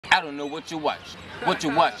I don't know what you watched. What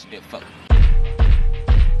you watched it for?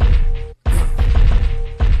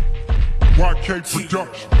 YK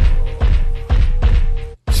Production.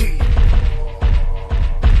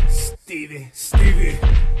 Stevie.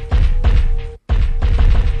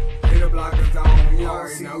 Hit the blockers on, you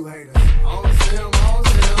already know haters. On Sim.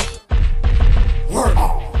 Work.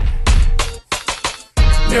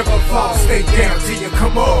 Never fall, stay down till you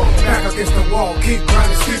come up. Back against the wall, keep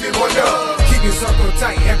grinding, Stevie, one up. Keep your circle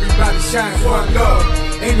tight, everybody shines, one love.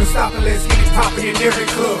 Ain't no stopping, let's get it poppin' in every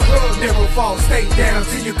club. Never fall, stay down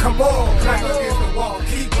till you come up. Back against the wall,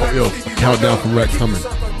 keep grinding, Stevie, one up. Countdown from Rex coming.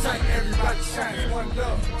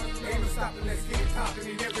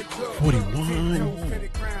 41.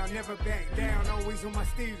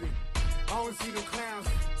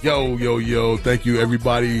 Yo. Thank you,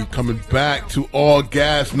 everybody, coming back to All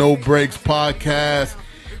Gas, No Breaks podcast.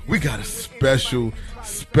 We got a special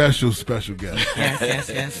guest. Yes.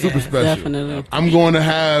 Super special. Definitely. I'm going to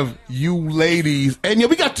have you ladies, and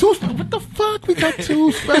we got two. What the fuck? We got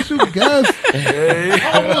two special guests.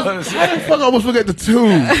 How the fuck I almost forget the two?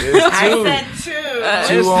 I said two.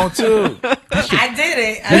 2 on 2. I did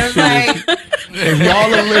it. I was like, If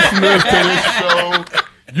y'all are listeners to this show,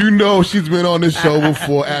 you know she's been on this show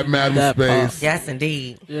before at Madam That part. Space. yes,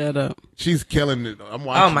 indeed. Yeah, She's killing it. I'm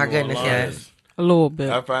watching. Oh my her goodness, online. yes. a little bit.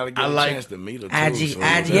 I finally get I a like chance to meet her too. IG, so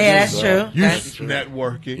yeah, that's true. You That's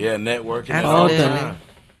networking. Yeah, networking Absolutely. all the time.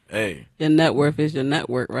 Hey, Your net worth is your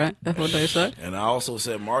network, right? That's what they say. and I also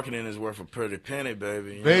said marketing is worth a pretty penny,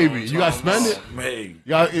 baby. You Baby, know what I'm you gotta talking spend about? Hey,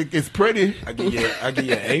 Y'all, it's pretty. I give you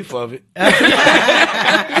an eighth of it.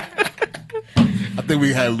 I think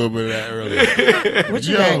we had a little bit of that earlier. what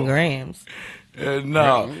you Yo. got in grams?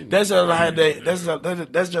 No, that's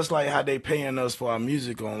just like how they paying us for our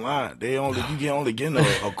music online. You only getting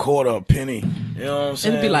a quarter a penny. You know what I'm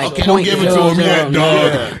saying? It'd be like Okay, don't give it to him yet, dog.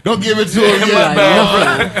 Yeah. Don't give it to him yet,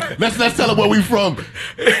 Like, dog. Let's tell him where we from.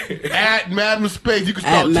 At Madam Space, you can At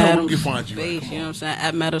tell where Madam we can find you. Space, you know what I'm saying?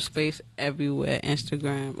 At Madam Space everywhere.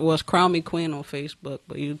 Instagram. Well, it's Crown Me Queen on Facebook,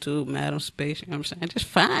 but YouTube, Madam Space, you know what I'm saying? Just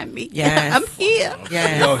find me. Yes. I'm here.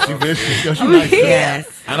 Yes. Yo, she vicious. Yo, she nice. Yes.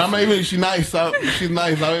 And I'm even she nice. She's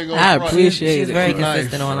nice. I ain't gonna I front. appreciate She's it. very Nice.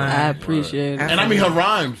 consistent online. I appreciate it. And I mean her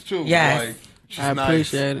rhymes too. Yes. Like, she's I nice.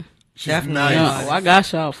 appreciate it. She's Definitely. nice. Oh, I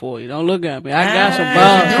got y'all for you. Don't look at me. I got some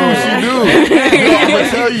bars She for you. do. Yo, I'm gonna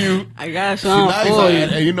tell you. I got She some nice, for you.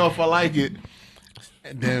 and you know if I like it,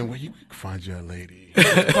 and then where you can find your lady.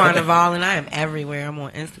 Carnival, and I am everywhere. I'm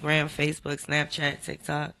on Instagram, Facebook, Snapchat,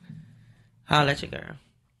 TikTok. Holla at your girl.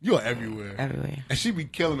 You are everywhere, Everywhere. and she be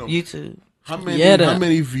killing them. YouTube. How many? Yeah, how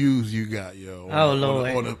many views you got, yo? Oh,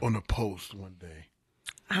 Lord. On a post one day.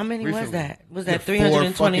 How many was Recently. that? Was that Yeah,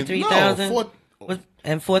 323,000? four-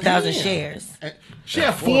 And 4,000 Damn. shares. She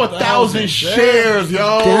had 4,000 shares,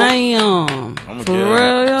 yo. Damn. I'm gonna For get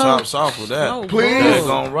real, yo? tops off with that. No, Please. That's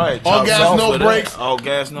going right. All Tops gas, off no with breaks. that. All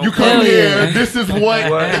gas, no You breaks. come Hell here. yeah. This is what.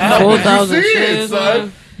 What? 4,000 you see it, shares, son.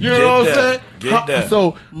 man. You know Get what I'm that. saying? Get that.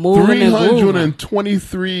 So Moving and grooving.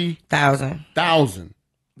 323,000 1,000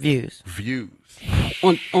 views. views.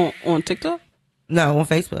 On TikTok? No, on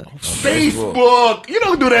Facebook. Facebook. You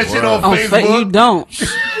don't do that shit on On Facebook. you don't. You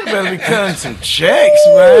better be cutting some checks,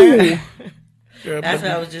 man. Girl, That's baby.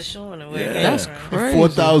 what I was just showing her. Yeah. That's crazy.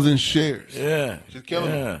 4,000 shares. Yeah. She's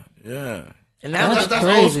killing it. Yeah. And that was That's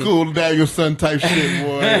old crazy. school Daniel son type shit,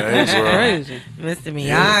 boy. That's right. Crazy. Mr.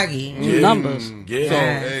 Miyagi. Yeah. Numbers. So, Get it.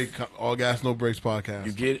 Yes. hey, All Gas No Breaks podcast.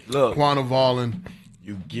 You get look. Quantum Volin.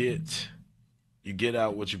 You get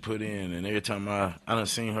out what you put in, and every time I done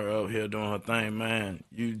seen her up here doing her thing, man,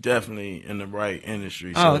 you definitely in the right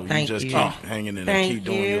industry. So Oh, thank you just you. keep hanging in Thank and keep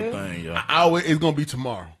doing you. your thing, yo. It's gonna be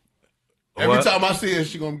tomorrow. Every What? time I see her,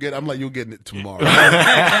 she gonna get. I'm like, you're getting it tomorrow.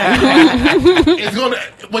 It's gonna.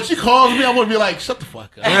 When she calls me, I'm gonna be like, shut the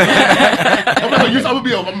fuck up. I'm gonna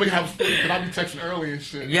have. But I'll be texting early and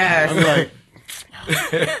shit. Yes. I'm like,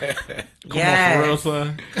 come Yes. on, for real,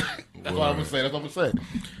 son. That's what I'm gonna say. That's what I'm gonna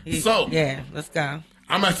say. So Yeah, let's go.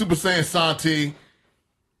 I'm at Super Saiyan Santi,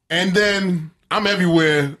 and then I'm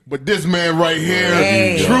everywhere. But this man right here,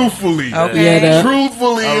 Hey. truthfully, Okay. Yeah, that-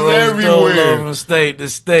 truthfully, I is rose everywhere. from state to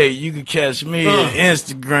state. You can catch me on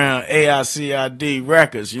Instagram, AICID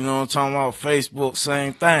Records. You know what I'm talking about? Facebook,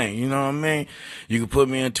 same thing. You know what I mean? You can put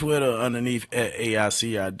me on Twitter underneath at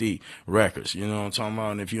AICID Records. You know what I'm talking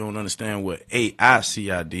about? And if you don't understand what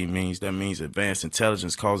AICID means, that means Advanced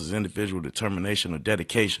Intelligence Causes Individual Determination or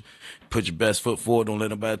Dedication. Put your best foot forward. Don't let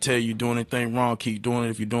nobody tell you doing anything wrong. Keep doing it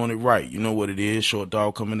if you're doing it right. You know what it is.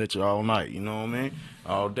 ShortDogg coming at you all night. You know what I mean?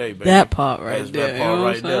 All day, baby. That part right That's there. that you know part what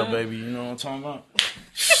right I'm there, saying? baby. You know what I'm talking about?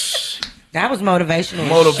 That was motivational.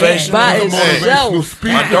 Motivation. By Motivational itself.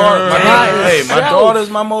 speaker. My daughter's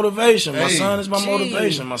my motivation. My Hey. son is my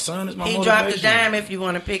motivation. My son is my He motivation. dropped a dime if you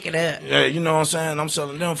want to pick it up. Yeah, you know what I'm saying? I'm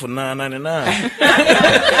selling them for $9.99.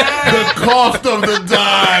 The cost of the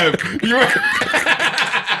dime.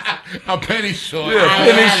 A penny short. Yeah,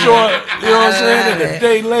 penny short. You know what I'm saying? And a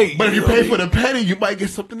day late. But if you pay for the penny, you might get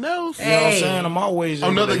something else. You know what I'm saying? I'm always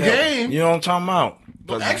able Another to help. game. You know what I'm talking about?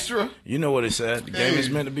 No extra. You know what it said. The game Hey. is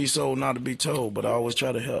meant to be sold, not to be told. But I always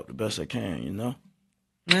try to help the best I can. You know.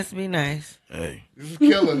 Must be nice. Hey. This is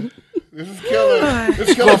killer. This is killer. This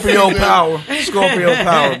is killer Scorpio season. power. Scorpio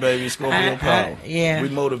power, baby. Scorpio power. Yeah. We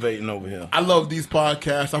motivating over here. I love these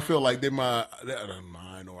podcasts. I feel like they're mine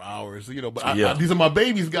or ours, you know. But Yeah. these are my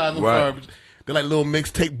babies, guys. I'm Right. sorry. They're like little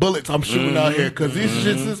mixtape bullets I'm shooting out here because these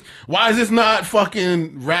shits is. Why is this not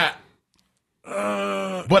fucking rap?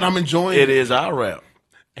 But I'm enjoying It is our rap.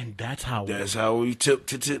 and that's how. That's how we tip.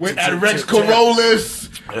 We're at Rex Corollas.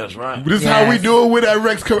 That's right. This is how we do it with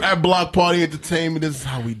at Block Party Entertainment. This is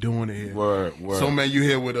how we doing it here. Word. So man, you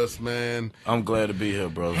here with us, man. I'm glad to be here,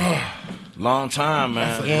 brother. Long time,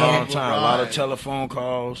 man. Yeah. Long time. A lot of telephone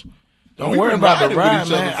calls. Don't We've worry been about the riding with ride,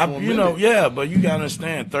 each other man. for a You know, minute. yeah, but you gotta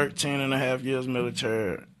understand, 13 and a half years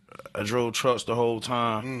military. I drove trucks the whole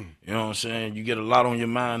time. You know what I'm saying? You get a lot on your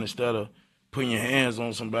mind instead of putting your hands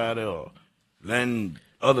on somebody or letting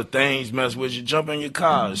other things mess with you. Jump in your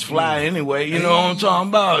car. It's fly anyway. You know what I'm talking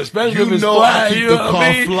about? Especially You if it's know fly. I keep You the know what car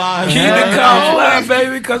I mean? fly. Keep Man. the car fly,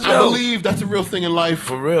 baby. Because, I believe that's a real thing in life.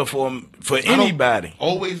 for real, for I don't- anybody.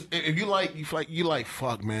 Always, if you like,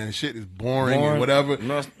 fuck, man, shit is boring and Boring. whatever.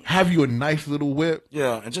 No. Have you a nice little whip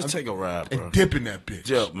Yeah, and just take a ride, bro. and dip in that bitch.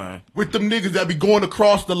 Yep, man. With them niggas that be going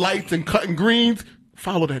across the lights and cutting greens,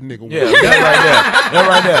 follow that nigga. Yeah, that right there. That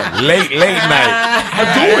right there. Late night. I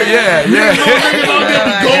do it. Yeah. Niggas out there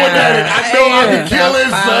be going at it. I know I be killing,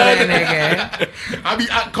 Follow son. that nigga.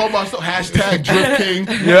 I call myself hashtag Drift King.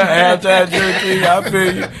 Yeah, after drinking, I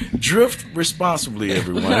feel you. Drift responsibly,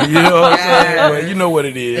 everyone. You know what I'm saying? Well, you know what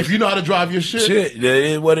it is. If you know how to drive your shit, Shit, that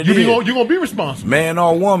is what it you is. gonna be responsible. Man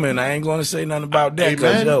or woman, I ain't gonna say nothing about that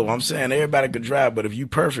because Amen. I'm saying everybody could drive, but if you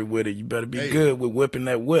perfect with it, you better be good with whipping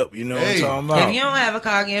that whip. You know what I'm Hey. talking If about? you don't have a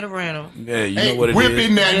car, get a rental. Yeah, you Hey, know what it is.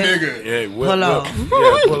 whipping that nigga. Yeah, whip, Pull off.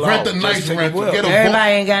 Yeah, pull Rent off. the Just nice take a rental. whip. Get a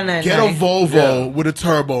Everybody ain't got nothing. Get a nice. Volvo with a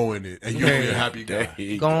turbo in it, and you'll be a happy guy.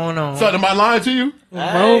 Going on. So, am I lying to you?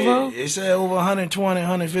 Volvo? It said over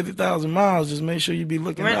 150,000 miles. Just make sure you be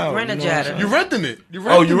looking out. Rent a you know what I'm Jetta. saying? You renting it. You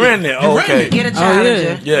You renting it? You Okay. renting it. Get a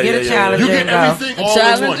Challenger. yeah. Get a Yeah, Challenger. You get and go. everything all in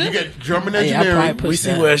one. Challenger? You get German Hey, I engineering. probably put We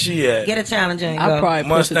see that. where she at. Get a Challenger and I go. probably put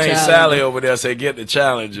the Mustang Challenger. Sally over there say get the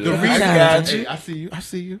Challenger. The I reason, got hey, you. I see you. I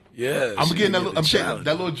see you. Yeah, I'm she getting that. get Little, the I'm saying Challenger.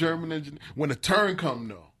 that little German engine. When the turn come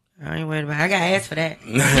though, I ain't worried about it. I got asked for that.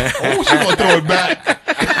 oh, she gonna throw it back.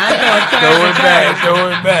 Throw it back. Throw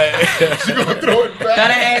it back. She gonna throw it Throw that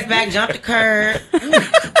back. ass back, jump the curb.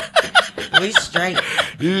 We straight.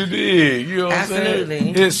 You did. You know what I'm Absolutely.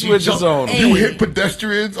 saying? It switches on. You hit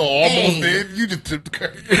pedestrians or almost Hey. did. You just tipped the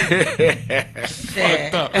curb.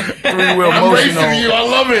 Shit. Three-wheel I'm motion racing on. you. I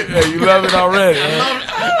love it. Yeah, you love it already. Huh?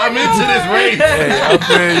 I'm into this race. Hey, I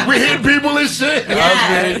feel you. We hit people and shit.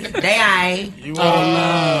 Yeah. They aight. You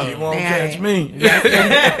won't They catch ain't. me.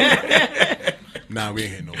 Nah, we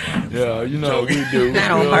ain't hit nobody. Yeah, you know we do. Not You on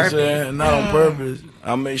know what I'm purpose. saying? Not on purpose.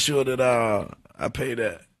 I make sure that I pay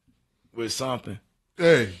that with something.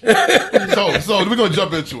 Hey, so we're gonna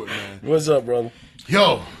jump into it, man. What's up, brother?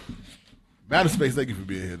 Yo, Matter Space, thank you for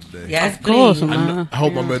being here today. Yes, Of course, please. man. I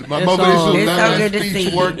hope my It's motivational all- It's so good to speech see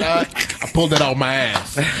you. worked. I pulled that out my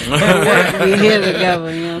ass. We here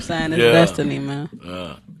together, you know what I'm saying? It's Yeah. destiny, man.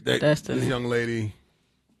 That- Destiny. This young lady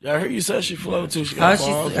Yeah, I heard you said she flowed too. She Oh, got she's,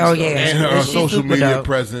 balls oh and yeah. and her She's social super media dope.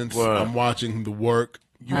 presence. Word. I'm watching the work.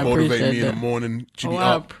 You I motivate appreciate me in the that. morning. She be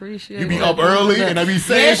I up. appreciate You be that. up early, and I be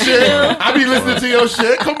saying Yes, you shit. do. I be listening to your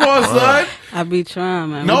shit. Come on, son. I be trying,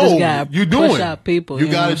 man. No, we just gotta you push doing. out people. You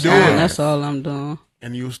know gotta what I'm do saying? it. That's all I'm doing.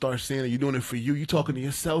 And you'll start seeing it. You're doing it for you. You talking to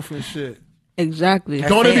yourself and shit. Exactly.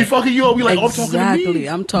 Don't it be it. fucking you up? Be like, oh, I'm talking to Exactly. me.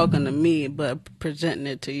 I'm talking to me, but presenting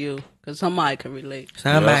it to you because somebody can relate.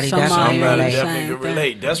 Somebody Somebody definitely on the relate. same definitely can thing.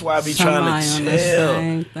 relate. That's why I be Somebody trying on to the tell.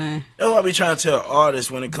 same thing. That's why I be trying to tell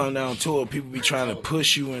artists when it come down to it. People be trying to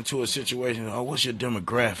push you into a situation. Oh, what's your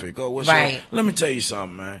demographic? Oh, what's Right. your... Let me tell you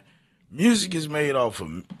something, man. Music is made off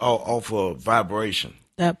of vibration.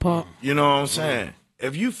 That part. You know what I'm saying?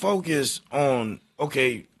 If you focus on,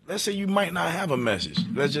 okay, let's say you might not have a message.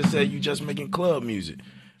 Let's just say you just making club music.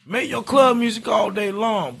 Make your club music all day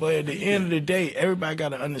long, but at the end of the day, everybody got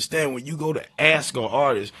to understand when you go to ask an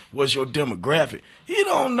artist what's your demographic, he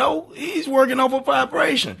don't know. He's working off a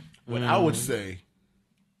vibration. What I would say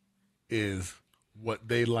is what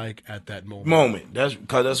they like at that moment. That's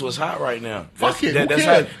because that's what's hot right now. Fuck it.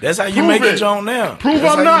 That's how you Prove make it. a joint now. Prove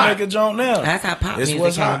that's I'm how not. You make a joint now. That's how pop It's music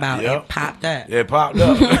what's came hot. about. Yep. It popped up. It popped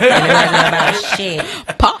up. And it wasn't about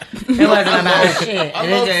shit. Pop. It wasn't about shit. I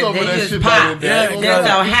love some of that just shit popped. back in the day. They're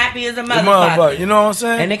so happy as a The motherfucker. you know what I'm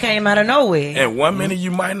saying? And it came out of nowhere. And 1 minute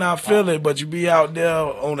you might not feel it, but you be out there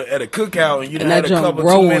at a cookout and you done And had that a junk couple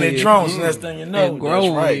grow on 2-minute you. drunks. Next thing you know, It grow that's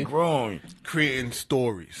on right, you. growing. Creating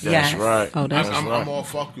stories. That's Yes. right. Oh, that's I'm right. all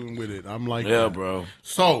fucking with it. I'm like, Yeah, that. bro.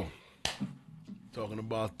 So, talking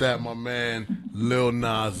about that, my man Lil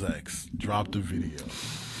Nas X dropped a video.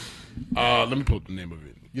 Let me pull up the name of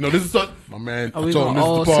it. You know, this is my man. Are I we told him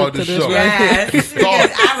gonna this is the all part of sit the to this show. Yes. Because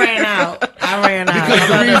I ran out. Because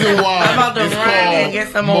the reason why I'm about to it's run and get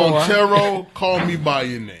some more. Montero, Call Me By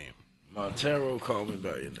Your Name. Montero, call me by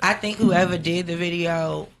your name. I think whoever did the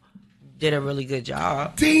video did a really good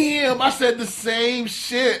job. Damn, I said the same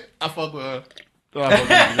shit. I fuck with her.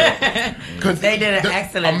 Because They did an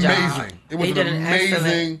excellent job. Amazing. It was They did an an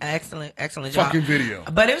amazing excellent job. fucking video.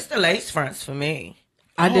 But it was the lace fronts for me.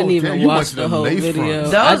 I didn't Oh, even damn, you watch went to the the whole lace video.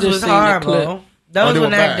 fronts. I Those just was seen the clip. horrible. Those they were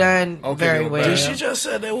were not bad. done Okay, very they were well. bad. She just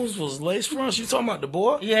said that was lace fronts. You talking about the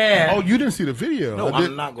boy? Yeah. Oh, you didn't see the video? No, I did-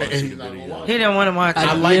 I'm not going to and see he's the not video. gonna watch He didn't want to watch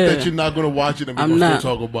I it. like Yeah. that you're not going to watch it and we're I'm going to not.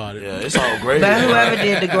 still talk about it. Yeah, it's all great. But whoever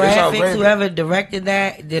did the It's all graphics, great. whoever directed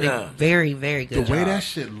that, did Yeah. a very, very The good way job. that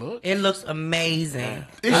shit looks. It looks amazing.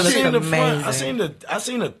 It It I looks seen the amazing. front. I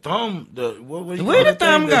seen the thumb. What do you Where call the thing?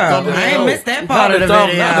 thumb go? thumbnail. I ain't missed that Not part of the thumb,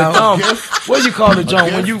 video. not the thumb. What do you call the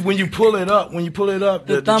joint gift? when you pull it up? When you pull it up,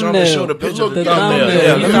 the joint that thumbnail. show the picture of the The thumbnail. thumbnail.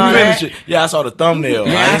 Yeah, You let me saw finish that? it. Yeah, I saw the thumbnail.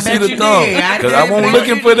 Yeah, I I didn't see bet the you thumb did. I because I wasn't definitely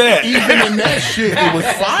looking for that. Even in that shit, it was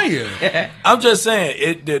fire. I'm just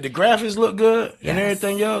saying, the graphics look good and Yes.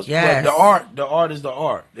 everything else. Yes. But the art is the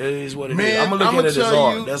art. It is what it is. Man, I'm gonna look I'ma at it as tell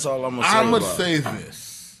art. you, That's all I'm gonna say. I'm going about to it. say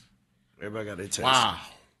this. Everybody got their taste. Wow.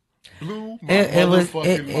 Blew my It was.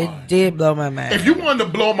 motherfucking It mind. did blow my mind. If you wanted to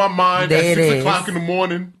blow my mind There at it 6 is. o'clock in the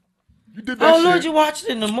morning, you did that Oh shit. Lord, you watched it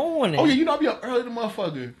in the morning. Oh yeah, you know I be up early, the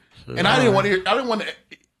motherfucker. And I didn't want to. I didn't want to.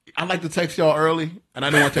 I like to text y'all early, and I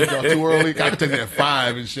didn't want to text y'all too early. I could text you at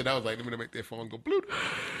 5 and shit. I was like, let me make their phone go bloop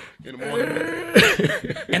in the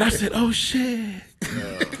morning. And I said, oh shit.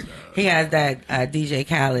 He has that DJ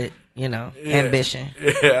Khaled, ambition.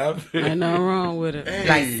 Yeah, Ain't nothing wrong with it.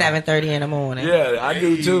 Like 7:30 in the morning. yeah, I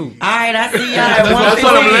do too. All right, I see y'all at That's why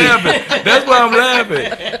I'm 1:15. laughing. That's why I'm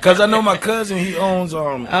laughing. Because I know my cousin. He owns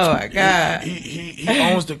Oh my God. He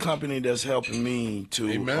owns the company that's helping me to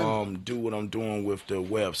Amen. do what I'm doing with the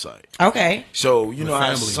website. Okay. So you know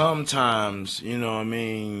how family. sometimes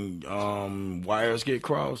wires get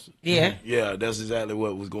crossed. Yeah. Yeah, that's exactly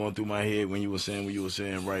what was going through my head when you were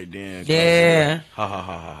saying right then. Yeah. Ha ha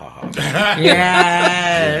ha ha ha ha.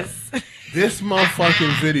 Yes. This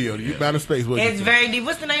motherfucking video, you bound to space. What It's very deep.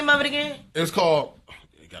 What's the name of it again? It's called.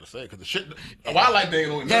 You gotta say it because the shit. Wildlife thing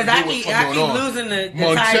don't Because know I what's keep going on. losing the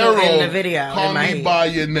title in the video. Call in my me head. by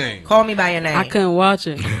your name. Call me by your name. I couldn't watch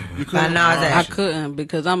it. You By Nas I X. couldn't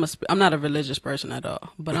because I'm not a religious person at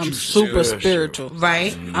all. But I'm you super sure. spiritual.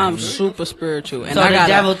 Right? I'm super spiritual, and So I the gotta,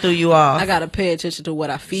 devil threw you off. I gotta pay attention to what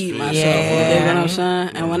I feed myself. Yeah. You dig what I'm saying?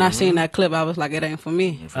 And when I seen that clip, I was like, it ain't for me.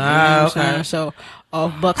 You know what I'm okay. saying? So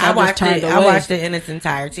off Bucks, I I just watched turned it. away. I watched it in its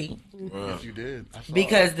entirety Yes, you did. I saw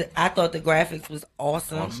because I thought the graphics was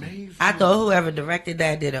awesome. Amazing. I thought whoever directed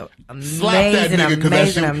that did a slap that amazing, nigga because that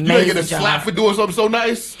shit. You ain't amazing get a job. slap for doing something so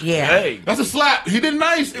nice. Yeah, Hey, That's a slap. He did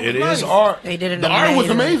nice. It it was is nice. art. they did an The art was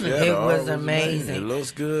amazing. Yeah, It the art was amazing. It looks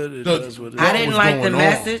good. It The- does what it I What didn't was like the going on?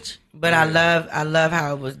 message, but I love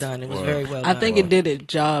how it was done. It was very well I done. think it did its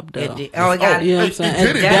job though. It did. Oh, it got You know what I'm It saying?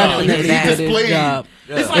 did It it definitely now. He did its displayed. job.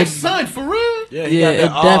 It's like son for real. Yeah, Yeah, it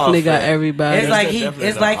definitely got everybody. It's like definitely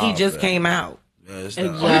it's the like he art just that- came out Yeah, it's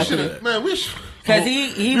Exactly. the We art should that- man. because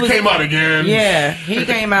he You was came out again. Yeah, he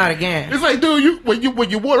came out again. It's like, dude, when you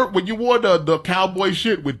wore the cowboy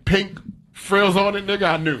shit with pink frills on it, nigga,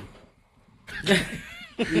 I knew.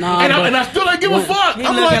 Nah, And but I still don't give a fuck. He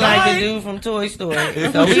I'm looking like alright. the dude from Toy Story.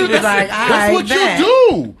 That's So what he you- was that's like, that's what "Alright,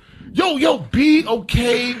 you do. Yo, be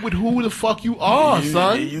okay with who the fuck you are,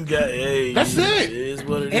 son. You got. Hey, That's it. It is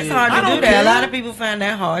what it It's is. hard I to don't do that. care. A lot of people find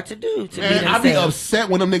that hard to do. To Man, be I be themselves. upset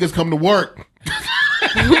when them niggas come to work.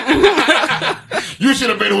 You should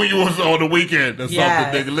have been who you was on the weekend or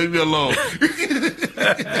Yes. something, nigga. Leave me alone.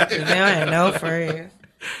 They don't have no friends.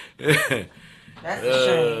 That's a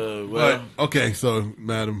shame. Well, But okay, so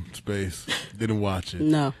Madam Space didn't watch it.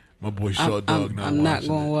 no, My boy I'm, ShortDogg not I'm not watching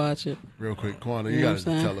gonna it. watch it. Real quick, Quana, You you know gotta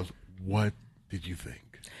what I'm saying? tell us, what did you think?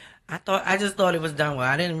 I just thought it was done well.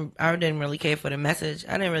 I didn't really care for the message.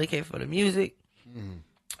 I didn't really care for the music.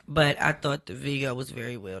 But I thought the video was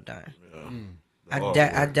very well done.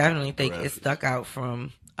 Yeah. I definitely think it stuck out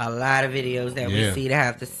from a lot of videos that we see that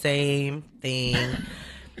have the same thing.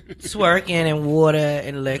 Twerking and water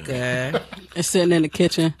and liquor. And sitting in the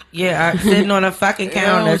kitchen. Yeah, sitting on a fucking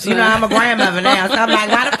counter. You know, I'm a grandmother now, so I'm like,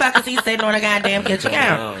 why the fuck is he sitting on a goddamn kitchen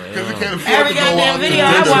counter? Because he can't afford Every to go goddamn out video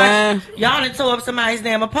to I watch, y'all done tore up somebody's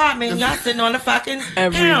damn apartment and y'all sitting on the fucking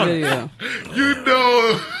Every counter. video. You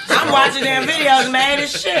know. I'm watching damn videos mad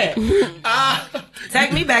as shit.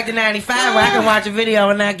 Take me back to 95 where I can watch a video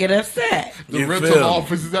and not get upset. The rental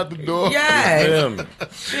office is at the door. Yes.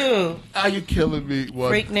 Shoot. Are you killing me?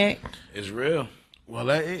 What? Freaknik. It's real. Well,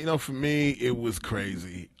 that, you know, for me, it was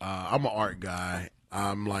crazy. I'm an art guy.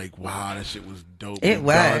 I'm like, wow, that shit was dope. It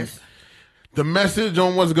was. Done. The message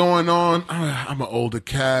on what's going on, I'm an older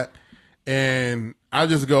cat. And I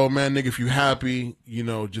just go, man, nigga, if you happy, you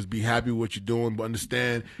know, just be happy with what you're doing, but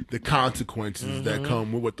understand the consequences that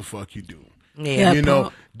come with what the fuck you do. Yeah. You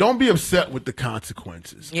know, don't be upset with the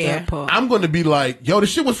consequences. Yeah. I'm going to be like, yo, the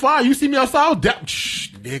shit was fire. You see me outside? Shh,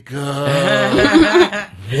 nigga.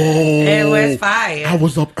 Whoa. It was fire. I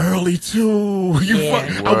was up early, too.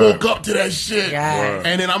 I woke up to that shit. Yes.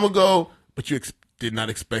 And then I'm going to go, but you did not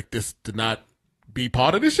expect this to not be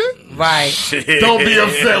part of this shit? Right. Don't be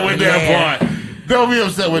upset with that part. Don't be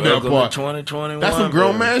upset with that part. 2021. That's some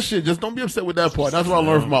grown man shit. Just don't be upset with that part. That's what I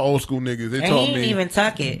learned from my old school niggas. They And told he me. didn't even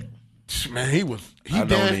tuck it. Man, he I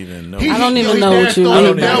don't even know. I don't even know what you I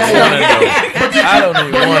don't mean. even want to know. I don't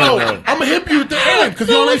even want to know. I'm gonna hip you at the end because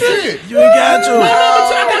you only see it. You ain't got to.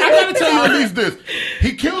 I gotta tell you at least this.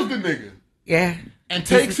 He kills the nigga Yeah. and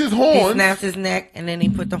takes his He horns, snaps his neck and then he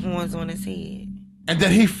put the horns on his head. and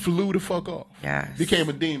then he flew the fuck off. Yes. Became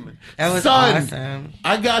a demon. That was Son, awesome.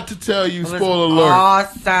 I got to tell you, It was spoiler alert.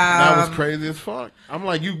 Awesome. That was crazy as fuck. I'm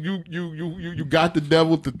like, you got the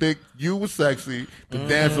devil to think you was sexy to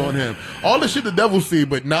dance on him. All the shit the devil see,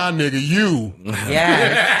 but nah, nigga, you.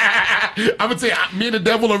 Yeah. I'm gonna say, me and the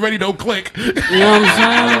devil already don't click. You know what I'm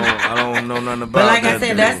saying? I don't know nothing about But like that. I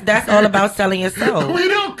said, dude. that's all about selling your soul. We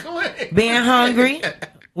don't click. Being hungry.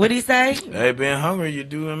 What'd he say? Hey, being hungry, you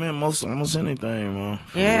do, I mean, almost anything, man.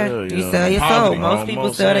 For Yeah. real, You sell your soul. Poverty. Most people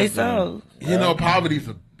Almost sell their anything. soul. You know, poverty's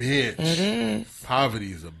a bitch. It is.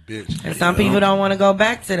 Poverty is a bitch. And some people don't want to go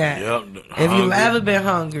back to that. Yep. If you've Hungry. ever been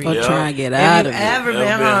hungry, Or Yeah. try and get if out you've of it. ever been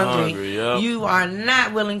hungry, hungry, yeah. you are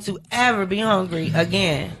not willing to ever be hungry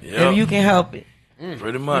again Yeah. if you can help it.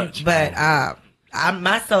 Pretty much. But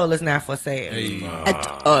my soul is not for sale. At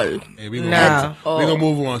all. Hey, we No. gonna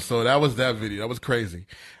move on. So that was that video. That was crazy.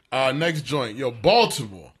 Next joint. Yo,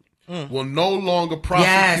 Baltimore will no longer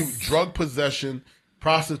prosecute Yes. drug possession,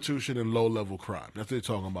 prostitution, and low-level crime. That's what they're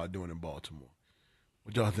talking about doing in Baltimore.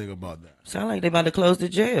 What y'all think about that? Sound like they about to close the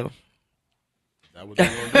jail. That what they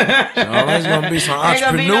gonna do? No, there's gonna be some Ain't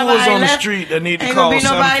gonna be entrepreneurs nobody on the left- street that need to Ain't call gonna be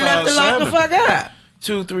nobody left to lock the 757 fuck up.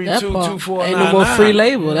 232-2499. Ain't no more free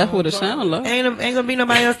label. That's what it sounds like. Ain't gonna be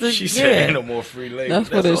nobody else to She said, "Ain't no get. more free labor." That's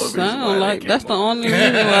what it the only reason why sounds they like. came That's the up. only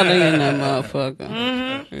reason why they in that motherfucker.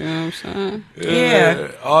 You know what I'm saying? Yeah.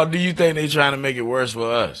 Or do you think they trying to make it worse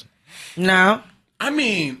for us? No. I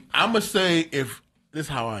mean, I'm gonna say if this is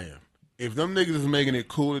how I am. If them niggas is making it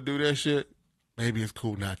cool to do that shit, maybe it's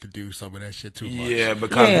cool not to do some of that shit too much. Yeah,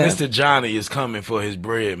 because Yeah. Mr. Johnny is coming for his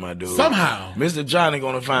bread, my dude. Somehow. Mr. Johnny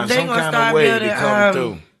gonna find They some gonna kind of start way building to come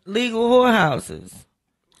through. legal whorehouses.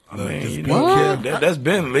 I mean, just you be know, careful. that's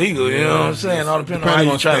been legal, you know what I'm saying? All depending on how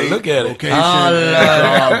Depending you try to state, look at it. location,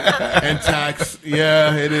 Oh, job, and tax.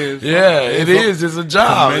 Yeah, it is. Yeah, it is. It's a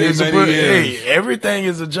job. for many, It's a, many hey, years. everything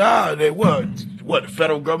is a job. That what the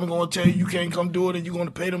federal government gonna tell you can't come do it and you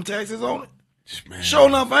gonna pay them taxes on it? Man. Sure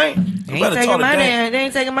enough, ain't. You They ain't better taking talk my to Dan. They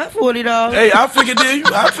ain't taking my $40. Hey, I figured you.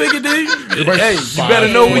 Hey, you better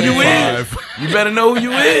know who you is. 45. You better know who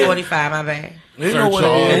you is. 45, my bad. You know what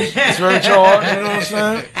it is. Surcharge. Surcharge, you know what I'm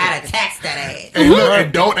saying? I had to tax that ass. Hey, look,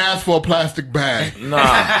 and don't ask for a plastic bag. Nah.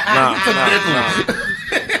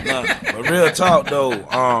 But real talk though,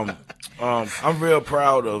 I'm real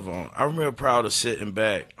proud of sitting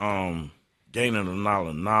back, gaining a lot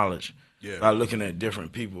of knowledge by looking at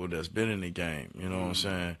different people that's been in the game. You know what I'm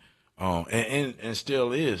saying? And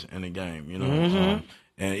still is in the game. You know,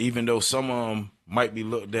 and even though some of them might be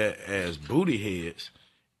looked at as booty heads,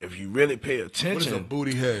 if you really pay What is a attention,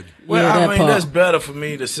 booty head? well, Yeah, I that mean, part. that's better for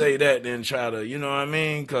me to say that than try to, you know what I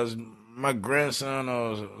mean? Because my grandson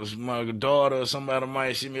or my daughter or somebody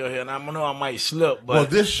might see me out here, and I know I might slip, but Well,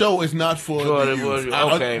 this show is not for Sure, the it was- youth.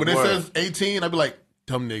 okay, when it word. says 18, I'd be like,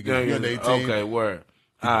 dumb nigga, you're under 18. okay, word.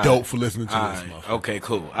 Dope for listening to All this, right. motherfucker. Okay,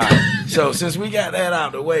 cool. All right. So since we got that out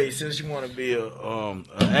of the way, since you want to be a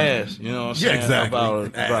ass, you know what I'm saying? exactly, About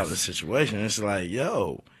an ass. about the situation, it's like,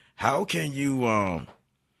 yo, how can you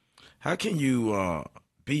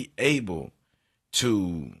be able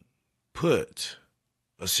to put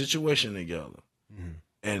a situation together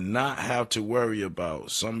and not have to worry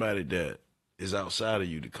about somebody that is outside of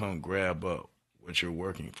you to come grab up what you're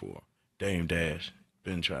working for? Dame Dash,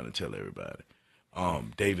 been trying to tell everybody.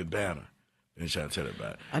 David Banner, been trying to tell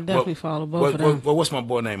everybody. I definitely follow both of them. What's my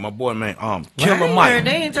boy name? My boy name, Killer Mike.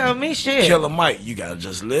 They ain't told me shit. Killer Mike, you gotta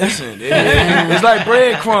just listen. It's like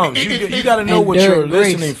breadcrumbs. You gotta know what you're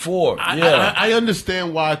listening for. I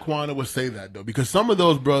understand why Quana would say that though, because some of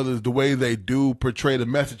those brothers, the way they do portray the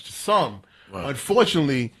message to some,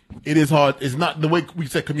 unfortunately, it is hard. It's not the way we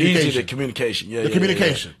said communication. Easy to communication. Yeah,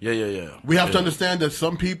 communication. Yeah. We have to understand that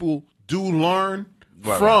some people do learn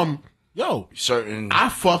from. Yo, certain. I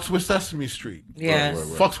fucks with Sesame Street. Yes.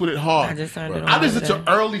 Fucks with it hard. I just listen to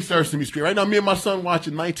early Sesame Street. Right now, me and my son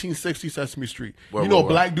watching 1960 Sesame Street. A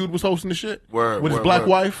black dude was hosting the shit? With his black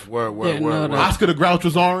wife? Oscar the Grouch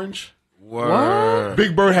was orange.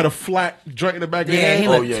 Big Bird had a flat joint in the back of his head. You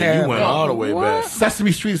went all the way back.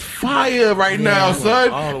 Sesame Street's fire right now,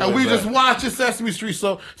 son. And we just watching Sesame Street.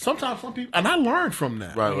 So sometimes some people, and I learned from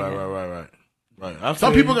that. Right.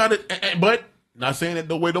 Some people got it, but not saying that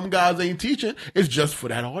the way them guys ain't teaching, it's just for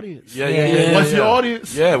that audience. What's your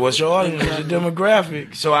audience? Yeah, what's your audience? What's your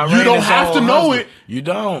demographic? So you don't have to know it. You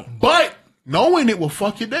don't. But knowing it will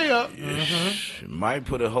fuck your day up. It might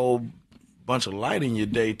put a whole bunch of light in your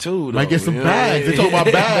day too. Though. Might get some bags. They talk about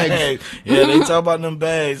bags. Yeah, they talk about them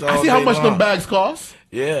bags. I see how much them bags cost.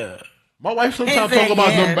 Yeah. My wife sometimes talk about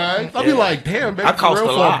them bags. I'll be like, damn, baby, I cost for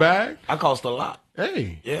real a lot. For a bag? I cost a lot.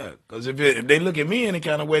 Hey. Yeah, because if they look at me any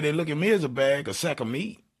kind of way, they look at me as a bag, a sack of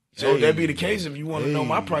meat. So if that be the case, if you want to know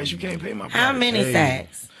my price, you can't pay my price. How many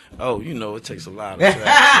sacks? Oh, it takes a lot of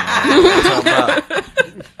sacks.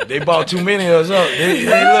 They bought too many of us up. They look, you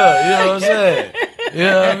know what I'm saying? You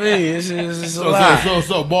know what I mean? It's a lot.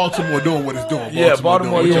 So Baltimore doing what it's doing.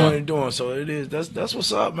 Baltimore doing what it's doing. So it is. That's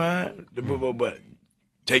what's up, man. But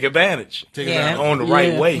take advantage. On the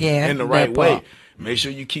right way. In the right way. Make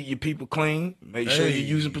sure you keep your people clean. Make sure you're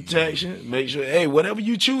using protection. Make sure, whatever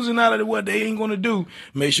you choosing out of what they ain't going to do,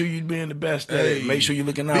 make sure you're being the best at it. Make sure you're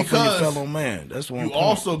looking out for your fellow man. That's what I'm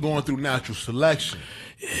also going through natural selection.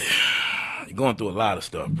 Yeah. You're going through a lot of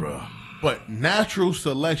stuff, bro. But natural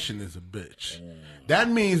selection is a bitch. That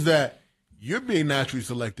means that you're being naturally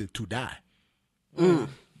selected to die.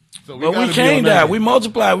 So we can't die. We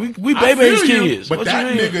multiply. We baby kids. But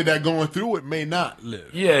that nigga that going through it may not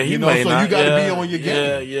live. Yeah, he may not. So you got to be on your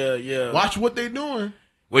game. Yeah. Watch what they doing.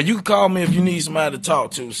 Well, you can call me if you need somebody to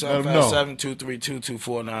talk to.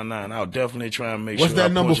 757-232-2499. I'll definitely try and make sure. What's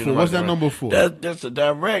that number for? What's that number for? That's a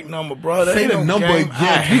direct number, bro. Say the number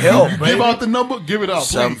again. Give out the number. Give it out,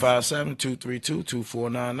 please.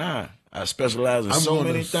 757-232-2499. I specialize in so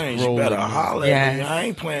many things. You better holler at me. I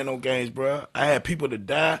ain't playing no games, bro. I had people that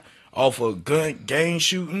die off of gang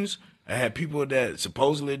shootings. I had people that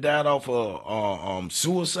supposedly died off of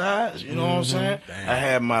suicides. You know what I'm saying? Damn. I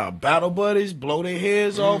had my battle buddies blow their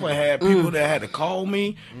heads off. I had people that had to call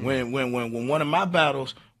me when one of my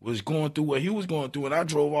battles was going through what he was going through, and I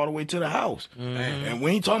drove all the way to the house. And we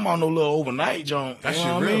ain't talking about no little overnight junk. That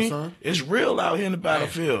shit real, son. It's real out here in the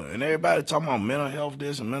battlefield, and everybody talking about mental health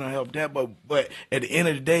this and mental health that. But at the end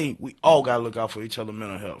of the day, we all gotta look out for each other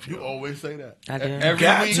mental health. You always say that. I do.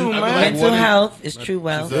 Got to, man. Mental health is true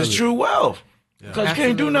wealth. It's true wealth. Because you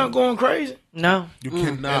can't do nothing going crazy. No. You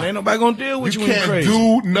cannot. And ain't nobody gonna deal with you when you're crazy. You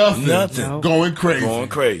can't do nothing. Going crazy.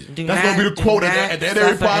 That's gonna be the quote at the end of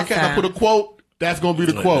every podcast. I put a quote. That's going to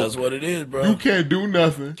be the quote. That's what it is, bro. You can't do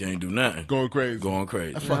nothing. Can't do nothing. Going crazy.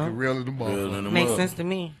 That's fucking real in the motherfucker. Makes sense to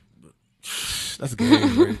me. That's a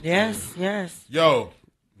game, right? Yes. Yo,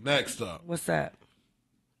 next up. What's up?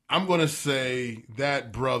 I'm going to say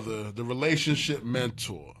that brother, the relationship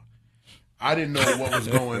mentor. I didn't know what was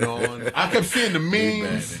going on. I kept seeing the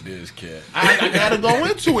memes. I got to go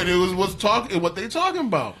into it. It was what they talking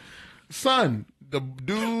about. Son, the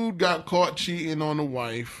dude got caught cheating on the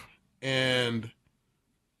wife. And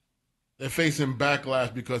they're facing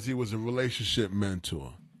backlash because he was a relationship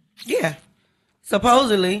mentor. Yeah.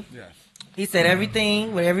 Supposedly. Yes. He said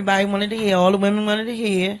everything what everybody wanted to hear, all the women wanted to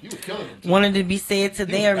hear. He was killing them. Wanted to be said to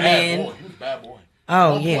their men. He was a bad boy.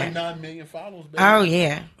 Oh, yeah. 1.9 million followers, baby. Oh,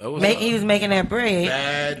 yeah. He was making that bread.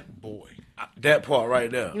 Bad boy. That part right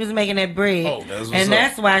there. He was making that bread. Oh,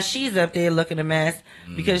 that's why she's up there looking a mess,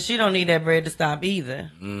 because she don't need that bread to stop either.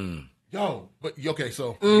 Yo. But okay,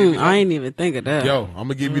 so I ain't even think of that. yo, I'm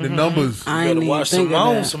gonna give you the numbers. I You ain't better even watch think of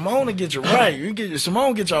Simone. that. Simone will get you right.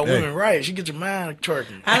 Simone get y'all women right. She get your mind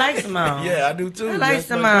twerking. I like Simone. Yeah, I do too. I like That's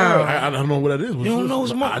my Simone. girl. I don't know what that is. You don't know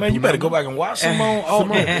Simone? Man, you better go back and watch Simone. Oh,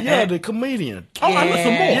 yeah, the comedian. Oh, I know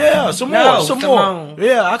some more. Yeah, Simone. No, Simone. Simone.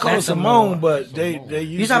 Yeah, I call her That's Simone, Simone. but they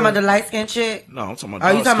use You talking about the light skinned chick? No, I'm talking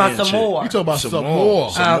about Oh, you talking about dark-skinned some more? You talking about some Some more?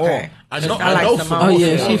 more. Oh, okay. I know. I like I know Simone. some Oh more.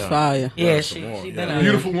 yeah, Simone. she fire. Yeah, Simone, she been yeah. out.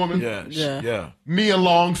 Beautiful woman. Yeah, yeah. Nia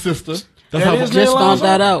Long sister. That's That how is I Nia Just Long? found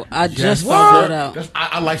that out. I just What? found that out.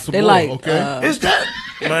 I like some They more. like, Okay. Is that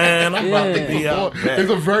man? I'm about to Yeah. be out. It's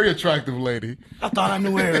a very attractive lady. I thought I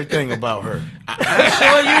knew everything about her. I'm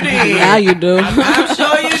sure you did. Now you do. I'm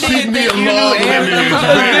sure you She did. Nia Think you Long knew in everything.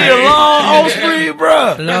 there. Nia Long, Offspring,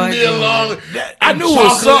 bruh. Lord, Nia Long. I knew it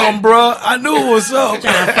was something, bruh. I knew it was something.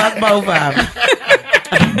 trying to fuck both of them.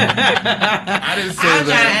 I didn't say I'm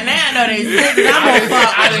that. trying to now I know they sisters. I'm gonna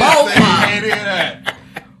fuck both of them. Any of that.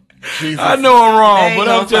 Jesus. I know I'm wrong, They but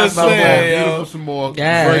gonna I'm just talk about saying, Beautiful yo. some more.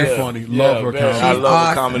 Yeah. Very Yeah. funny. Love her man, comedy. I love awesome.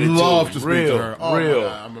 her comedy too. Love to speak real, to her. Oh, my real.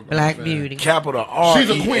 God, I'm a Black fan. beauty. Capital R. She's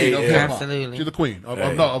a queen of hip hop. Absolutely. She's a queen of,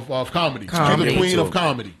 Hey. of comedy. She's Comedy. the queen Too. of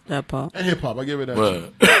comedy That part. and hip hop. I give her that.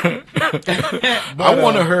 shit. But I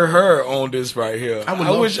want to hear her on this right here. I would I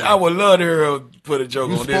love wish to. I would love to hear her put a joke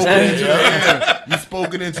You on this. spoken into thing. the air. You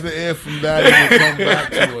spoken into the air from that and it'll come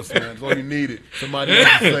back to us, man. That's all you needed. Somebody else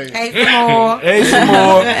to say. Hey, some more. Hey,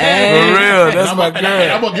 Simone, for real, that's my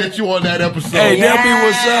girl. I'm gonna get you on that episode. Hey, Yeah. that be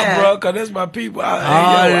what's up, bro. Cause that's my people.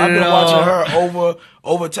 I've been Lord. watching her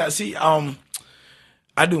over time. See,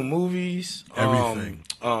 I do movies, Everything.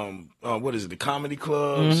 What is it? The comedy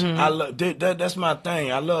clubs. I love that's my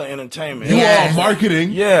thing. I love entertainment. You Yes. are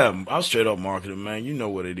marketing. Yeah, I'm straight up marketing, man. You know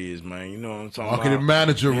what it is, man. You know what I'm talking Marketing about.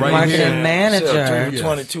 manager right Marketing here. manager. Sell 3 for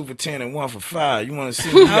 20, 2 for 10, and 1 for 5. You want to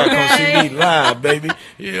see me? You gotta come see me live, baby.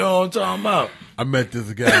 You know what I'm talking about? I met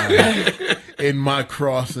this guy in my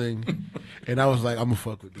crossing, and I was like, I'm gonna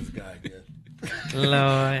fuck with this guy again.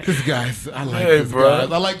 Lord. This guy's, I like Hey, this bro.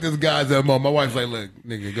 guy. I like this guy's MO. My wife's like, look,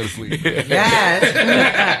 nigga, go to sleep. Yes.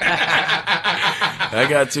 I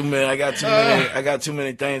got too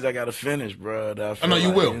many things I gotta finish, bro. I know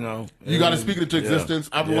you will. You know, You got to speak it into existence.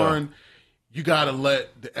 I've Yeah. learned you got to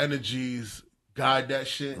let the energies guide that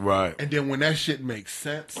shit. Right. And then when that shit makes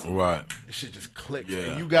sense, Right. the shit just clicks. Yeah.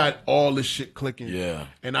 And you got all this shit clicking. Yeah.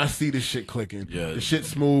 And I see this shit clicking. Yeah. The shit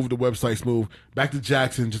smooth, the website smooth. Back to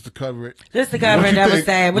Jaxn, just to cover it. Just to cover What it, you that was think?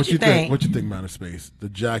 sad. What you think? What you think, Man of Space? The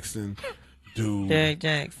Jaxn dude. Derek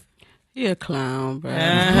Jaxn. He a clown, bro.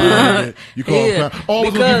 You call him clown. Oh, I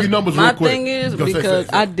was gonna give you numbers my real quick. thing is Go, say, because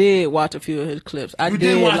say. I did watch a few of his clips. I You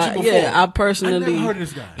did watch it before? Yeah, I personally. I never heard of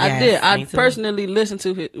this guy. I Yes, did. I me too. personally listened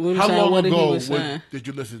to his. When How long what he ago was saying. did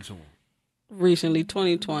you listen to him? Recently,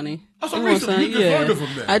 2020. Oh, so You know what I'm recently, saying? you just heard of him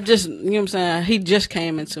then. I just, you know what I'm saying? He just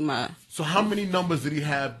came into my. So how many numbers did he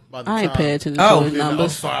have by the I time? ain't paying attention Oh, to his then,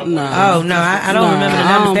 numbers. sorry, No. Oh, no, I don't remember the I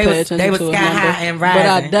numbers. don't They pay was attention to sky his high numbers. and But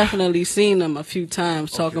I rising. definitely seen them a few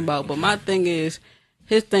times talking about. But my thing is,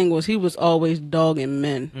 his thing was he was always dogging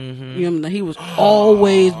men. Mm-hmm. You know what I mean? He was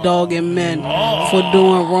always dogging men for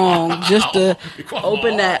doing wrong. Just to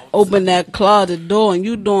open that closet door, and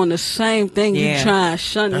you doing the same thing Yeah. you trying to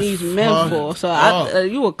shun That's these men fucked for. So up.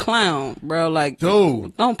 you a clown, bro. Like,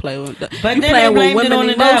 Dude. don't play with that. But you then they playing with blamed it women on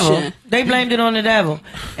the emotion. devil. They blamed it on the devil.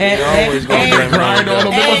 And, always gonna blame it on the Grind on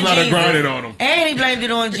him. There was And not a Jesus. grinding on him. And he blamed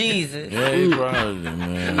it on Jesus. Yeah, he probably,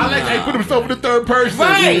 man. I like how he put himself in the third person.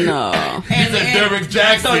 Right. No. He's a Derek Jackson.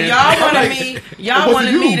 So y'all I'm wanted like, me, it y'all wasn't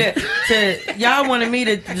wanted you. me to y'all wanted me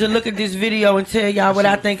to look at this video and tell y'all what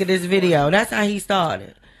I think of this video. That's how he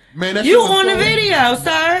started. Man, that You shit was on the so- video,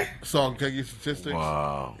 sir? So can I give you statistics?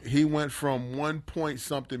 Wow. He went from 1 point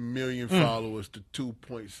something million followers to 2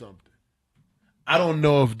 point something. I don't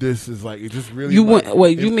know if this is like it just really. You might- went.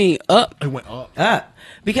 Wait, it- you mean up? It went up. Up.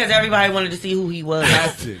 Because everybody wanted to see who he was.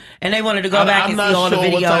 That's it. And they wanted to go back and see all the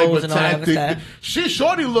what type videos of and all that tactic- stuff.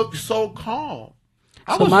 Shorty looked so calm.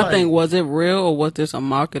 I So was my like, thing was it real or was this a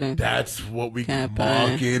marketing? That's what we Campaign.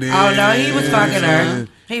 marketing. Oh no, he was fucking her.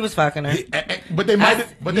 He was fucking her. But they might.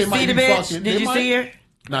 But they You might see the be bitch? fucking. Did they you might- see her?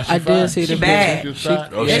 Nah, she I fine. did see the She bad. She was She- fine.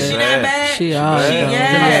 Oh, Is she's she not bad. bad? She alright, though.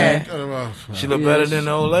 Yeah. She look better than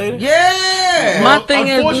the old lady? Yeah. My thing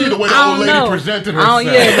is, unfortunately, the way the I old don't lady know. presented I don't-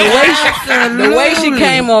 herself. yeah, the way she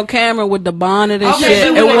came on camera with the bonnet and Okay, shit, she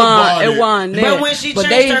it was with the bonnet. wasn't there. But when she But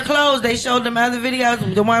changed they- her clothes, they showed them other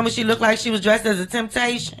videos. The one where she looked like she was dressed as a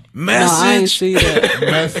temptation. No, I ain't Message. see that.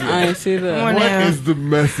 Message. I ain't see that. Come on What now. is the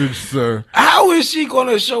message, sir? How is she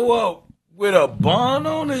gonna show up with a bond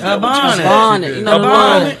on? Is A that what you bonnet. said? Bonnet, you know A the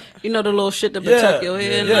bonnet. bonnet. You know the little shit to protect your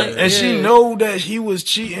head. Yeah. Like, And she know that he was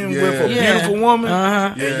cheating with a beautiful woman.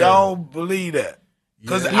 And y'all believe that.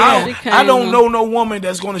 Because I don't know no woman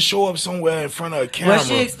that's going to show up somewhere in front of a camera. Well,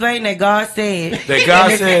 she explained that God said. That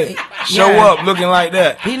God said, show up looking like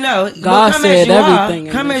that. You know, God said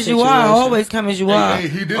everything. Come as you are. Always come as you are. Hey,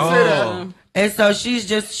 he did say that. And so she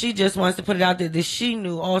just wants to put it out there that she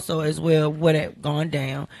knew also as well what had gone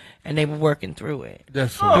down, and they were working through it.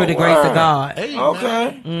 That's through the grace of God. Hey,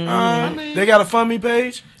 Okay. They got a fund me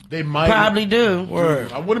page? They might probably do.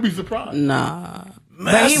 I wouldn't be surprised. Nah.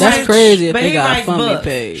 But That's crazy if but they he got a writes fund me books.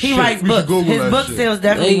 page. He writes books. His book sales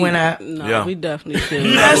definitely went up. No, we definitely should.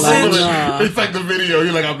 It's like the video.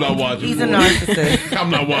 You're like, I'm not watching. He's a narcissist. I'm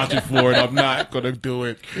not watching for it. I'm not gonna do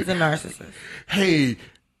it. He's a narcissist. Hey,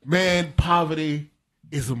 man, poverty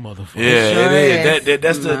is a motherfucker. Yeah, it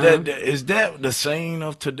is. Is that the saying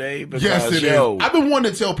of today? Because, yes, it is. I've been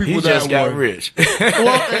wanting to tell people he that just got rich.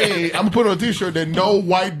 Well, hey, I'm gonna put on a t-shirt that no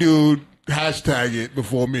white dude hashtag it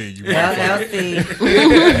before me. LLC.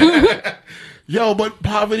 Yo, but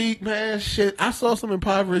poverty, man, shit. I saw some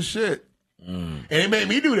impoverished shit, and it made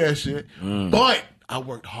me do that shit. But I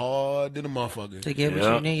worked hard than a motherfucker to get what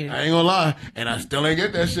you needed. I ain't gonna lie, and I still ain't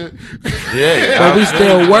get that shit. But we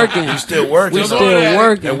still working. You still working. We still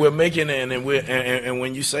working, and we're making it. And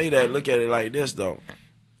when you say that, look at it like this, though.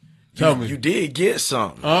 Tell me, you did get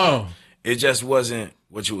something. Oh, it just wasn't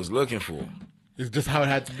what you was looking for. It's just how it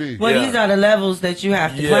had to be. Well, these are the levels that you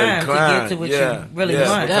have to climb to get to what you really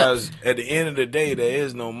want. Because at the end of the day, there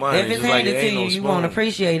is no money. If it's handed to you, you won't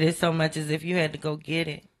appreciate it so much as if you had to go get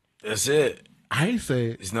it. That's it. I ain't say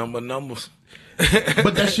it. It's numbers.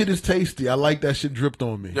 But that shit is tasty. I like that shit dripped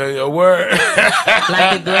on me. Yeah, word.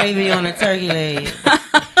 Like the gravy on a turkey leg.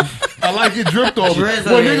 I like it dripped on me.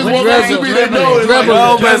 Drizzle When niggas walk up to me, they know it's like,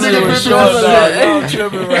 oh, nigga with ShortDogg.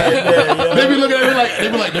 Tripping right there. They be looking at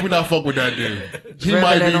me like, let me not fuck with that dude. He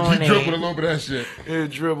might be, he dribble a little bit of that shit. Yeah,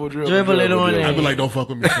 dribble it on there. I be like, don't fuck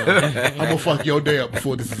with me, son. I'm gonna fuck your day up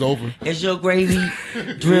before this is over. It's your gravy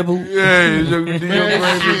dribble. Yeah, it's your gravy dribble.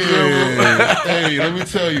 Hey, let me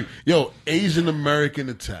tell you, yo, Asian American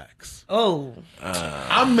attacks. Oh.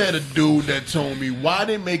 I met a dude that told me, why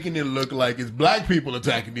they making it look like it's black people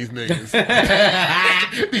attacking these niggas?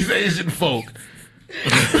 These Asian folk.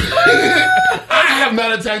 I have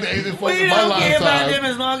not attacked the Asian folk in my lifetime. We don't care about them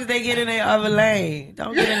as long as they get in their other lane.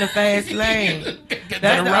 Don't get in the fast lane.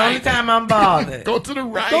 That's the only time I'm bothered. Go to the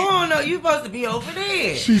right. Go on, no, you supposed to be over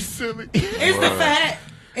there. She's silly. It's the fact.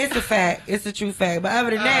 It's a fact. It's a true fact. But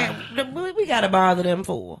other than that, we gotta bother them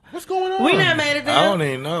for. What's going on? We not mad at them. I don't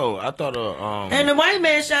even know. I thought and the white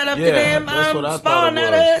man shot up to them. Spawn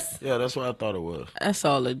at us. Yeah, that's what I thought it was. That's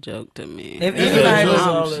all a joke to me. If anybody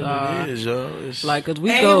was, it is, yo. It's like, cause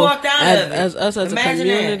we go as us as a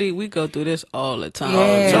community, we go through this all the time.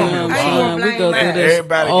 Yeah. You know what I'm saying? We go through this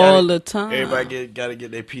all the time. Everybody gotta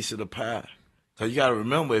get their piece of the pie. So you gotta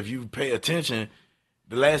remember, if you pay attention.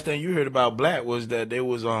 The last thing you heard about black was that there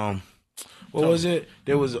was what was it?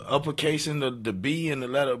 There was uppercasing the B in the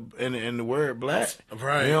letter in the word black.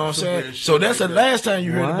 Right. You know what I'm saying? So that's the last time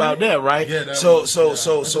you heard about that, right? Yeah, that so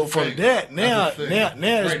from that now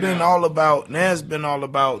it's been all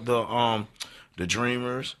about the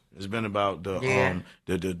dreamers. It's been about the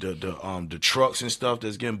trucks and stuff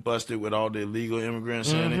that's getting busted with all the illegal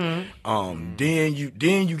immigrants in it.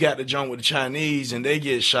 Then you got the jump with the Chinese and they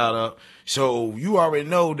get shot up. So you already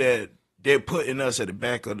know that they're putting us at the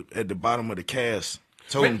bottom of the caste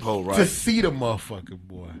totem pole, right? To see the motherfucker,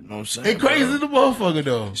 boy. You know what I'm saying? They crazy the motherfucker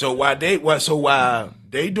though. So why they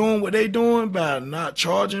doing what they doing by not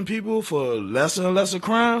charging people for lesser and lesser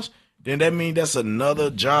crimes? Then that means that's another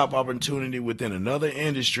job opportunity within another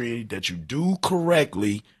industry that you do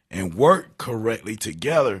correctly and work correctly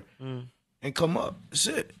together and come up. That's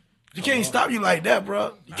it. You can't stop you like that,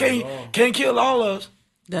 bro. You can't kill all of us.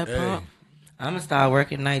 That part. I'm gonna start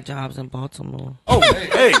working night jobs in Baltimore. Oh,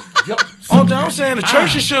 hey. I'm saying the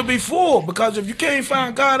churches should be full because if you can't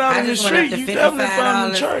find God out in the street, you definitely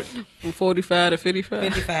find the church. From 45 to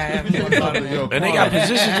 55. 55. And they got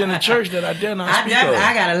positions in the church that I dare not speak of.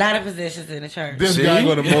 I got a lot of positions in the church. This guy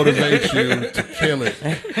gonna motivate you to kill it.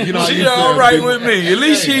 You know, she all right with me. At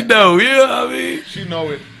least she know. You know what I mean? She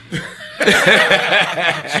know it.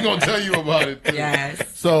 She gonna tell you about it too.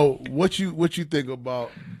 Yes. So what you think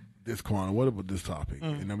about this, Quan? What about this topic?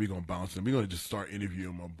 And then we're gonna bounce in. We're gonna just start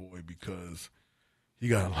interviewing my boy because he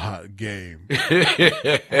got a lot of game.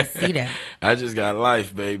 I see that. I just got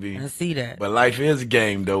life, baby. I see that. But life is a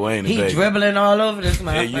game, though, ain't it, he baby? dribbling all over this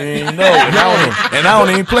motherfucker. Yeah, you ain't know. And I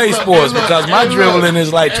don't even play sports because my dribbling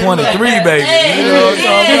is like 23, baby. You know what I'm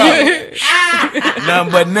talking about?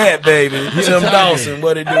 Nothing but net, baby. Tim Dawson,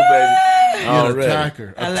 what it do, baby? He's an Already.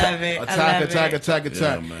 attacker. I love it. Attack.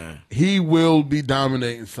 Yeah, man. He will be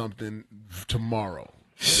dominating something tomorrow.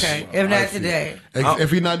 Okay, if not today.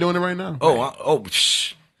 If he's not doing it right now.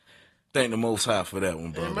 Thank the Most High for that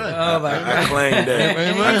one, brother. Amen. Oh my I claim that.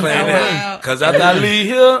 Amen. I claim that. Because after I leave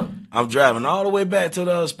here, I'm driving all the way back to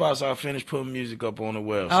the other spot so I finish putting music up on the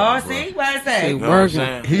website. Oh, bro. see what I say? You know what I'm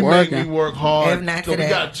saying? He make me work hard. If not So we today.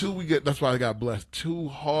 got two. That's why I got blessed. 2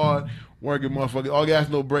 hard working motherfuckers. All gas,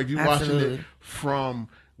 no break. You watching Absolutely. it from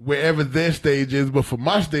wherever their stage is, but for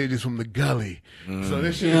my stage is from the gully. So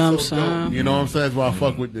this shit You know what is so I'm dope. saying? You know what I'm saying? That's why I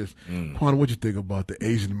fuck with this. Quan, what you think about the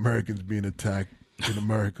Asian Americans being attacked in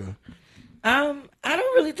America? I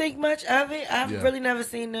don't really think much of it. I've Yeah. really never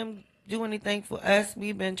seen them do anything for us.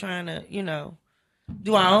 We've been trying to,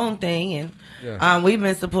 do our own thing, and we've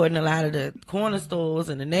been supporting a lot of the corner stores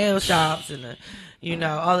and the nail shops and the,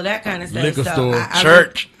 all of that kind of stuff. Liquor store.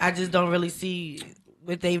 Church. I just don't really see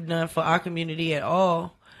what they've done for our community at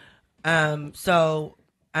all. So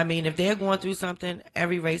I mean, if they're going through something,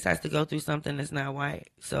 every race has to go through something that's not white.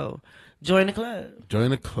 So join the club. Join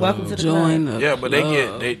the club. Welcome to the Join club. the Yeah, but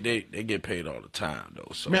club. they get paid all the time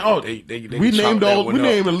though. So Man, they we named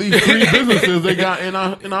at least 3 businesses they got in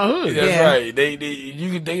our hood. That's Yeah. right. They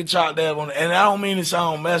can chop that on, and I don't mean to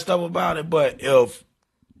sound messed up about it, but if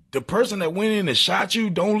the person that went in and shot you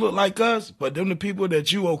don't look like us, but them the people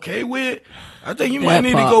that you okay with, I think you might That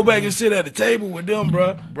need part. to go back and sit at the table with them,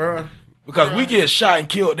 bruh. Because we get shot and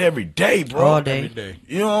killed every day, bro. All day. Every day.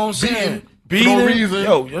 You know what I'm saying? For no reason.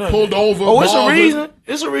 Yo, Pulled over. Oh, it's a bothered. reason.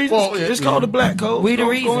 It's a reason. Well, yeah, It's called the Black Code. We the Go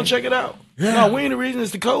reason. and check it out. Yeah. No, we ain't the reason.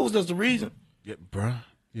 It's the codes that's the reason. Yeah, bruh.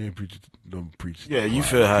 You ain't preach. Don't preach. Yeah, you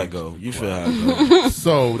feel how it go. You feel how it go.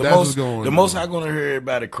 So that's what's going on. The most I gonna hear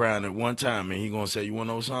everybody crying at one time, and he gonna say, "You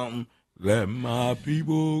wanna know something? Let my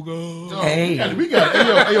people go." Hey. We got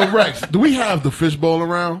hey, yo, Rex. Do we have the fishbowl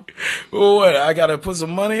around? Well, what? I gotta put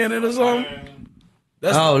some money in it or something?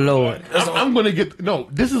 That's Oh Lord. I'm gonna get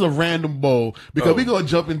this is a random bowl because we're gonna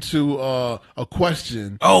jump into a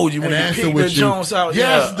question. Oh, you and want to answer pick with the you. Jones out?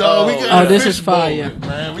 Yes, Yeah. dog. We got Oh, a this is fishbowl, fire.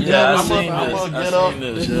 man. We Yeah, got. I I'm seen gonna this. get I up seen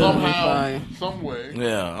this, yeah. somehow, Fire. some way.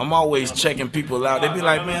 Yeah, I'm always checking people out. They be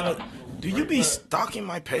like, "Man, look, do you be stalking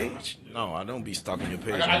my page?" No, I don't be stalking your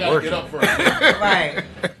page. I I'm gotta working. get up first. Right.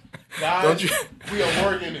 Guys, Don't you- we are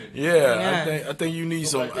working it. Yeah, Yeah. I think you need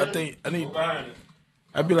some.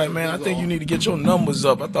 I'd be like, man, I think you need to get your numbers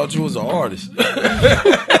up. I thought you was an artist.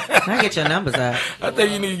 I get your numbers up. I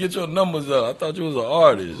think you need to get your numbers up. I thought you was an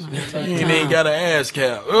artist. You ain't got an ass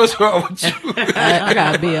cap. What's wrong with you? I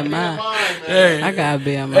got BMI. Hey, I got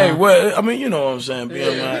BMI. hey, well, I mean, you know what I'm saying?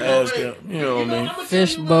 Being my ass cap. You know what I mean?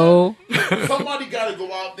 Fishbowl. Somebody got to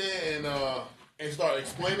go out there and start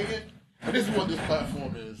explaining it. And this is what this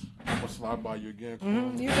platform is. I'm gonna slide by you again.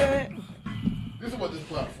 You good? This is what this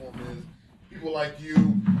platform is. People like you,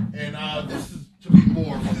 and this is to be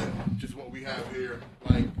more than just what we have here.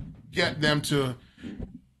 Like, get them to.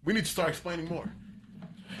 We need to start explaining more,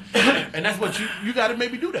 and that's what you got to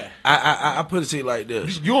maybe do that. I put it to you like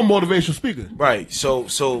this. You're a motivational speaker, Right. So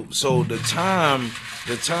the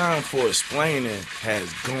time for explaining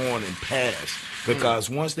has gone and passed. Because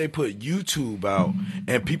once they put YouTube out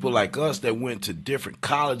and people like us that went to different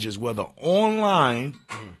colleges, whether online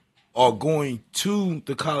or going to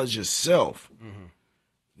the college itself,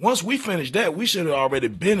 once we finish that, we should have already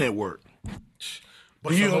been at work.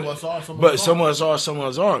 but some of us are, some of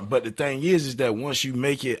us aren't. But the thing is that once you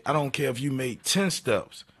make it, I don't care if you make 10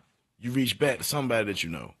 steps, you reach back to somebody that you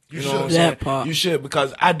know. You know what I'm That saying? part. You should,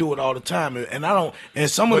 because I do it all the time, and I don't. And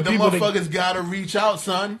some But of the the people that, motherfuckers got to reach out,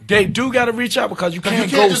 son. they do got to reach out because you can't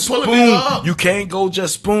you go can't just pull a spoon. nigga up. You can't go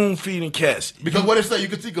just spoon feeding cats. Because what it say, you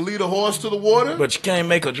can lead a horse to the water, But you can't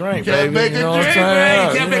make a drink, you can't baby. make You a know what drink, I'm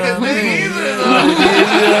man. saying? You can't make know a what I mean? thing either. You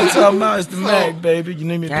know what I'm talking about? It's the Mac, baby. You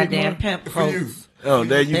need me to pick Goddamn one? pimp For you. quotes. Oh,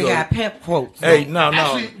 there you They go. got pimp quotes. Hey, no.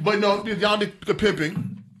 Actually, but no, y'all the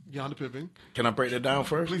pimping. Y'all the pimping. Can I break that down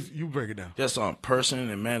first? Please, you break it down. Just on person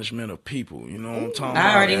and management of people. You know what I'm talking I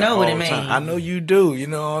about? already know what all it the time. means. I know you do. You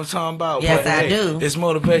know what I'm talking about? Yes, But, I hey, do. It's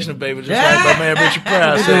motivational, baby. Just like my man Richard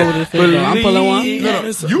Pryor Let's said. go with this video. I'm pulling one. You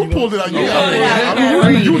pulled it out. You pulled it out.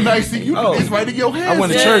 got it. You nice. You Oh. it's right in your hands. I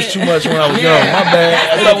went to church too much when I was young. My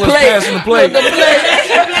bad. I thought we was passing the plate.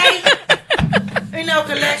 Ain't no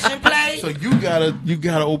collection plate. So you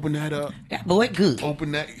gotta open that up. That boy good.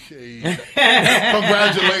 Open that. Hey,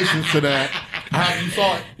 congratulations to that. You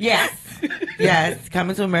saw it. Yes. Yes,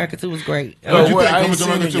 Coming to America 2 was great. What you well, think? I Coming ain't to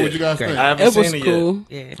seen America it 2, what yet. you guys think? I haven't It was seen it cool. yet.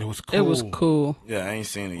 Yeah. It was cool. It was cool. Yeah, I ain't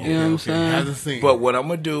seen it yet. You know what I'm Okay, saying? hasn't seen. But what I'm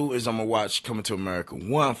gonna do is I'm gonna watch Coming to America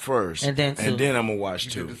 1 first, And then 2. I'm gonna watch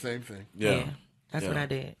You 2. did the same thing. Yeah. That's what I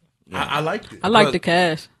did. I liked it. I like the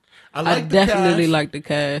cast. I I liked the definitely cast. like the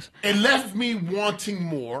cast. It left me wanting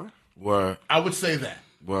more. Word. I would say that.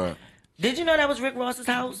 Word. Did you know that was Rick Ross's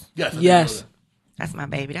house? Yes. I did Yes. know That's my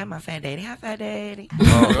baby. That's my fat daddy. Hi, fat daddy.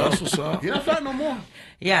 Oh, that's what's up. that. He's not fat no more.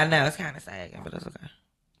 Yeah, I know. It's kind of sagging, but it's okay.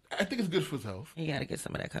 I think it's good for his health. You got to get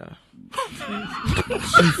some of that color.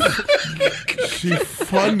 She's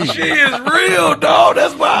funny. She is real, dog.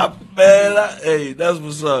 That's why, man. Hey, that's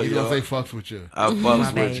what's up, He's yo. gonna say fucks with you. I fucks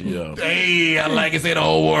with baby. you, yo. Hey, I like it. Say the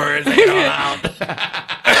whole word. Say it all out.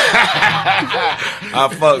 I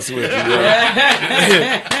fucks with you,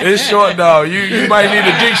 yo. It's ShortDogg. You might need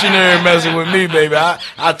a dictionary messing with me, baby.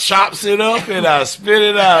 I chops it up and I spit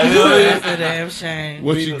it out. You know what I mean? That's a damn shame.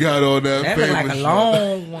 What you got on that? That look like famous a shit?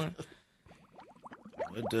 long one.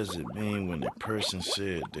 What does it mean when the person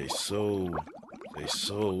said they sold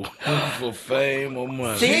for fame or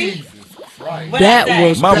money? See? Jesus Christ. What That I say?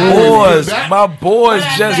 was My good. boys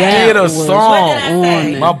just That did a was song. What did I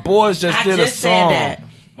say? My boys just I did a just said song. that.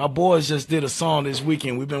 My boys just did a song this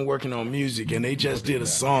weekend. We've been working on music, and they just did a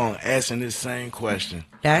song asking this same question.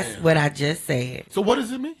 That's what I just said. So what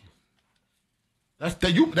does it mean? That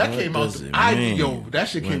came out. Does it Yo, mean that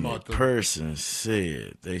shit came when out. the person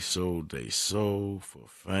said they sold for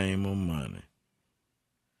fame or money?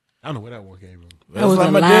 I don't know where that one came from. That was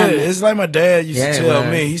like my alignment. dad. It's like my dad used Yeah, to it tell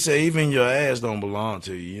was. me. He said, even your ass don't belong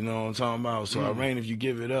to you. You know what I'm talking about? So I mean, if you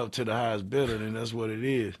give it up to the highest bidder, then that's what it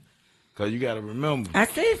is. Cause you got to remember, I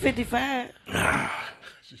said 55.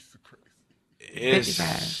 it's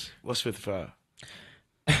 55. what's 55?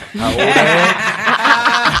 How old I am?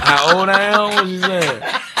 How old I am? What you saying?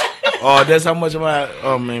 Oh, that's how much am I?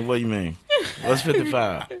 Oh man, what do you mean? What's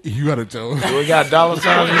 55? You gotta tell. Do we got dollar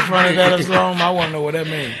signs in front of that or something? I want to know what that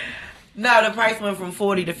means. No, the price went from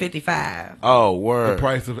 40 to 55. Oh, The word.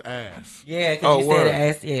 price of ass. Yeah, because Oh, you word. said the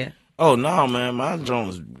ass. Yeah. Oh no, man, my joint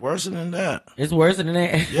is worse than that. It's worse than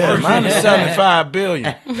that. Yeah, mine is 75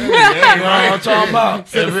 billion. You know what I'm talking about?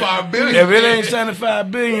 75 billion. If it ain't 75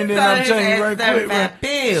 billion, then So I'm his telling you ass right quick, 75 man.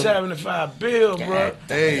 bill. 75 bill, bro.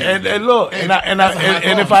 Hey. And look, and that's a high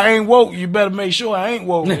if cost. I ain't woke, you better make sure I ain't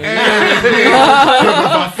woke. Because If if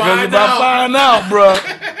I find out, bro,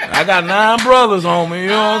 I got 9 brothers on me. You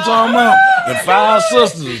know what I'm talking about? And 5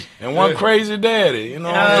 sisters and 1 crazy daddy. You know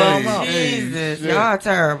what I'm talking Oh, about? Jesus. Y'all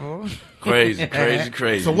terrible. Crazy,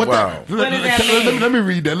 crazy. So what? Wow. Let me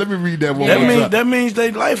read that. Let me read that one. That more means time. that means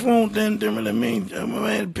they life won't then really mean.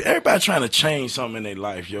 Man, everybody trying to change something in their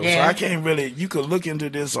life, yo. So Yeah. I can't really. You could look into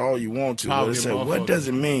this all you want to, but Probably it said, a what motherfucker. does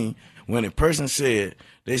it mean when a person said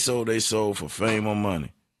they sold for fame or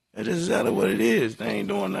money? That is exactly what it is. They ain't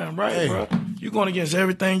doing nothing right, Hey. bro. You going against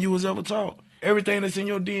everything you was ever taught. Everything that's in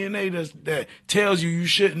your DNA that tells you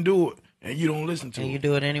shouldn't do it, and you don't listen to And it. you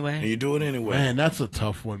do it anyway. And you do it anyway. Man, that's a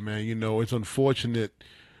tough one, man. You know, it's unfortunate.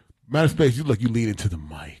 Matter of space, you lean into the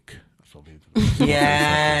mic. So lean into the mic.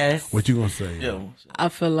 Yes. What you gonna say? Yo. I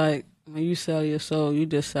feel like when you sell your soul, you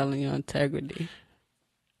just selling your integrity.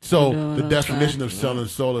 So You know what the I'm definition saying? of selling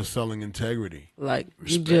soul is selling integrity. Like you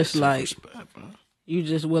Respect, just like self-respect, man. you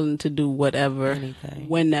just willing to do whatever, Anything.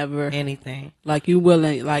 whenever. Anything. Like you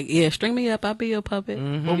willing, like yeah, string me up, I'll be your puppet.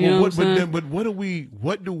 But, You know what I'm saying?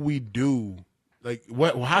 what do we do? Like,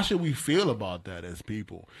 how should we feel about that as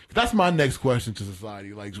people? That's my next question to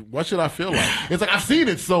society. Like, what should I feel like? It's like I've seen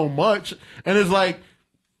it so much, and it's like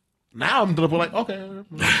now I'm like, okay,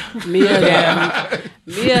 Me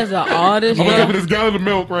as an artist, I'm gonna bro, give this gallon of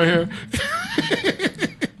milk right here.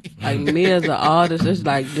 like me as an artist, it's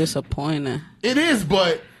like disappointing. It is,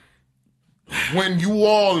 but when you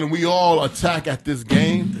all and we all attack at this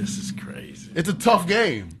game, This is crazy. it's a tough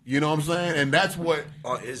game. You know what I'm saying? And that's what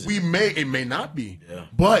Is it may not be, Yeah.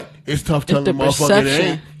 but it's tough It's telling the the motherfucker it perception.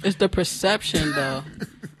 ain't. It's the perception, though.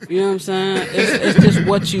 You know what I'm saying? It's just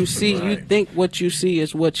what you see. You think what you see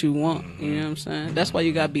is what you want. You know what I'm saying? That's why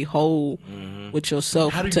you gotta be whole with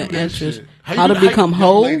yourself How do you to do that interest. shit? How you to do- become young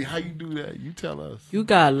whole? lady, how you do that? You tell us. You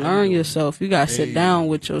gotta learn yourself. You gotta sit Hey. down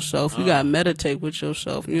with yourself. You gotta meditate with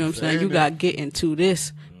yourself. You know what I'm saying? You gotta get into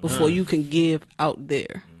this before you can give out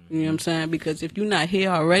there. You know what I'm saying? Because if you're not here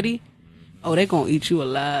already, oh, they gonna eat you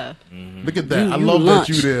alive. Look at that. You I love lunch.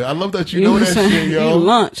 that you there. I love that you You know know that what I'm saying? shit, yo. You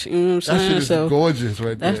lunch. You know what I'm That saying? shit is So gorgeous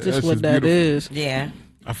right there. that's just what shit's that beautiful. is. Yeah.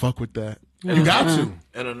 I fuck with that. You got to.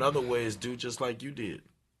 And another way is do just like you did.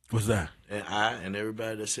 What's that? And I and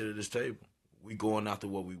everybody that sit at this table, we going after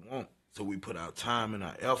what we want. So we put our time and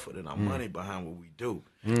our effort and our money behind what we do.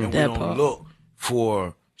 And we That don't part. look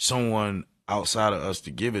for someone outside of us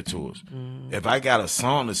to give it to us. If I got a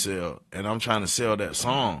song to sell and I'm trying to sell that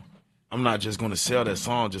song, I'm not just going to sell that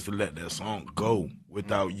song just to let that song go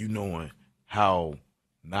without you knowing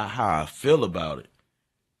not how I feel about it,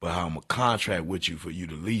 but how I'm a contract with you for you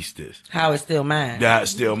to lease this. How it's still mine.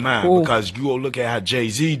 That's still mine. Cool. Because you go look at how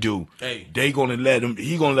Jay-Z do. Hey. He gonna let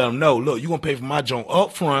them know, look, you gonna pay for my joint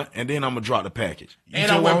up front and then I'm gonna drop the package. You And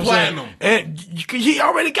see I what went I'm saying? platinum. And he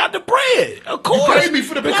already got the bread. Of course. paid me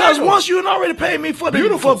for the because platinum. once you already paid me for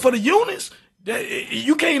the units,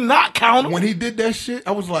 you can't not count them. When he did that shit,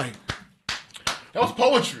 I was like, that was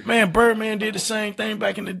poetry. Man, Birdman did the same thing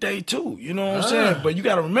back in the day too. You know what I'm saying? But you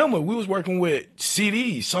got to remember, we was working with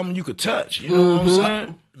CDs, something you could touch. You know what I'm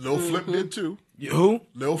saying? Lil Flip did too. Who?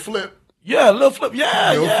 Lil Flip. Yeah, Lil Flip.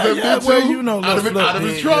 Yeah, Lil yeah, Flip yeah. did Well, too. you know, Lil Flip. Out of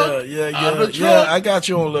his yeah, truck. Yeah, Out of yeah, the yeah. truck. I got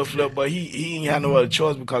you on Lil Flip, but he ain't had no other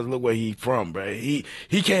choice because look where he from, bro. He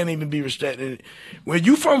can't even be respected. When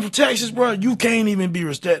you from Texas, bro, you can't even be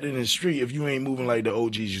respected in the street if you ain't moving like the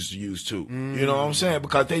OGs used to use too. You know what I'm saying?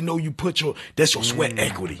 Because they know you put that's your sweat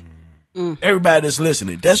equity. Everybody that's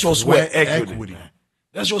listening, that's your sweat equity.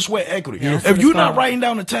 That's your sweat equity. If you're not writing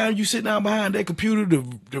down the time you sit down behind that computer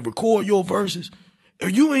to record your verses,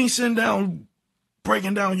 if you ain't sitting down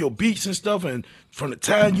breaking down your beats and stuff, and from the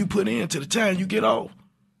time you put in to the time you get off,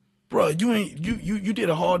 bro, you did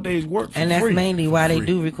a hard day's work for And that's free. mainly why they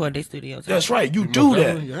do record their studios. That's right. You do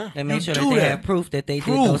that. Yeah. They make You sure do that they that. have proof that they did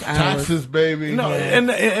Proof. those hours. Taxes, baby. No, Yeah.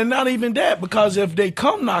 and not even that, because if they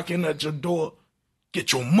come knocking at your door,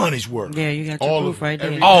 get your money's worth. Yeah, you got your All proof of right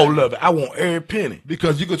there. every- All of it. I want every penny.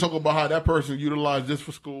 Because you could talk about how that person utilized this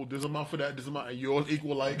for school, this amount for that, this amount, and yours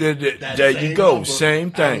equal like There that you same go. number.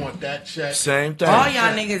 Same thing. I want that check. Same thing. All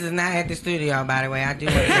y'all niggas is not at the studio, by the way. I do.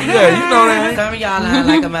 Yeah, you know that. Some of y'all are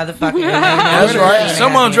like a motherfucker. That's right.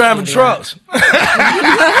 Someone driving trucks.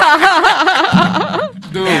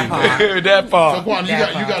 Dude. That So part. Quan, you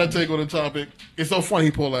That got part. to take on the topic. It's so funny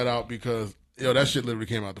he pulled that out because that shit literally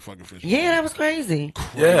came out the fucking fish. Yeah, that was crazy.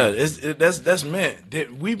 Yeah, that's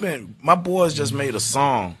meant. My boys just made a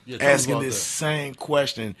song Yeah, tell me asking about this that. same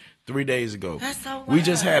question 3 days ago. That's so We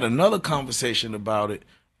just wild. had another conversation about it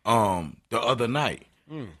the other night.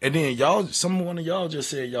 And then one of y'all just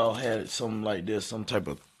said y'all had something like this, some type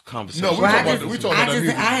of conversation. No, we Well, talking I about just, we talking about that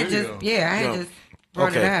music I had video. just, yeah, I had just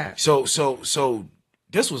brought it up. So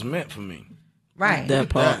this was meant for me. Right. That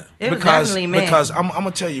part. It was definitely meant. Because I'm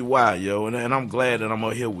gonna tell you why, yo, and I'm glad that I'm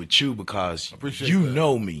out here with you because Appreciate you that.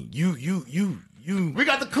 know me. You We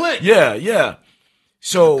got the click. yeah.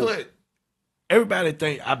 So Click. everybody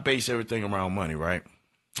think I base everything around money, right?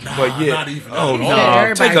 But yeah, not even. oh Yeah, no,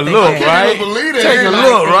 everybody take a think look, that. right? I can't even believe it. Take a Everybody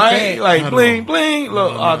look, think right? that. Like I bling know. bling.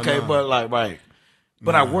 Look, No, okay, no. but like right.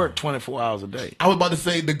 But I work 24 hours a day. I was about to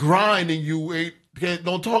say the grind and you ain't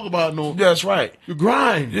don't talk about no. That's right. You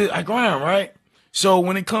grind. Yeah, I grind, right? So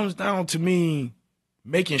when it comes down to me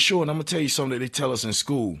making sure, and I'm gonna tell you something that they tell us in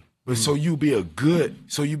school, but so you be a good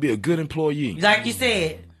employee. Like you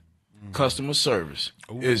said. Customer service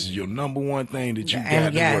is your number one thing that you got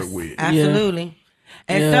And to yes, work with. absolutely.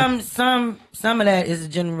 And Yeah. some of that is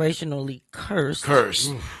generationally cursed.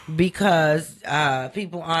 Curse. Because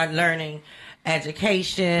people aren't learning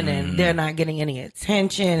education and they're not getting any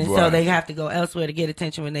attention, and so Right. they have to go elsewhere to get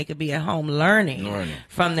attention when they could be at home learning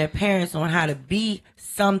from their parents on how to be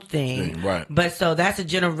something. Right. But so that's a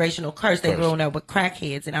generational curse. They're Curse. growing up with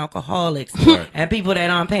crackheads and alcoholics Right. and people that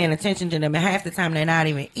aren't paying attention to them, and half the time they're not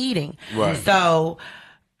even eating. Right. So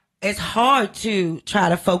it's hard to try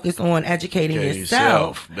to focus on educating Okay,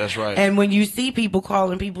 yourself. That's right. And when you see people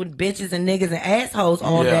calling people bitches and niggas and assholes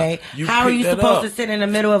all Yeah. day, You how are pick you that supposed up. to sit in the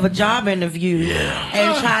middle of a job interview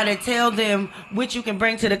and try to tell them what you can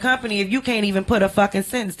bring to the company if you can't even put a fucking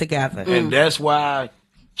sentence together? And that's why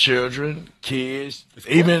children, kids,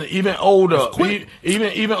 even older,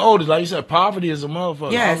 even older, like you said, poverty is a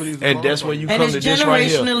motherfucker. Yes. Poverty is a And that's where you And come it's to this right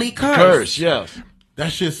here. generationally cursed. Curse, yes.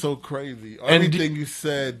 That shit's so crazy. And Everything you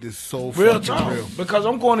said is so Real fucking talk. real. Because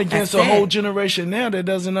I'm going against That's a whole it. generation now that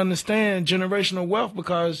doesn't understand generational wealth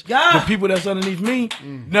because Yeah. the people that's underneath me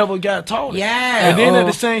never got taught it. Yeah. And then at Oh.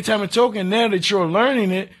 the same time and token, now that you're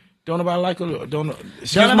learning it, don't nobody like it. Excuse Don't my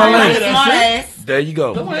nobody like language. a smart ass. There you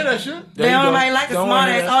go. Don't hear that shit. There They you don't go. nobody like a Don't smart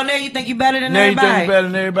hear ass. that. Oh, now you think you better than Now you think everybody. you better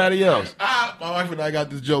than everybody else. My wife and I got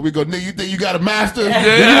this joke. We go, nigga, you think you got a master?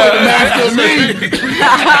 Then you want the master of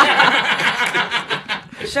me.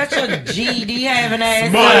 Shut your GD having ass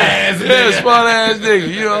Smart up. ass. Yeah, nigga. smart ass nigga.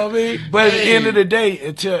 You know what I mean? But at the end of the day,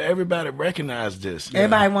 until everybody recognize this,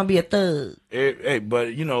 Everybody want to be a thug. hey,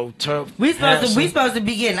 but you know, tough. We supposed to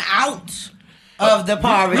be getting out of the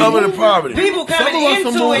poverty. Of the poverty. People coming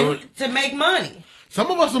into it to make money. Some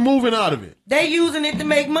of us are moving out of it. They using it to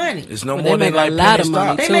make money. It's no more than like a lot penny of money.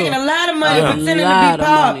 stock. They making a lot of money pretending to be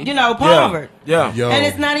poverty. Yeah. Yo. And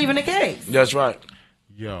it's not even the case. That's right.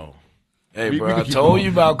 Yo. Hey, bro, I told you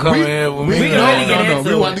about coming in with me.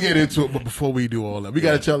 We want to get into it, but before we do all that, we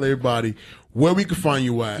got to tell everybody where we can find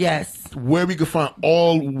you at. Yes. Where we can find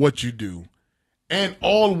all what you do. And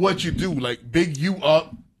all what you do. Like, big you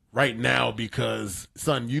up right now because,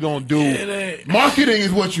 son, you don't do... Marketing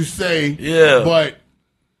is what you say. Yeah. But...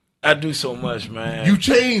 I do so much, man. You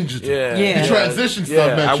changed. Yeah. You transitioned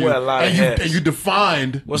stuff at you. I wear a lot of hats. And you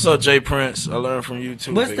defined. What's up, Jay Prince? I learned from you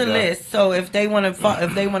too. What's the list? So if they want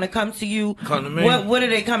to come to you, come to me. What are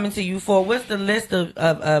they coming to you for? What's the list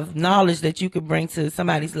of knowledge that you could bring to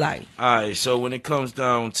somebody's life? All right. So when it comes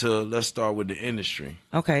down to, let's start with the industry.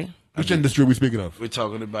 Okay. Which industry are we speaking of? We're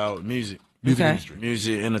talking about music. Music industry.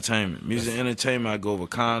 Music entertainment. Music entertainment, I go over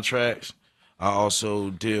contracts. I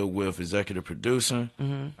also deal with executive producing.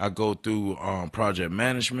 I go through project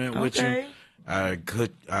management with you. I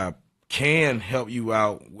can help you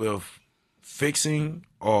out with fixing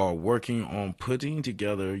or working on putting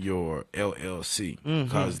together your LLC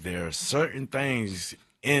because there are certain things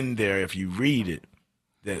in there, if you read it,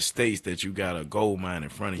 that states that you got a gold mine in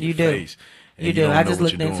front of your face. You do. I just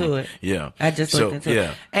looked into it. Yeah. I just looked into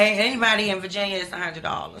it. Hey, anybody in Virginia, it's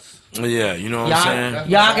 $100. Yeah, you know what I'm saying?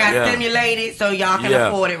 Y'all got stimulated, so y'all can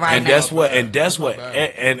afford it right now.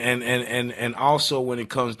 And also when it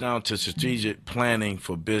comes down to strategic planning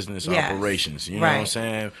for business operations, you know what I'm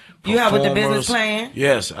saying? You have with the business plan?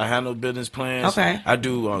 Yes, I handle business plans. Okay. I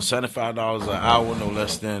do $75 an hour, no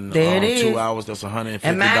less than 2 hours. That's $150.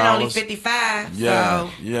 And mine only $55.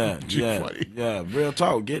 Yeah. Real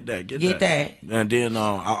talk. Get that. And then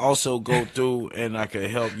I also go through and I can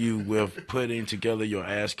help you with putting together your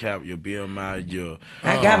ASCAP, your BMI, your.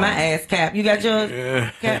 I got my ASCAP. You got yours?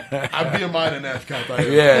 I BMI and ASCAP.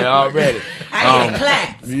 Already. I get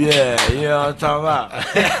claps. Yeah, you know what I'm talking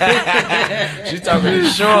about. She's talking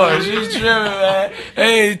short. She's tripping, man.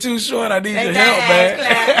 Hey, too short. I need your help,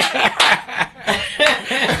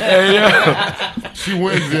 man. She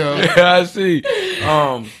wins, yo. Yeah, I see.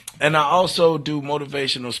 And I also do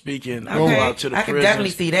motivational speaking. I go out to the prisons. I can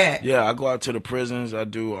definitely see that. Yeah, I go out to the prisons. I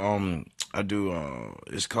do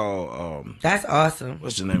it's called That's awesome.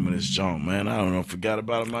 What's the name of this junk, man? I don't know, forgot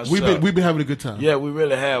about it myself. We've been having a good time. Yeah, we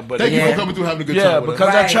really have. But thank you for coming through having a good time. Yeah,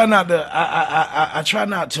 because I try not to I try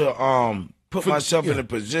not to put myself in a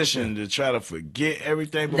position to try to forget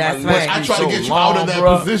everything. But that's right. I try to get you out of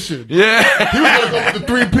that position. Yeah. He was going to go with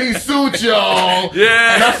the 3-piece suit, y'all.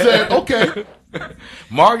 Yeah. And I said, okay.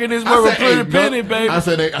 Marketing is worth a pretty penny, baby. I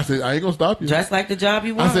said, I ain't gonna stop you. Dress like the job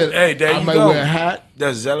you want. I said, hey, there I you might go. wear a hat.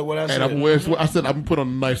 That's exactly what I said. And I'm wearing sweater. I said, I'm gonna put on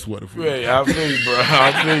a nice sweater for you. Yeah, I feel you, bro.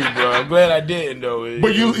 I'm glad I didn't, though.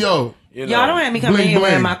 But y'all don't have me coming in here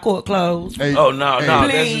wearing my court clothes. Hey, no,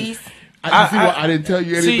 please. I see why I didn't tell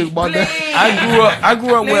you anything about that. I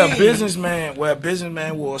grew up where a businessman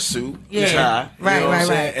wore a suit, tie, right.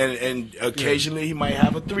 And occasionally he might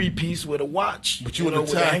have a 3-piece with a watch. But you an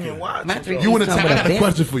attacker. Watch. You an attacker. I got a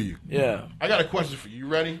question for you. Yeah. I got a question for you. You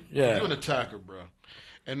ready? Yeah. You an attacker, bro.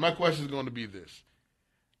 And my question is going to be this: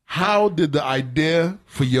 how did the idea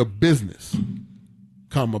for your business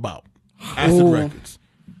come about? AICID Records.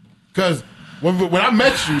 Because when I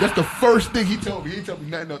met you, that's the first thing he told me. He told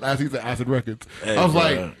me nothing else. He said AICID Records. Hey, I was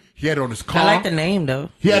like, he had it on his car. I like the name,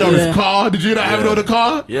 though. He had it on his car. Did you not have it on the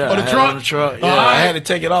car? Yeah. On the I had truck? it on the truck. Yeah. I had to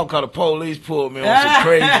take it off because the police pulled me on some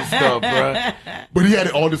crazy stuff, bro. But he had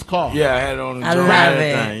it on his car. Yeah, I had it on the I truck. love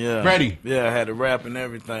everything. it. Yeah. Ready. Yeah, I had the rap and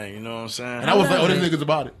everything. You know what I'm saying? And I was like, oh, this nigga's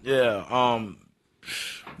about it. Yeah.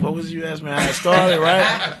 What was you asking me how it started,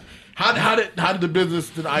 right? How did the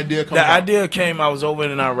business, the idea come The about? idea came, I was over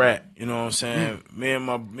in Iraq, you know what I'm saying? Me and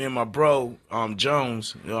my bro,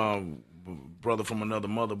 Jones, brother from another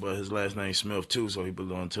mother, but his last name's Smith too, so he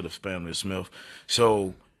belonged to the family of Smith.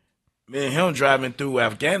 So me and him driving through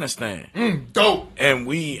Afghanistan. Dope. And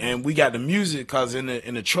we got the music, cause in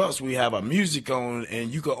the trucks we have our music on,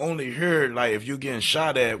 and you could only hear, like, if you're getting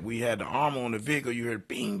shot at, we had the armor on the vehicle, you heard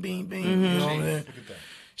bing, bing, bing. You know what I mean?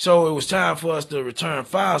 So it was time for us to return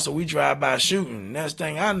fire, so we drive by shooting. Next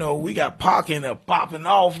thing I know, we got parking and popping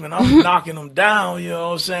off, and I'm knocking them down, you know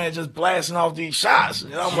what I'm saying, just blasting off these shots.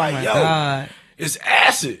 And I'm like, yo, it's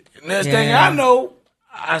acid. Next thing I know,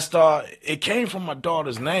 it came from my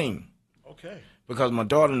daughter's name. Okay. Because my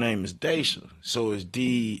daughter's name is Dacia, so it's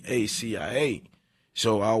DACIA.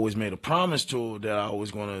 So I always made a promise to her that I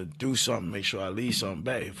was going to do something, make sure I leave something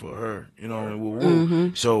back for her, you know,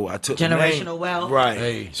 and So I took generational the name, wealth. right.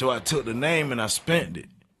 Hey. So I took the name and I spent it.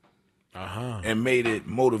 and made it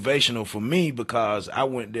motivational for me because I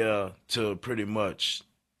went there to pretty much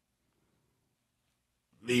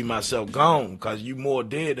leave myself gone because you more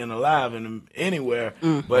dead than alive anywhere.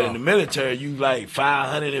 But in the military, you like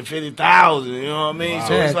 550,000. You know what I mean?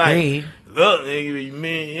 So it's like, look, nigga,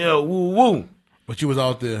 man, you know, woo woo. But you was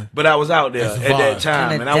out there. But I was out there at that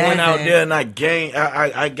time, and I went out desert. there and I gained.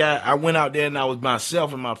 I went out there and I was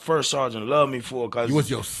myself, and my first sergeant loved me for it. Cause You was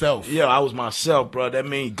yourself. yeah, I was myself, bro. That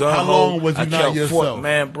means gun. How long was you I not kept yourself?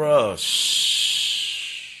 man, bro. Look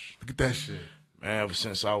at that shit. Man, ever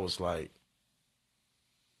since I was like,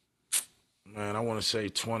 man, I want to say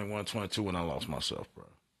 21, 22 when I lost myself, bro.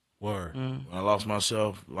 Word. When I lost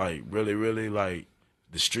myself, like really, really, like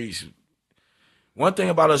the streets. One thing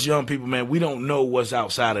about us young people, man, we don't know what's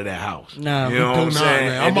outside of that house. No. You know what I'm saying?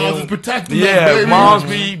 Man. Our And moms then- is protecting yeah, us,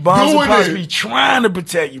 baby. moms Doing and pops it. be trying to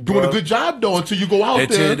protect you, bro. Doing a good job, though, until you go out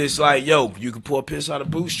there. Until it's like, yo, you can pour a piss out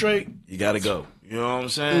of boot straight, you got to go. You know what I'm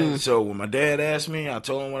saying? So when my dad asked me, I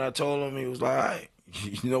told him what I told him. He was like, all right,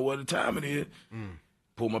 you know what the time it is.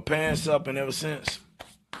 Pulled my pants up, and ever since,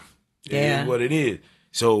 it is what it is.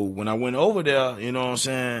 So when I went over there, you know what I'm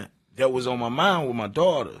saying, that was on my mind with my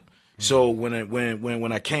daughter. So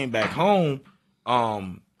when I came back home,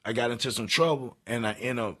 I got into some trouble, and I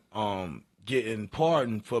ended up getting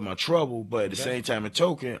pardoned for my trouble. But at the same time, in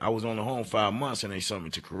token, I was on the home 5 months, and they sent me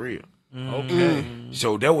to Korea. Okay.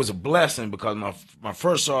 So that was a blessing because my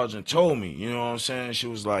first sergeant told me, you know what I'm saying? She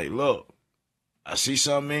was like, look, I see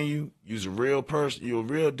something in you. You's a real person. You a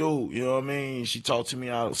real dude. You know what I mean? She talked to me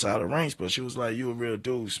outside the ranks, but she was like, you a real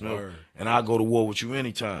dude, Smith. And I'll go to war with you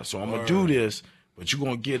anytime. So I'm going to do this, but you're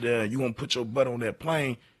going to get there. You're going to put your butt on that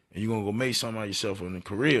plane, and you're going to go make something out of yourself in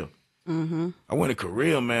Korea. I went to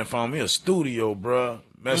Korea, man, found me a studio, bro.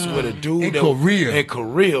 Messed with a dude. In Korea? In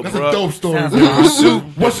Korea, That's bro. a dope story, Sounds man.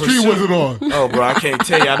 What street was it on? Oh, bro, I can't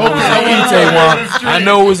tell you. I know it was in Itaewon. I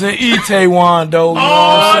know it was in Itaewon, though. You know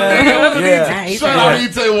what I'm saying? Yeah. Shout out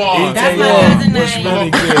Itaewon. That's my Itaewon cousin was name.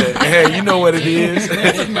 really good. Hey, you know what it is.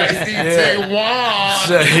 Itaewon.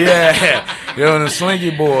 So, yeah. They're on the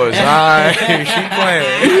Slinky Boys. All right. Keep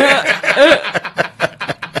playing.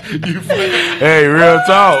 You playing. Hey, real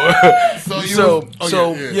talk. So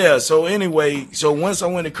So anyway, so once I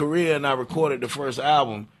went to Korea and I recorded the first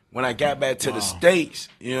album, when I got back to the States,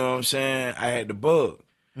 you know what I'm saying, I had the bug.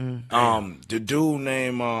 The dude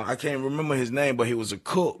named I can't remember his name, but he was a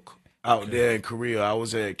cook out there in Korea. I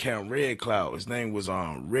was at Camp Red Cloud. His name was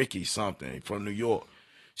Ricky something from New York.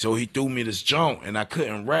 So he threw me this junk, and I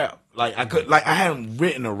couldn't rap. I hadn't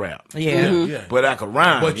written a rap. Yeah. But I could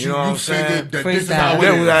rhyme. But you know what I'm saying? figured that this is Freestyle. how That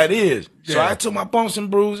it was is. how it is. So Yeah. I took my bumps and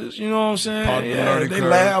bruises, you know what I'm saying? Part of the learning they curve.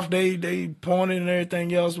 laughed, they pointed and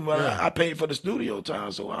everything else, but I paid for the studio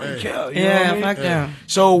time, so I didn't care. You know what I mean? Fuck them.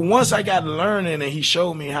 So once I got to learning and he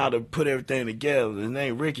showed me how to put everything together, his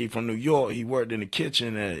name Ricky from New York, he worked in the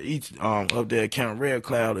kitchen at up there at Camp Red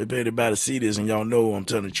Cloud. If anybody see this and y'all know I'm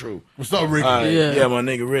telling the truth. What's up, Ricky? Yeah, my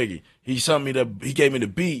nigga Ricky. He gave me the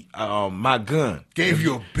beat, My Gun. Gave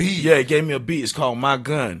you a beat. Yeah, he gave me a beat. It's called My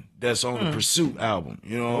Gun. That's on the Pursuit album.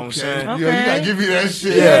 You know what I'm saying? Yo, you gotta give me that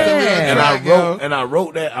shit. Yeah, Yeah. and I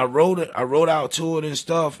wrote that. I wrote out to it and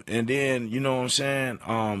stuff. And then you know what I'm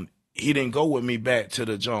saying. He didn't go with me back to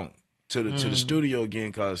the junk to the studio again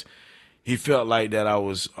because he felt like that I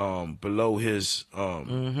was below his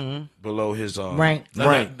Rank.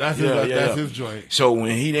 rank. That's his joint. So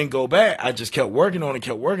when he didn't go back, I just kept working on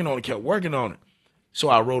it. So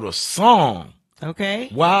I wrote a song. Okay.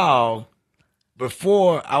 Wow.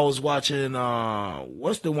 Before I was watching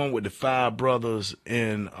what's the one with the five brothers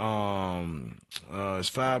in it's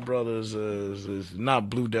five brothers it's not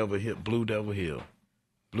Blue Devil Hill.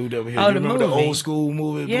 Oh, You the remember the movie. old school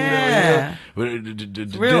movie? Yeah. Blue Devil Hill?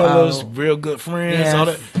 With the Real dealers, old. real good friends, Yes. all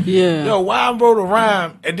that. Yeah. Yo, why I wrote a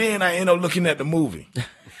rhyme and then I end up looking at the movie.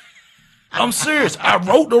 I'm serious. I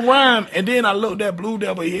wrote the rhyme and then I looked at Blue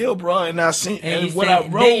Devil Hill, bro, and I seen And and you what said- I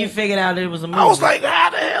wrote. Then you figured out it was a movie. I was like,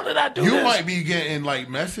 how the hell did I do You this? might be getting like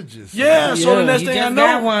messages. Yeah, so the Yeah. next you thing just I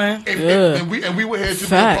got know, one. And we were here to be a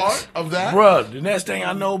Facts. part of that. bruh, the next thing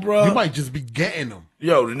I know, bruh, You might just be getting them.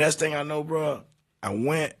 yo, the next thing I know, bruh, I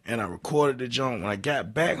went and I recorded the joint. When I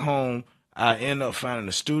got back home, I ended up finding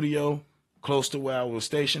a studio close to where I was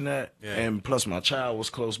stationed at, and plus my child was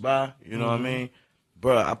close by. You know what I mean,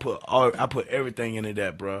 bruh? I put everything into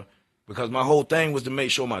that, bruh, because my whole thing was to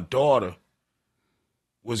make sure my daughter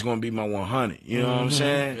was gonna be my 100. You know what I'm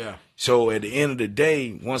saying? Yeah. So at the end of the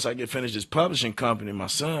day, once I get finished this publishing company, my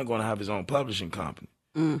son gonna have his own publishing company.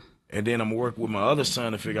 And then I'm gonna work with my other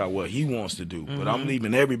son to figure out what he wants to do. But I'm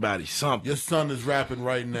leaving everybody something. Your son is rapping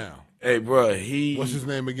right now. Hey, bro, What's his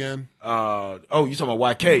name again? You talking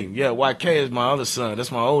about YK? Yeah, YK is my other son.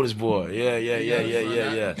 That's my oldest boy.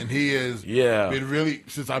 Yeah. And he is. Been really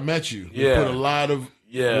since I met you. He put a lot of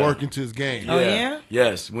work into his game. Oh yeah.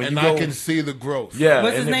 Yes. I can see the growth. Yeah.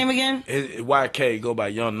 What's his name again? YK go by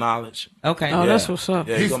Young Knowledge. Okay. Oh, that's what's up.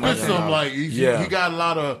 Yeah, He spits some like he got a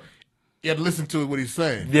lot of. You had to listen to what he's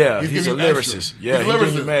saying. Yeah, he's a lyricist. Yeah, he's a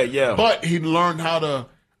lyricist. Mad, yeah. But he learned how to.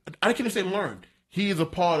 I can't even say learned. He is a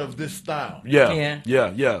part of this style. Yeah.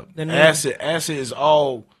 Acid is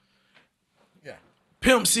all. Yeah.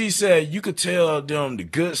 Pimp C said you could tell them the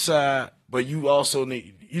good side, but you also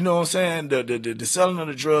need, you know what I'm saying, the selling of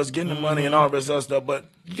the drugs, getting the money, and all the rest of that stuff. But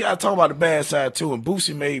you gotta talk about the bad side too. And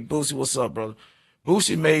Boosie, what's up, brother?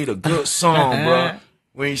 Boosie made a good song, bro.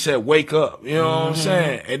 When he said wake up, you know what I'm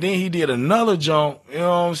saying? And then he did another jump, you know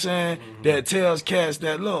what I'm saying, that tells cats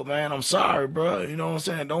that, look, man, I'm sorry, bro. You know what I'm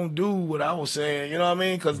saying? Don't do what I was saying, you know what I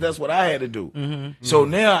mean? Because that's what I had to do. So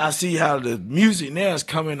now I see how the music now is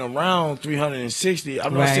coming around 360.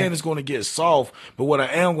 I'm not saying it's going to get soft, but what I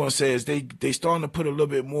am going to say is they starting to put a little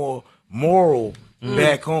bit more moral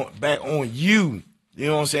back on you. You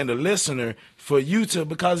know what I'm saying? The listener, for you to,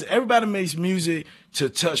 because everybody makes music to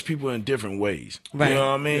touch people in different ways. Right. You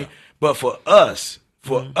know what I mean? Yeah. But for us,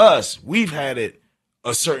 we've had it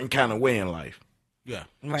a certain kind of way in life. Yeah.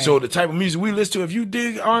 Right. So the type of music we listen to, if you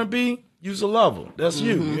dig R&B, you's a lover. That's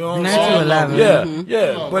you. You know what I'm saying?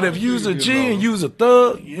 Yeah. But if you's a G and you's a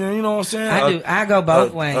thug, you know what I'm saying? I go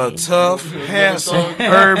both ways. A tough, handsome,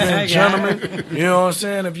 urban gentleman. You know what I'm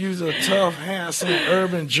saying? If you's a tough, handsome,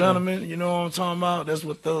 urban gentleman, you know what I'm talking about? That's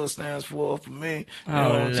what thug stands for me. You know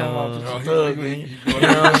what I'm talking about? Thug. You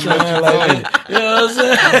know what I'm saying? Like, you know what I'm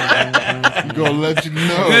saying? He's gonna let you know. You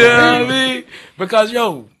know what I mean? Because,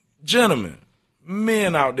 gentlemen,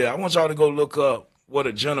 men out there, I want y'all to go look up what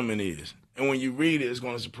a gentleman is. And when you read it, it's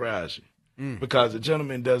going to surprise you. Because a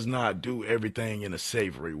gentleman does not do everything in a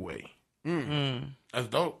savory way. That's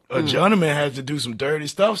dope. A gentleman has to do some dirty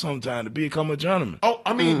stuff sometimes to become a gentleman. Oh,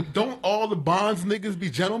 I mean, don't all the Bonds niggas be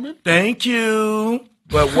gentlemen? Thank you.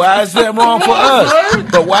 But why is that wrong for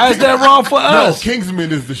us? But why is that wrong for us? No,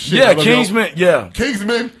 Kingsman is the shit. Yeah, Kingsman. Yeah.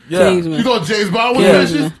 Kingsman. Yeah. You thought James Bond was that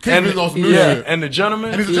shit? Kingsman's on some new shit. And the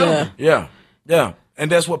gentleman. And he's a gentleman. Yeah. And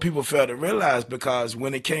that's what people fail to realize, because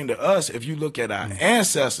when it came to us, if you look at our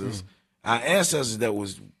ancestors that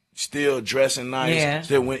was still dressing nice,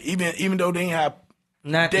 that when even though they didn't have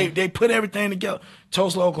they put everything together.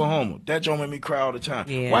 Tulsa, Oklahoma. That joint made me cry all the time.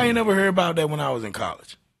 Yeah. Why you never heard about that when I was in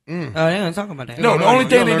college? Oh, they don't talk about that. No, the only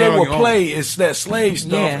thing that they would play is that slave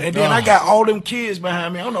stuff. And then I got all them kids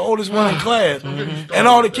behind me. I'm the oldest one in class. And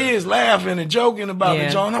all the kids laughing and joking about the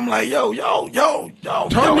joint. I'm like, yo.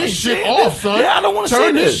 Turn this shit off, son. Yeah, I don't want to see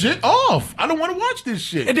Turn this shit off. I don't want to watch this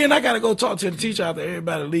shit. And then I got to go talk to the teacher after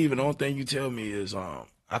everybody leaving. The only thing you tell me is, I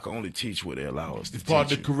can only teach what they allow us to teach. It's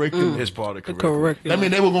part of the curriculum. It's part of the curriculum. I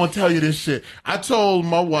mean, they were going to tell you this shit. I told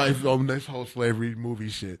my wife on this whole slavery movie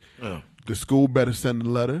shit. The school better send a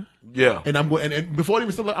letter. Yeah. And and before they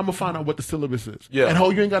even send a letter, I'm going to find out what the syllabus is. Yeah. And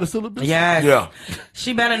you ain't got a syllabus? Yes. Yeah.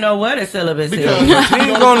 She better know what a syllabus is. He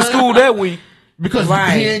ain't going to school that week. Because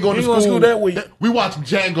he ain't going to school that week. We watch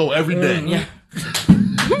Django every day. Yeah.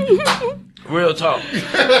 Real talk.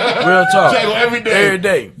 Django every day. Every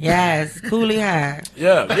day. Yes. Coolie High.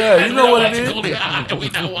 Yeah. You know what it is. Coolie High. We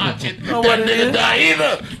not watching. You know what it is.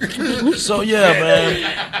 Either. So,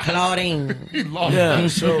 man. Claudine. He lost. Yeah.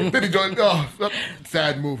 So then he goes,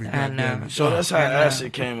 sad movie. I know. So that's how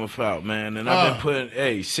AICID came about, man. And I've been putting,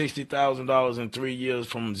 $60,000 in 3 years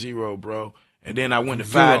from zero, bro. And then I went to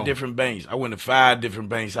five different banks.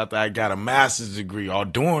 After I got a master's degree, or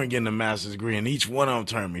during getting a master's degree, and each one of them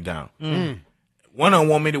turned me down. One of them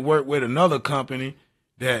wanted me to work with another company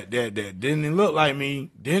that didn't look like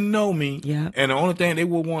me, didn't know me, and the only thing they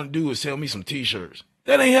would want to do is sell me some T-shirts.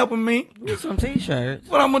 That ain't helping me. Get some T-shirts.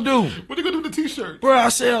 What I'm gonna do? What you gonna do with the T-shirts? Bro, I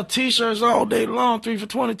sell T-shirts all day long, 3 for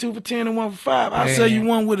 $20, 2 for $10, and 1 for $5. I sell you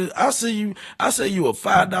one with it. I sell you a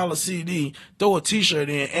 $5 CD, throw a T-shirt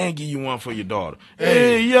in, and give you one for your daughter.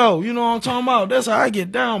 Hey, yo, you know what I'm talking about? That's how I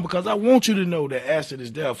get down, because I want you to know that AICID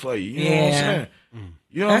is there for you. You know what I'm saying?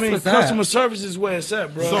 You know what I mean? Customer service is where it's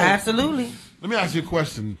at, bro. So, absolutely. Let me ask you a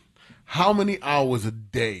question. How many hours a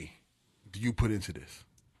day do you put into this?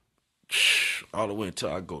 All the way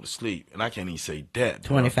until I go to sleep, and I can't even say that.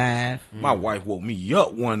 25. My wife woke me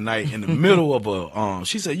up one night in the middle of a.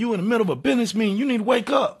 She said, "You in the middle of a business meeting? You need to wake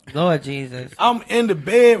up." Lord Jesus. I'm in the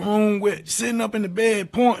bedroom sitting up in the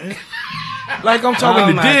bed pointing, like I'm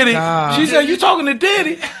talking to Diddy. God. She said, "You talking to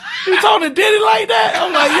Diddy? You talking to Diddy like that?"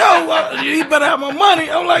 I'm like, "Yo, you better have my money."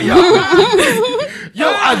 I'm like, Yo,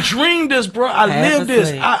 I dreamed this, bro. I live this.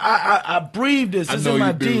 asleep. I breathe this. I It's know in my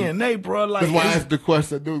you do. DNA, bro. Like, That's why I it's- asked the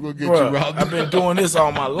question. I knew it was gonna get Bruh, you robbed. I've been doing this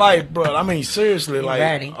all my life, bro. I mean, seriously, like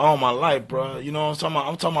ready. all my life, bro. You know what I'm talking about?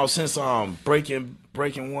 I'm talking about since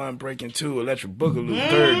breaking 1, breaking 2, electric boogaloo,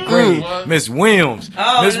 3rd grade. Miss Williams,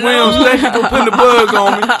 Oh, Miss no. Williams, thank you for putting the bug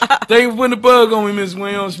on me. Thank you for putting the bug on me, Miss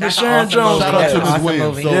Williams. Miss That's an Sharon awesome Jones. Shout out to Miss Awesome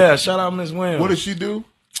Williams. movie. So, Yeah, shout out Miss Williams. what did she do?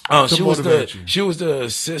 Oh, to she was motivate you? the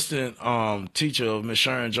assistant teacher of Miss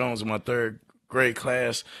Sharon Jones in my 3rd grade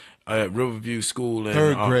class at Riverview School in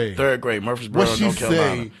 3rd grade. 3rd grade, Murfreesboro, What she North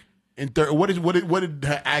Carolina. say in third? What did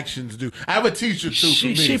her actions do? I have a teacher too.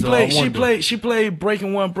 She for me, so played I wonder. she played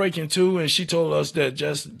breaking 1, breaking 2, and she told us that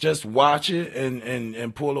just watch it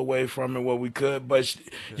and pull away from it what we could. But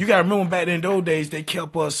you gotta remember back in those days they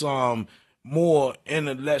kept us more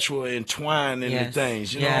intellectual entwined in the Yes.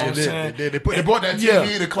 things. You know Yeah. what I'm saying? They brought that TV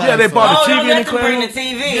Yeah. to class. Yeah, they brought Oh, the TV don't in let the them bring class. the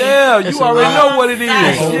TV. Yeah, It's you already a know what it is.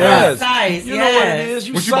 Size, Yes. size, You know what yes. it is.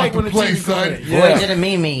 You What you about psych when to the play, TV son? come in. Voyage Yeah. of the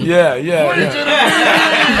Mimi. Yeah, yeah.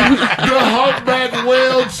 The humpback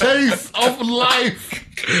whale chase of life.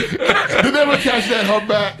 Did they ever catch that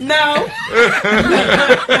humpback? No.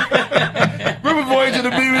 Remember Voyage of the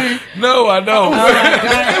BB? No, I don't.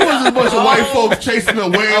 It was a bunch of white folks chasing a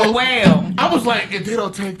whale. A whale. I was like, if they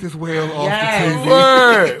don't take this whale off Yes. the TV.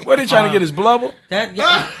 Word. What, they trying to get his blubber? That,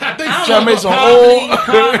 yeah. I think I Trying to make some Probably.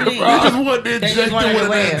 They just want to They inject just him wanted with to an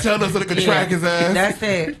wear. antenna so they can Yeah. track his ass. That's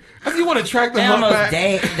it. I said, you want to track the They almost humpback?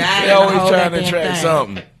 died. They always trying to track thing.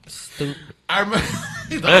 something. Stupid. I remember.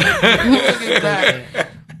 He's like, back.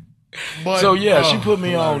 But, So yeah, she put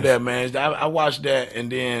me hilarious. on that, man. I watched that,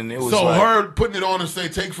 and then it was So like, her putting it on and say,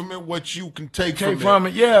 take from it what you can take from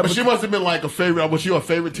it, yeah. But she must have been like a favorite. Was she a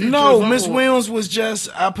favorite teacher? or No, something? Miss Williams was just.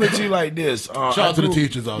 I put you like this. Shout out to the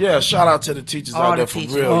teachers out Yeah, there. shout out to the teachers All out the there for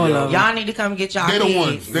teachers. real. All yo. of them. Y'all need to come get y'all They the kids.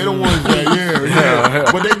 ones. They the ones that,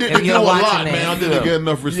 yeah. But they didn't If do you're a lot, watching man. I it. didn't get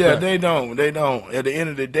enough Yeah, respect. they don't. They don't. At the end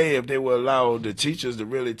of the day, if they would allow the teachers to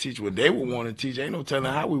really teach what they would want to teach, ain't no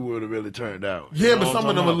telling how we would have really turned out. You Yeah, know but what some I'm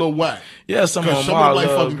of them a talking little whack. about? Yeah, some of 'Cause them some of are them like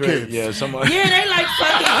love fucking great. kids. Yeah, some of Yeah, they like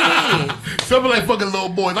fucking kids. Some like fucking little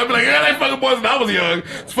boys. I'd be like, yeah, they fucking boys when I was young.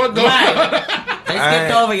 It's fuck going Right. They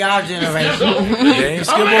skipped over y'all generation. They ain't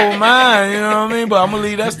skip over mine, you know what I mean? But I'm gonna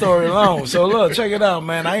leave that story alone. So look, check it out,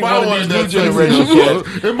 man. I ain't one of these new generation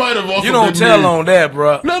cats. It might have also You don't been tell me. on that,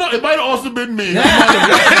 bro. No, it might have also been me.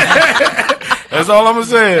 That's all I'm gonna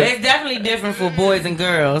say. It's definitely different for boys and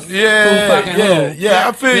girls. Yeah, Who fucking yeah, who. yeah.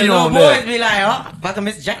 I feel The you little on boys that. be like, oh, fucking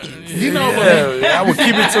Miss Jackson. You know, Yeah, I would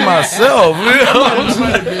keep it to myself. You know?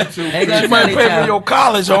 might have been too. They gonna You might tell pay each for other. your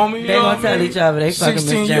college, homie. You They know gonna what I tell mean? each other they fucking Miss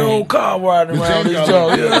 16-year-old Jane. car riding around this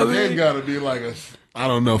joint. You know what I mean? Gotta be like a. I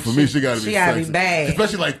don't know. For me, she gotta be. She gotta be sexy. bad.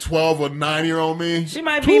 Especially like 12 or 9-year-old me. She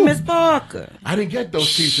might be Miss Parker. I didn't get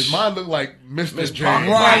those teachers. Mine looked like Mr. Miss James. Parker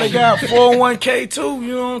probably got 401k too.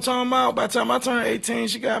 You know what I'm talking about? By the time I turned 18,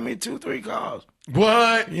 she got me 2-3 cars.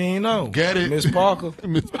 What? You ain't know. Get it? Miss Parker.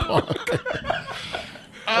 Miss Parker.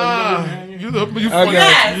 You I fucking.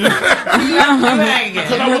 got you.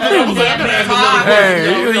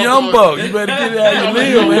 Hey, you a young buck. You better get it out your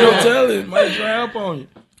meal, man. Don't tell it. Might dry up on you.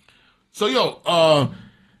 So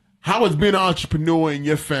how has being an entrepreneur in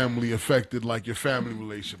your family affected like your family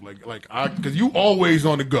relationship? Because you always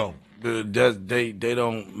on the go. They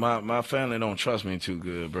don't. My family don't trust me too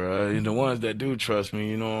good, bro. And the ones that do trust me,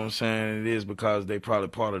 you know what I'm saying? It is because they probably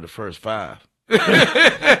part of the first 5.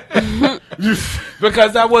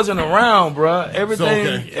 Because I wasn't around, bro.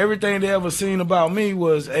 Everything they ever seen about me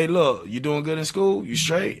was, hey, look, you doing good in school? You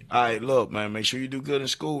straight? All right, look, man, make sure you do good in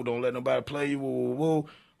school. Don't let nobody play you, woo, woo, woo.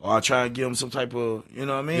 Or I try and give them some type of, you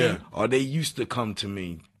know what I mean? Yeah. Or they used to come to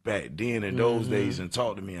me back then in those days and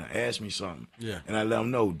talk to me and ask me something. Yeah. And I let them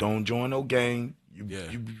know, don't join no gang. You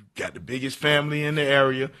got the biggest family in the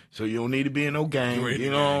area, so you don't need to be in no gang. You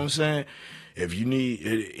know what I'm saying? If you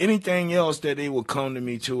need anything else that they would come to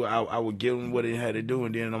me to, I would give them what they had to do,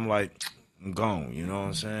 and then I'm like, I'm gone. You know what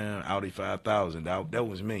I'm saying? Audi 5000. That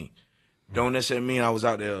was me. Don't necessarily mean I was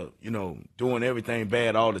out there, you know, doing everything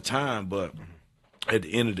bad all the time, but at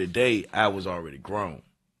the end of the day, I was already grown.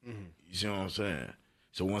 You see what I'm saying?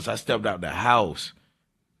 So once I stepped out the house,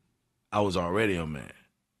 I was already a man.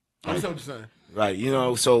 I understand what you're saying. Like, you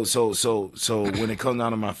know, so when it comes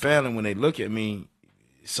down to my family, when they look at me,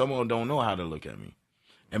 some of them don't know how to look at me.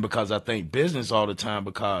 And because I think business all the time,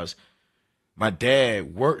 because my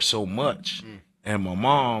dad worked so much and my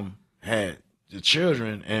mom had the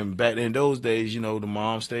children, and back in those days, you know, the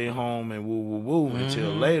mom stayed home and woo, woo, woo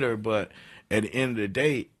until later. But at the end of the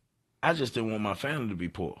day, I just didn't want my family to be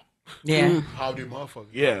poor. Yeah. How did motherfuckers?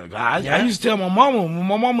 Yeah, I used to tell my mama when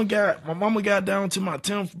my mama got down to my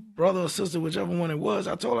 10th brother or sister, whichever one it was.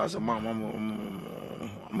 I told her, I said, Mom,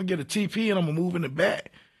 I'm gonna get a TP and I'm gonna move in the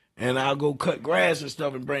back, and I'll go cut grass and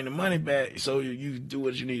stuff and bring the money back. So you do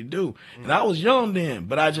what you need to do. And I was young then,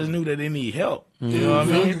 but I just knew that they need help. You know what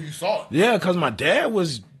I mean? You saw it. Yeah, because my dad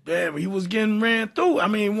was. He was getting ran through. I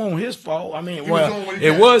mean, it wasn't his fault. I mean,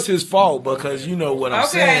 it was his fault because you know what I'm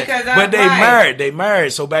saying. But they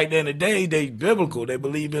married. So back then in the day, they biblical. They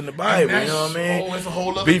believe in the Bible. You know what I mean? It's a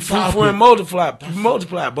whole other Be fruitful and multiply.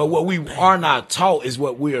 But what we are not taught is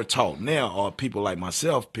what we are taught now, or people like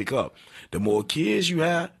myself pick up. The more kids you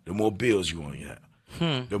have, the more bills you're going to have.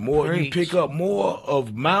 The more you pick up more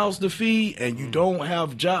of mouths to feed and you don't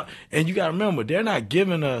have job. And you got to remember, they're not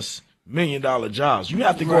giving us $1 million jobs. You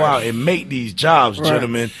have to go out and make these jobs,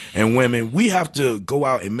 gentlemen and women. We have to go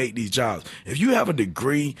out and make these jobs. If you have a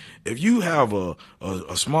degree, if you have a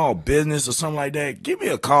small business or something like that, give me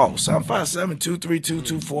a call.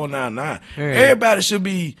 757-232-2499. Everybody should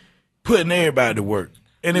be putting everybody to work.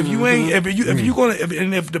 And if you ain't,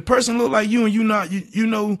 if the person look like you and you know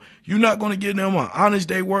you're not gonna get them an honest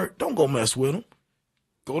day work, don't go mess with them.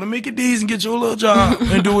 Go to Mickey D's and get your little job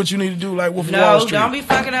and do what you need to do, like Wolf of Wall Street. No, don't be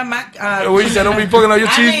fucking up my. What you said? Don't be fucking up your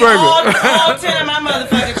cheeseburger. All 10 of my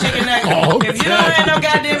motherfucking chicken nuggets. If you don't have no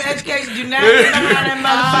goddamn education, do not get them out of that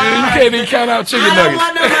motherfucker. You can't even count out chicken nuggets. I don't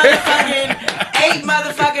want no motherfucking 8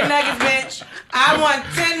 motherfucking nuggets, bitch. I want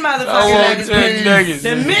 10 motherfucking nuggets.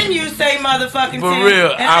 The menu say motherfucking 10. For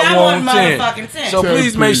real, and I want motherfucking 10. So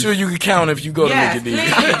please make sure you can count if you go to Mickey D's.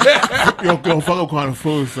 Yo, fuck up kind of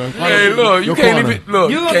food, son. Hey, look, you can't even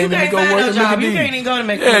look. You can't even go work at Mickey D's. You can't even go to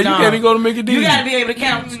Mickey D's. Yeah, you can't even go to Mickey D's. You got to be able to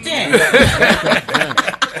count to 10.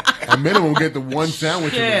 A minimum get the one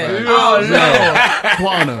sandwich. Yeah. Oh, no.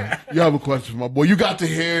 Quana, you have a question for my boy. You got to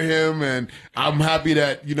hear him, and I'm happy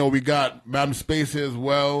that, we got Madam Space here as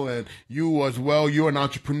well, and you as well. You're an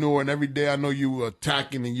entrepreneur, and every day I know you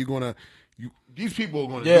attacking, and you're going to, these people are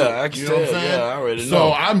going to do it. I can tell. Yeah, I already know.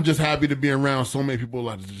 So I'm just happy to be around so many people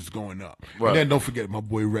that are just going up. Right. And then don't forget my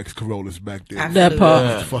boy Rex Carolus back there. That part.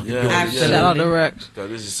 Absolutely. Shout out to Rex.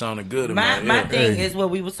 This is sounding good. My thing is what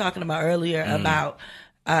we was talking about earlier about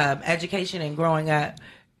education and growing up,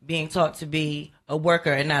 being taught to be a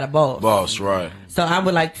worker and not a boss. Right. So I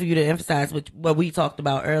would like for you to emphasize what we talked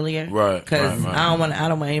about earlier. Right. Because I don't want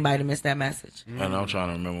anybody to miss that message. And I'm trying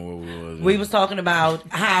to remember what we was. We was talking about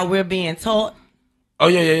how we're being taught. Oh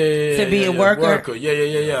yeah. To be a worker.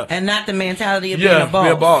 Yeah. And not the mentality of being a boss.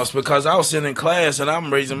 Be a boss. Because I was sitting in class and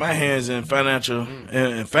I'm raising my hands in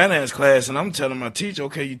finance class, and I'm telling my teacher,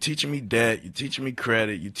 okay, you're teaching me debt, you're teaching me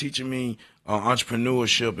credit, you're teaching me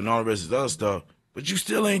entrepreneurship and all the rest of the other stuff, but you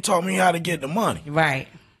still ain't taught me how to get the money. Right.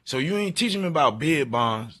 So you ain't teaching me about bid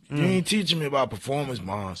bonds. You ain't teaching me about performance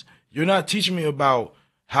bonds. You're not teaching me about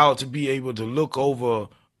how to be able to look over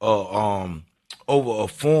a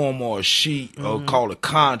form or a sheet or call a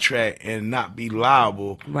contract and not be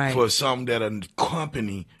liable for something that a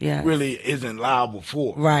company really isn't liable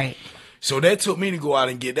for. Right. So that took me to go out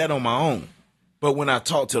and get that on my own. But when I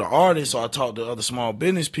talk to the artists or I talk to other small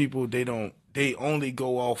business people, they only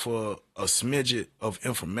go off a smidget of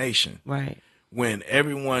information. Right. When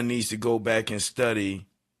everyone needs to go back and study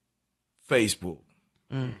Facebook,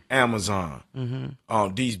 Amazon,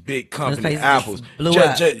 these big companies, Apples.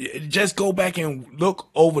 Just go back and look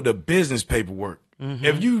over the business paperwork.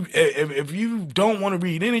 If you don't want to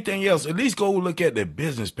read anything else, at least go look at the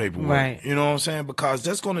business paperwork. Right. You know what I'm saying? Because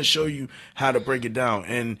that's going to show you how to break it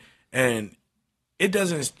down. And it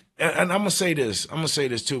doesn't. And I'm gonna say this. I'm gonna say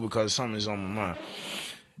this too because something is on my mind.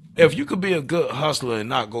 If you could be a good hustler and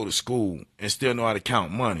not go to school and still know how to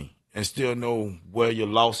count money and still know where your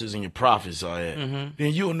losses and your profits are at,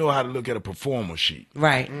 then you'll know how to look at a performance sheet.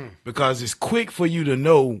 Right. Because it's quick for you to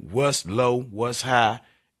know what's low, what's high.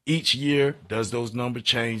 Each year, does those number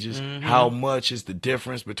changes? How much is the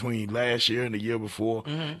difference between last year and the year before?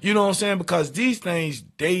 You know what I'm saying? Because these things,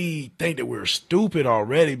 they think that we're stupid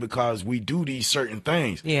already because we do these certain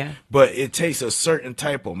things. Yeah. But it takes a certain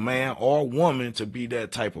type of man or woman to be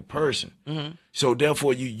that type of person. So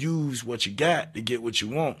therefore, you use what you got to get what you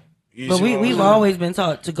want. But we've always been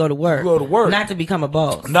taught to go to work. Go to work. Not to become a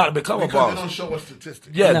boss. Not to become because a boss. They don't show us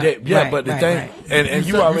statistics. Yeah, but the thing, and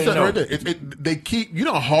you already know. Right there. They keep, you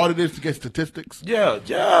know how hard it is to get statistics? Yeah.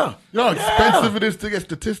 You know how expensive it is to get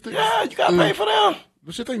statistics? Yeah, you got to pay for them.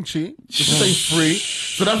 This shit ain't cheap. This shit ain't free.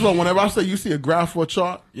 So that's why whenever I say you see a graph or a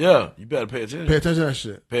chart, you better pay attention. Pay attention to that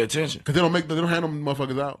shit. Pay attention. Because they don't hand them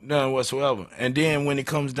motherfuckers out. None whatsoever. And then when it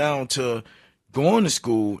comes down to going to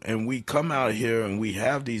school and we come out here and we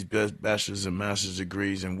have these bachelor's and master's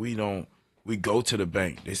degrees and we don't we go to the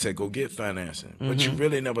bank. They said, go get financing. But you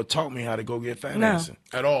really never taught me how to go get financing.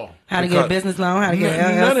 At all. How to get a business loan, how to get an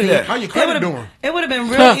LLC. None of that. How your credit doing? It would have been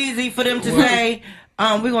real easy for them to say,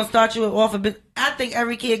 we're going to start you off a bit. I think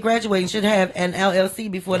every kid graduating should have an LLC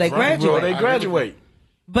before they graduate. Before they graduate.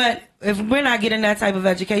 But if we're not getting that type of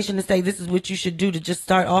education to say this is what you should do to just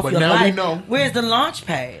start off your now life, we know. Where's the launch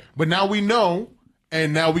pad? But now we know,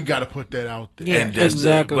 and now we got to put that out there. Yeah, And that's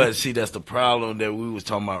exactly. but see, that's the problem that we was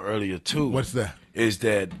talking about earlier too. What's that? Is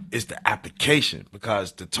that it's the application,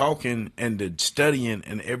 because the talking and the studying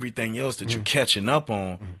and everything else that you're catching up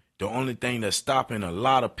on, the only thing that's stopping a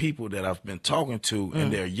lot of people that I've been talking to,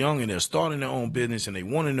 and they're young and they're starting their own business and they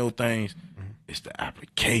want to know things, it's the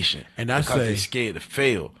application. And I because say- they're scared to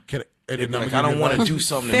fail. They Like, I don't want to do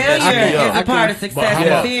something to Failure mess me up. is a part of success. But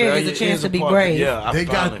And fear is a chance to be brave. Yeah, They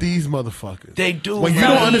got these motherfuckers. They do. When you So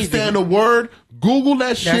don't easy. understand a word, Google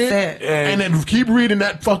that shit, it. and then keep reading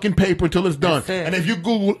that fucking paper until it's done. That's it. And if you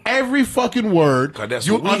Google every fucking word, 'Cause that's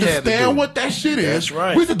you'll what we had to do. understand what that shit is. That's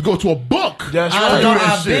right. We used to go to a book. That's to right. do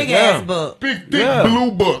that A shit. big ass book. Big, thick Yeah.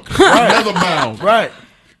 blue book. Leather bound. Right.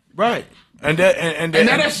 And And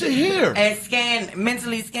now that shit here. And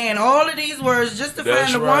mentally scan all of these words just to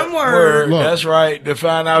that's find the right. one word. Look. That's right. To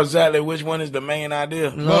find out exactly which one is the main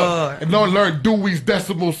idea. Lord. And don't learn Dewey's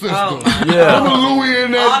Decimal System. Oh, my Yeah. Remember Louis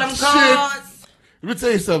in All that them shit? cards, Let me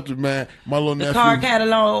tell you something, man. My little the nephew. card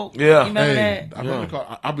catalog. Yeah. You remember Hey, that? I remember the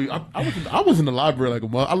car. I was in the library like a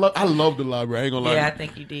month. I love the library. I ain't gonna lie. Yeah, I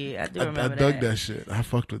think you did. I do I remember dug that shit. I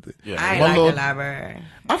fucked with it. Yeah. I ain't My like little- the library.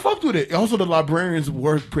 I fucked with it. Also, the librarians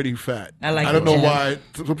work pretty fat. I like I don't it, know yeah. why.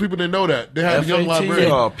 Some people didn't know that. They have young FAT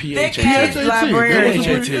librarians. or Thick PHAT? ass librarian.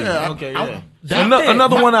 Yeah, Okay, I- yeah. that-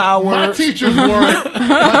 Another one of our My words. teachers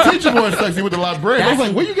weren't sexy with the librarian. I was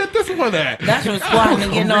like, where you get this one at? That's from squatting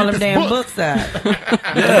and getting all them damn books out.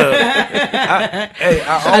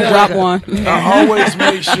 I dropped one. I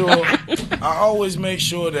always make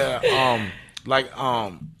sure that and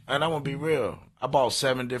I'm gonna be real. I bought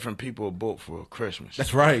 7 different people a book for Christmas.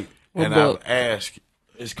 That's right. And book? I've asked.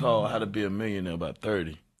 It's called How to Be a Millionaire, about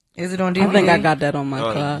 30. Is it on DVD? I think I got that on my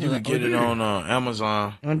class. You can get it on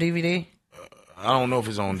Amazon. on DVD. I don't know if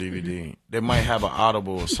it's on DVD. They might have an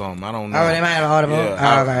Audible or something. I don't know. Oh, they might have an Audible.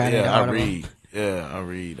 Yeah, Oh, okay, I need an I Audible. read. Yeah, I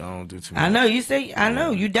read. I don't do too much. I know you say. I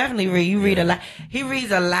know you definitely read. You read a lot. He reads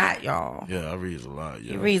a lot, y'all. Yeah, I read a lot.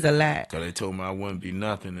 He Yo. reads a lot Cause they told me I wouldn't be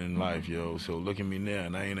nothing in life, yo. So look at me now,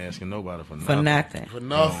 and I ain't asking nobody for nothing. for nothing. For You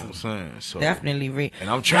know what I'm nothing. saying? So Definitely read. And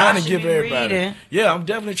I'm trying Y'all to should give be everybody. reading. Yeah, I'm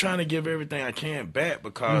definitely trying to give everything I can back,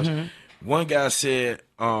 because one guy said,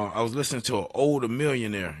 I was listening to an older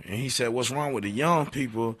millionaire, and he said, what's wrong with the young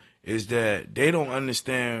people is that they don't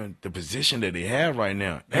understand the position that they have right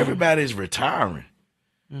now. Everybody's retiring.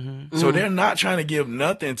 So they're not trying to give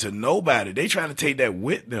nothing to nobody. They trying to take that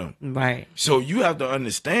with them. Right. So you have to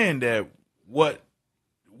understand that what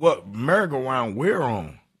merry-go-round we're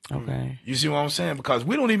on. Okay. You see what I'm saying? Because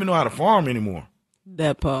we don't even know how to farm anymore.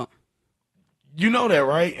 That part. You know that,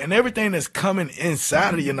 right? And everything that's coming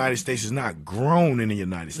inside of the United States is not grown in the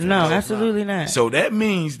United States. No, absolutely not. So that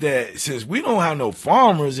means that since we don't have no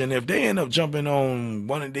farmers, and if they end up jumping on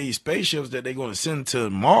one of these spaceships that they're going to send to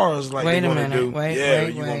Mars like Wait they're a going to minute. do, Wait,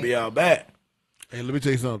 you're going wait. to be out back. Hey, let me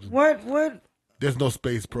tell you something. What? There's no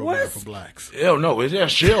space program What? for blacks. Hell no, it's that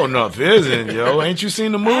sure enough, isn't it, yo? Ain't you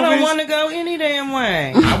seen the movies? I don't want to go any damn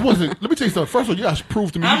way. I wasn't. Let me tell you something. First of all, you guys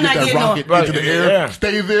prove to me I'm you get not that getting rocket on- into the Right, in the air, air.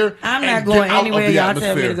 stay there. I'm and not going get out of anywhere the y'all tell me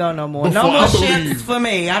atmosphere to go no more. before No more I ships believe. for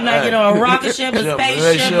me. I'm not getting on a rocket ship, a Yeah,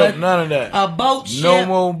 spaceship, none of that. a boat ship. No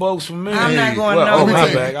more boats for me. I'm not going Well, Let me nowhere. oh, tell my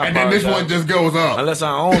you, bad. I and then this apologize. one just goes up. Unless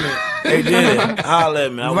I own it. They did. Holler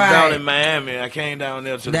at me. I was Right. down in Miami. I came down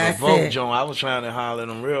there to That's the vote it. joint. I was trying to holler at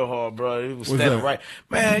them real hard, bro. He was What's standing that? right.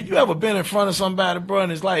 Man, you ever been in front of somebody, bro,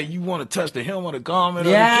 and it's like you want to touch the hem of the garment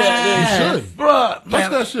Yes. of the cat? You should. Bro, Touch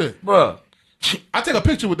man, that shit. bro. I take a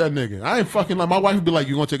picture with that nigga. I ain't fucking like my wife would be like,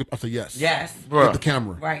 "You gonna take a?" I say yes. Yes. Bro. Get the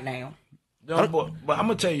camera. Right now. No, but I'm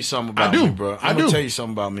gonna tell you something about I do. me, bro. I I'm gonna do. tell you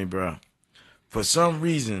something about me, bro. For some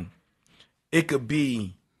reason, it could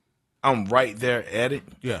be I'm right there at it,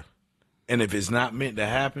 Yeah. and if it's not meant to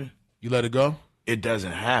happen, You let it go. it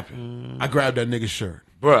doesn't happen. I grabbed that nigga's shirt.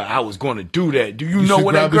 Bro, I was going to do that. Do you know should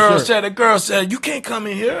what that grab the girl shirt. said? The girl said, you can't come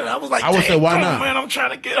in here. And I was like, I would say, why come, not? man, I'm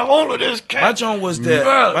trying to get a hold of this cat. My joint was that.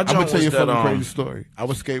 I'm My gonna joint tell you a was that. fucking crazy story. I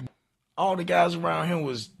was skate. All the guys around him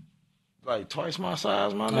was like twice my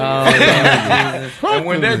size, my Oh, nigga. yeah. And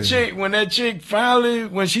when that chick finally,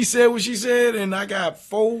 when she said what she said, and I got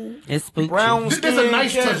 4 It's spooky. brown This skin is a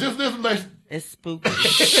nice touch. cats, This is nice. It's spooky.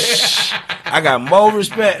 I got more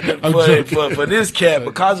respect I'm joking. for this cat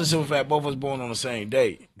because of the simple fact both of us born on the same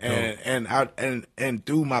day. and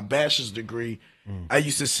through my bachelor's degree, I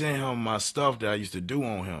used to send him my stuff that I used to do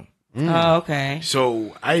on him. Oh, okay.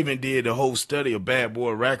 So I even did the whole study of Bad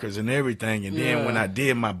Boy Records and everything. And then when I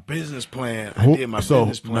did my business plan,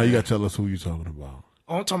 business plan. Now you got to tell us who you talking about.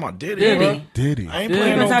 Oh, I'm talking about Diddy. Diddy. I ain't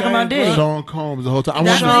playing no talking about games, Diddy. Sean Combs the whole time.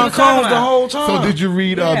 Sean Combs the whole time. So did you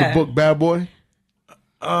read the book Bad Boy?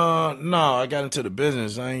 No, I got into the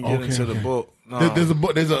business. I ain't get into the book. No. There's a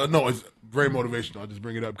book. It's very motivational. I'll just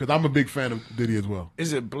bring it up because I'm a big fan of Diddy as well.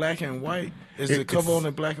 Is it black and white? Is the cover on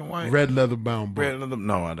it black and white? Red leather bound book. Red leather?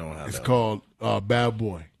 No, I don't have It's that. called Bad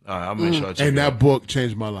Boy. All right, I'll make sure I check And it that out. book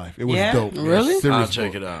changed my life. It was dope. Really? Serious I'll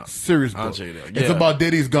check book. it out. Serious book. I'll check it out. It's Yeah. about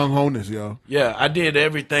Diddy's gung-ho-ness, yo. Yeah, I did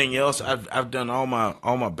everything else. I've done all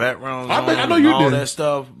my backgrounds. I know you all did. that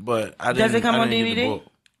stuff, but I didn't. Does it come I on didn't get the DVD? book.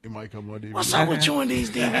 It might come on DVD. What's up with you and these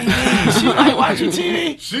DVDs? You like watching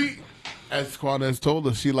TV? She, as Quanez told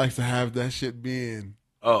us, she likes to have that shit being.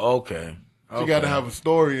 Oh, okay. She got to have a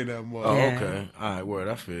story in that mug. Oh, Yeah. okay. All right, word.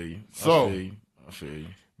 I feel you. So- I feel you.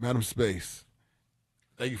 Madam Space,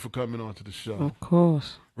 thank you for coming on to the show. Of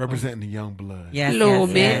course. Representing the young blood. Yes, Little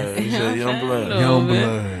yes, bit. yes. Yeah, you said young blood. Little Young bit.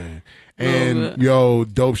 blood. And yo,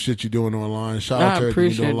 dope shit you doing online. Shout out I to everything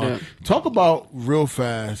you doing appreciate online. Talk about real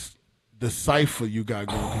fast the cipher you got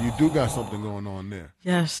going. 'Cause you do got something going on there.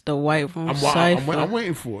 Yes, the White Room I'm Cypher.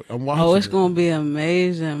 waiting for it. I'm watching. Oh, it's it. gonna be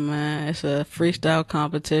amazing, man. It's a freestyle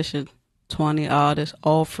competition. 20 artists,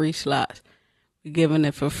 all free slots. We're giving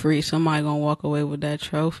it for free. Somebody gonna walk away with that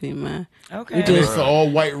trophy, man. Okay. We And just it's an all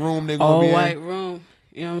white room. They gonna all be in. white room.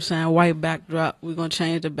 You know what I'm saying? White backdrop. We're gonna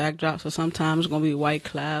change the backdrop. So sometimes it's gonna be white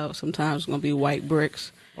clouds. Sometimes it's gonna be white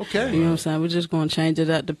bricks. Okay. You know what I'm saying? We're just gonna change it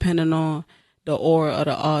up depending on the aura of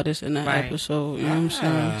the artist in that Right. episode. You know what I'm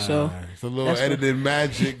saying? So It's a little edited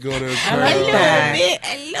magic gonna occur. I like that.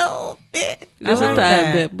 a little bit. Just like a tad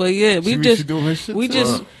that. bit. But yeah, we She just doing her shit we too.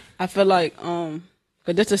 just I feel like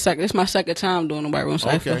cause this my second time doing the White Room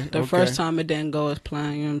Cypher. Okay, The okay. first time it didn't go as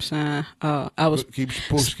planned, you know what I'm saying? I was Keep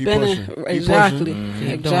spending pushing. Keep exactly, pushing.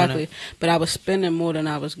 exactly. But I was spending more than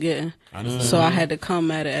I was getting. understand. So I had to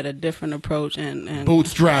come at it at a different approach and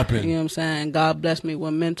Bootstrapping. you know what I'm saying? God bless me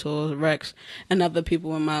with mentors, Rex, and other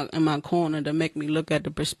people in my corner to make me look at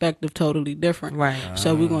the perspective totally different. Right.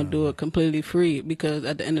 So we're gonna do it completely free because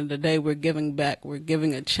at the end of the day, we're giving back. We're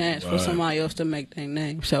giving a chance for somebody else to make their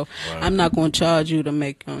name. So I'm not gonna charge you to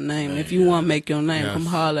make your name. If you want to make your name, come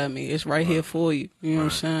holler at me. It's right here for you. You know what I'm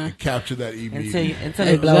saying? Capture that EB. Until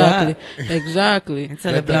it blow up. Exactly.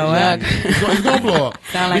 Until it blow up. It's gonna blow up.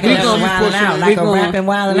 Sound like We a gonna be wilding pushing out, it. like a rapping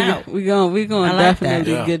wilding out. We gonna I like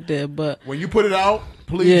definitely that. get there, but When you put it out,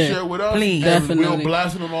 please Yeah. share with us. Please. And Definitely. We'll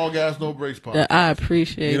blast it on all gas, no brakes podcast. that I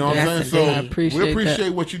appreciate. You know what I'm that. saying? So I appreciate we appreciate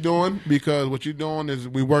that. what you're doing because what you're doing is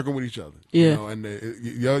we working with each other. Yeah. You know, and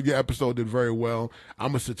your episode did very well.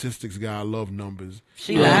 I'm a statistics guy. I love numbers.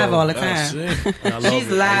 She live all the That's time. it. And I love She's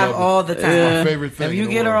it. I live love it. all the It's time. my favorite thing. If you in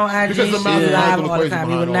the get her world. on IG, Because the she's mathematical live all the equation time. You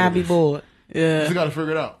behind would all not of be this. bored. You Yeah, just got to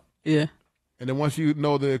figure it out. yeah, And then once you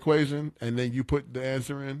know the equation and then you put the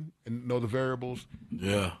answer in and know the variables,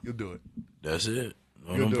 Yeah, you'll do it. that's it.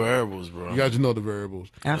 No You'll them do it. variables, bro. You got to know the variables.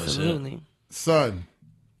 Absolutely. Son.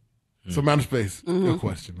 So, Mountain Space, your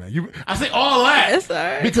question, man. I say all that It's all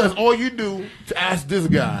right. because all you do to ask this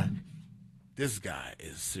guy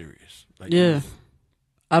is serious. Like, yeah.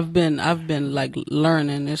 I've been like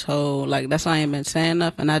learning this whole like that's why I ain't been saying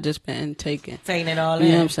nothing. I just been taking. Taking it all You know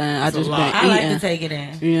what in. I'm saying? I It's a just been lot. I like eating. to take it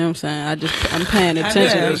in. You know what I'm saying? I'm paying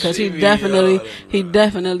attention will. because She he be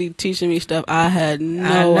definitely teaching me stuff I had no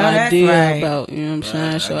know that's idea right. about. You know what I'm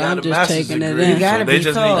saying? So I got I'm a just master's taking it degree, in. You gotta so they be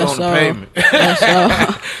just told. need to go That's on the all. payment. That's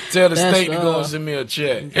all. Tell the That's state to go all. and send me a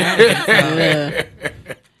check. Yeah,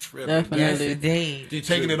 Yes, definitely. indeed. You're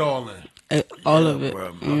taking it all in. All of it.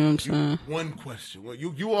 bro. You know what I'm saying? One question. Well,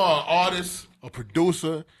 you are an artist, a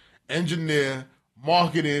producer, engineer,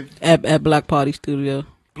 marketing, At Black Party Studio.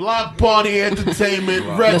 Block Party Entertainment,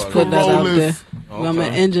 Rex Let's put that out there. Parolers. I'm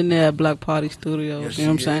an engineer at Black Party Studios. Yes, you know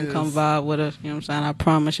what I'm she saying? is. Come vibe with us. You know what I'm saying? I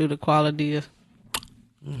promise you the quality is.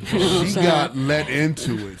 You know what I'm She saying? got let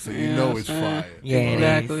into it, so you know know what it's I'm saying? fire. Yeah, it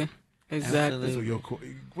Exactly. is. Exactly. So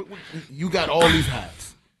you got all these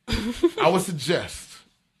hats. I would suggest,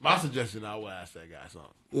 my suggestion, I would ask that guy something.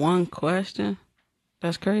 One question?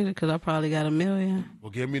 That's crazy because I probably got 1 million. Well,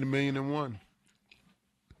 give me the 1,000,001.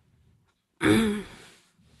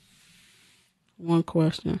 One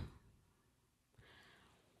question.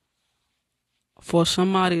 For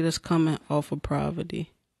somebody that's coming off of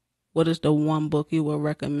poverty, what is the one book you would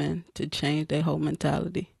recommend to change their whole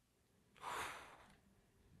mentality?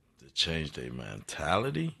 To change their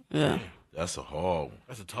mentality? Yeah. That's a hard one.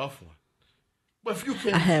 That's a tough one. But if you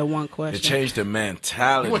can, I had one To question. change the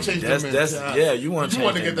mentality. You wanna change the that's mentality. yeah. You want to You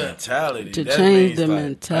wanna change get the that. mentality. To That change means the like,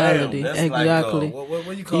 mentality. damn, that's Exactly. Like,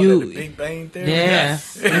 what you call You- that? The Big Bang Theory. Yeah.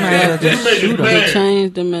 You made it To bad.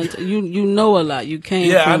 change the mental, you know a lot. You came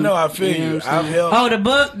Yeah, I from, know. I feel know you. what I'm I've saying? helped. Oh, the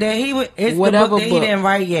book that he would. It's Whatever the book that he book. didn't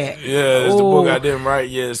write yet. Yeah, it's the book I Oh. didn't write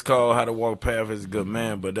yet. It's called How to Walk Path as a Good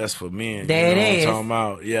Man, but that's for men. There you know it is. what I'm talking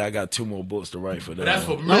about? Yeah, I got 2 more books to write for that. That's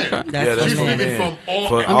for one. men. Okay. That's Yeah, that's She's for speaking men. from all.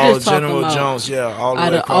 For I'm all just talking General about Jones, yeah, all the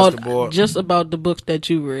Out way of across all, the board. just about the books that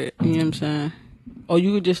you read. You know what I'm saying? Or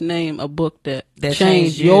you could just name a book that That changed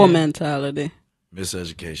changed your you. mentality.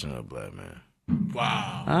 Miseducation of a Black Man.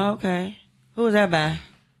 Wow. Oh, okay. Who was that by?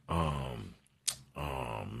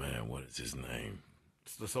 Oh man, what is his name?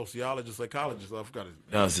 It's the sociologist, psychologist. I forgot his name.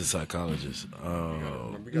 No, it's a psychologist.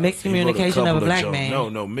 Mixed He wrote communication of a couple black jokes. man. No,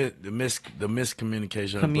 the miscommunication of a black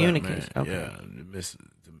man. Communication, okay. Yeah,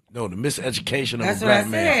 the miseducation of That's a what I black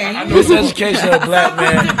man. said. Miseducation of a black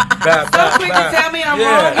man. So quick to tell me I'm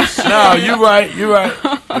wrong and shit. No, you're right. You're right. The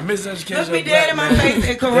miseducation Look of me a dead black in my man. face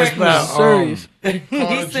and correct me. That's about, Serious. Carter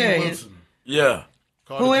He's G. serious. Woodson. Yeah.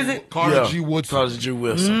 Carter Who G. is it? Carter Yeah. G. Woodson. Carter G.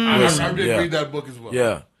 Wilson. I did yeah. read that book as well.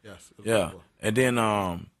 Yeah. Yes. It was a Yeah. good book. And then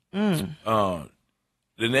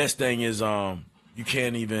the next thing is you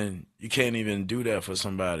can't even do that for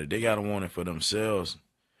somebody. They gotta want it for themselves.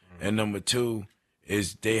 And number 2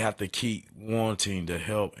 is they have to keep wanting the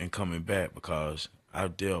help and coming back, because I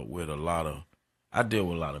deal with a lot of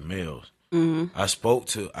males. I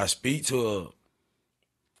speak to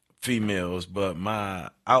females, but my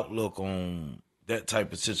outlook on that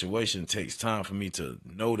type of situation takes time for me to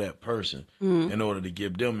know that person in order to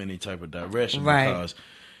give them any type of direction. Right. Because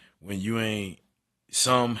when you ain't,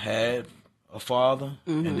 some had a father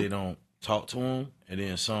and they don't talk to him, and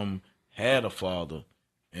then some had a father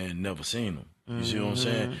and never seen him. You see what I'm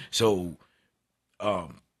saying? So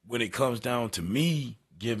when it comes down to me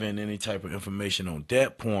giving any type of information on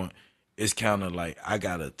that point, it's kind of like I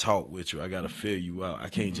gotta talk with you. I gotta feel you out. I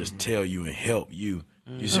can't just tell you and help you.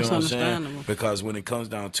 You see That's what I'm saying? understandable. Because when it comes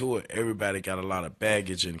down to it, everybody got a lot of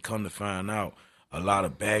baggage, and come to find out, a lot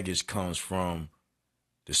of baggage comes from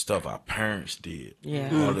the stuff our parents did,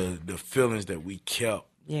 Yeah. or the feelings that we kept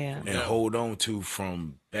Yeah. and hold on to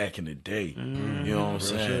from back in the day. You know what I'm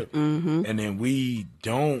saying? Mm-hmm. And then we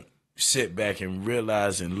don't sit back and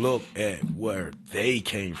realize and look at where they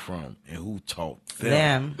came from and who taught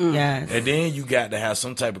them. Yes. And then you got to have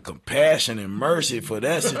some type of compassion and mercy for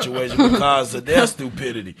that situation because of their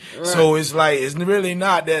stupidity. Right. So it's like, it's really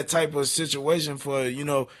not that type of situation for,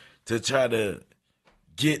 to try to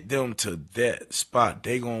get them to that spot.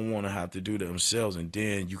 They going to want to have to do that themselves, and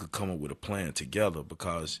then you could come up with a plan together,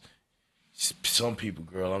 because some people,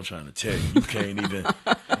 girl, I'm trying to tell you, you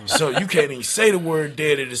can't even say the word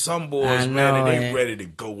daddy to some boys, man, and they ready to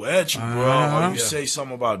go at you, bro. Or you say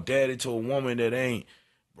something about daddy to a woman that ain't,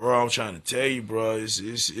 bro. I'm trying to tell you, bro,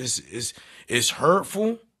 it's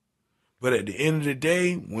hurtful. But at the end of the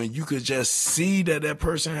day, when you could just see that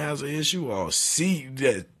person has an issue, or see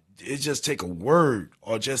that it just take a word,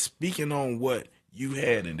 or just speaking on what you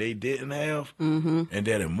had and they didn't have, and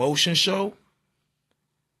that emotion show,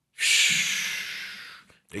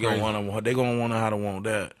 they gonna want how to want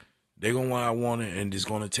that. They gonna want it, and it's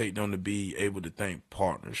gonna take them to be able to think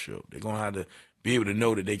partnership. They're gonna have to be able to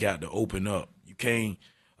know that they got to open up. You can't.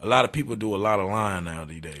 A lot of people do a lot of lying now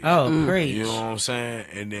these days. Oh, preach. You know what I'm saying?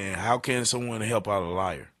 And then how can someone help out a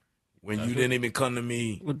liar when you didn't even come to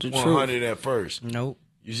me With the 100 at first? Nope.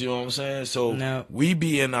 You see what I'm saying? So No. we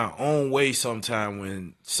be in our own way sometime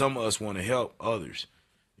when some of us want to help others.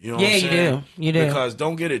 You know what I'm Yeah, saying? you do. You do. Because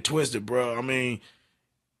don't get it twisted, bro. I mean,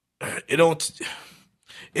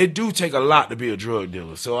 it do take a lot to be a drug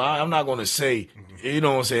dealer. So I'm not going to say, you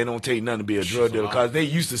know what I'm saying, it don't take nothing to be a drug dealer, because they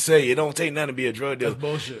used to say it don't take nothing to be a drug dealer. That's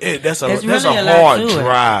bullshit. That's a It's really a lot hard to it.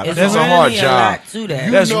 drive. It's That's a really hard a job. lot to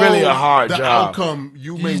that. That's You really a know hard the job. outcome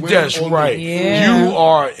you may win. That's or right. lose. Yeah. You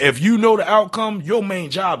are, if you know the outcome, your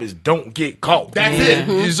main job is don't get caught. That's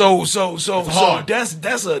it. So hard. that's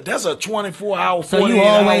a 24-hour, 48 So you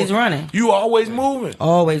always running. You always moving.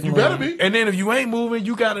 Always You moving. better be. And then if you ain't moving,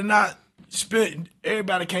 you gotta not spend.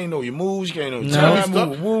 Everybody can't know your moves. You can't know your No. time,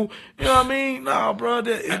 move, woo. You know what I mean? Nah, bro,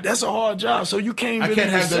 that's a hard job. So you can't I really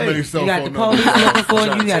can't have that many say. cell You got the phone numbers. police looking for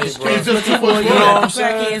you. You got the It's streets just looking too for much you. money. You You know what got I'm the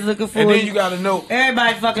saying? crackheads looking for And you. then you gotta know.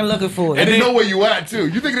 Everybody fucking looking for you. And they know where you at too.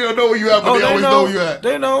 You think they don't know where you at, but they always know where you at.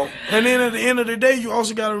 They know. And then at the end of the day, you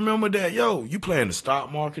also got to remember that, you playing the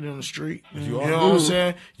stock market in the street. You know what I'm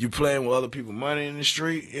saying? You playing with other people's money in the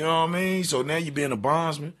street. You know what I mean? So now you being a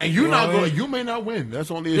bondsman. And you're know not what I mean? going. You may not win.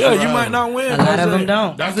 That's only issue. Yeah, I you have. might not win. A lot of of them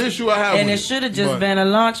don't. That's the issue I have. And with it should have just been a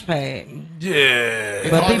launch pad. Yeah.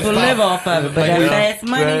 But people live off of it. But that's fast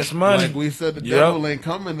money. Fast money. Like we said, the devil ain't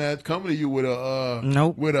coming to you with a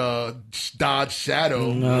Nope. with a Dodge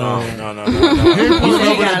Shadow. No. He pulling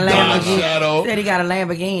up with a Dodge Shadow. Said he got a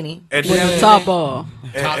Lamborghini. And With the top off.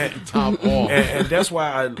 Top off. And that's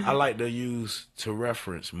why I like to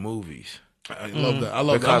reference movies. I love that. I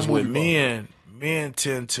love because that. with men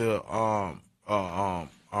tend to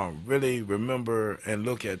really remember and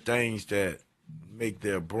look at things that make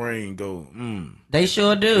their brain go, They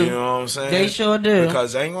sure do. You know what I'm saying? They sure do.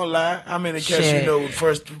 Because I ain't gonna lie, how many cats Shit. you know?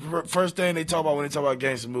 First thing they talk about when they talk about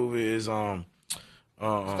gangster movie is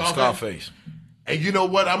Scarface. And you know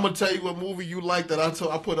what? I'm gonna tell you what movie you like that I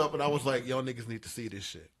put up, and I was like, y'all niggas need to see this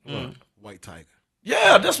shit. White Tiger.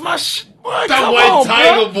 Yeah, that's my shit. That White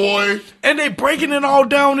Tiger, boy. And they breaking it all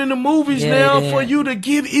down in the movies now they for did. you to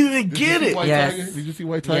even get it. White Yes. Tiger? Did you see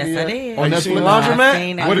White Tiger Yes, yet? I did. On You Netflix? seen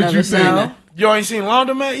Laundromat? What did you think? No. You ain't seen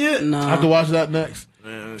Laundromat yet? No. I have to watch that next.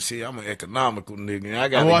 Man, see, I'm an economical nigga. I I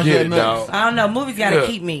gotta watch get that it, next. dog. I don't know. Movies gotta Yeah.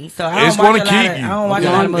 keep me. So I It's don't watch gonna a lot keep of, you. I don't watch a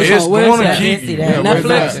Yeah. lot of movies. It's Where's gonna that? keep See you. that. Yeah, where's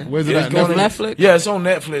Netflix? that? Where's it It's at? gonna- Netflix? Yeah, it's on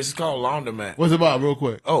Netflix. It's called Laundromat. What's it about, real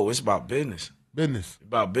quick? Oh, it's about business. Business.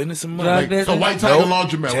 About business and Drug money. business. So White Tiger Nope.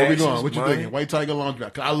 Laundromat. Where we Taxes, going? What you money. thinking? White Tiger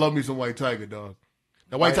Laundromat. 'Cause I love me some White Tiger, dog.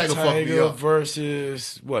 That White White Tiger fucked me up.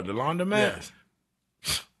 versus what? The Laundromat.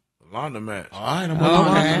 The Laundromat. All right, I'm Oh,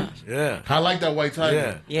 watching okay. that. Yeah. I like that White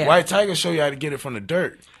Tiger. Yeah. Yeah. White Tiger show you how to get it from the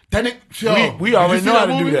dirt. That nigga, yo, We did already you see know how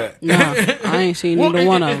to movie? do that. Nah, I ain't seen Well, neither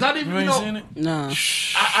one of it's them. not even, You ain't seen it? No.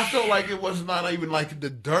 I felt like it was not even like the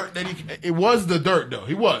dirt that it was the dirt though.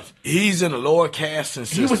 He was. He's in a lower casting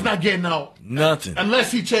system. He was not getting out Nothing.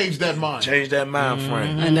 unless he changed that mind. Change that mind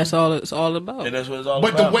frame. And that's all it's all about. And that's what it's all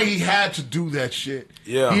But about. the way he had to do that shit,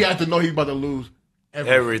 Yeah. he had to know he was about to lose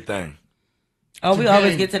everything. Everything. Oh, we Today.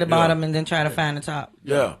 always get to the bottom and then try to find the top.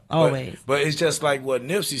 Yeah. Always. But it's just like what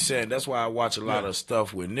Nipsey said. That's why I watch a lot of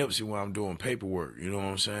stuff with Nipsey when I'm doing paperwork. You know what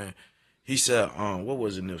I'm saying? He said, what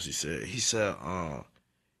was it Nipsey said? He said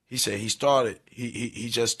he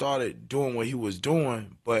just started doing what he was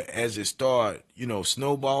doing, but as it started,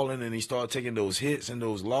 snowballing and he started taking those hits and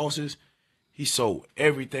those losses, he sold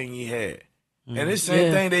everything he had. And it's the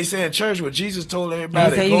same thing they say in church where Jesus told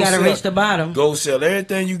everybody, He said you got to reach the bottom. go sell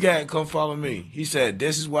everything you got and come follow me. He said,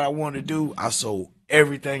 this is what I want to do. I sold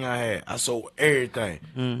everything I had. I sold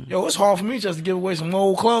everything. Yo, it's hard for me just to give away some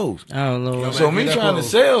old clothes. Oh, Lord. So man, me get that trying to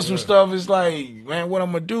clothes. sell some stuff is like, man, what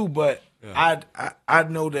I'm going to do? But I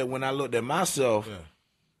know that when I looked at myself,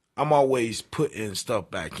 I'm always putting stuff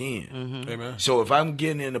back in. Amen. So if I'm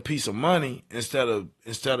getting in a piece of money, instead of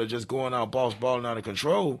just going out balling out of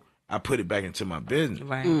control, I put it back into my business.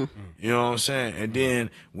 Right. You know what I'm saying? And then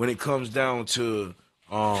when it comes down to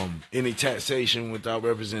any taxation without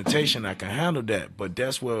representation, I can handle that. But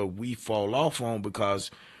that's where we fall off on because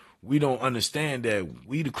we don't understand that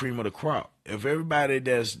we the cream of the crop. If everybody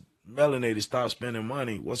that's melanated stops spending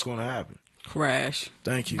money, what's going to happen? Crash.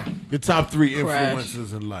 Thank you. Your top 3 Crash.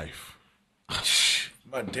 influences in life.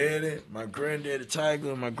 My daddy, my granddaddy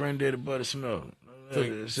Tiger, and my granddaddy Buddy Smell.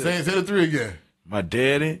 Say the 3 again. My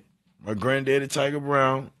daddy, my granddaddy Tiger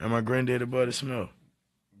Brown, and my granddaddy Buddy Smell.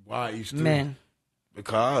 Why each 3? Man.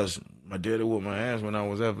 Because my daddy whooped my ass when I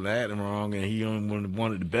was ever acting wrong, and he only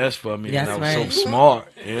wanted the best for me, That's and I was right. so smart,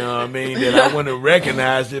 you know what I mean, that I wouldn't have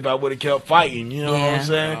recognized if I would have kept fighting, you know what I'm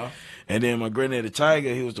saying? And then my granddaddy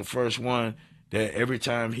Tiger, he was the first one that every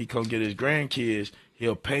time he come get his grandkids,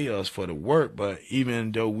 he'll pay us for the work, but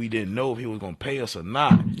even though we didn't know if he was going to pay us or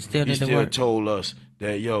not, Still he did the still work. told us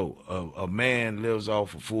that, a man lives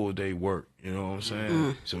off a full day work, you know what I'm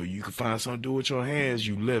saying? So you can find something to do with your hands,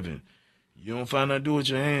 you living. You don't find nothing to do with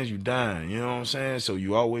your hands, you dying. You know what I'm saying? So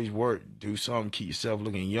you always work, do something, keep yourself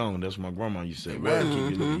looking young. That's what my grandma used to say, right? Keep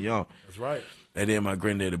you looking young. That's right. And then my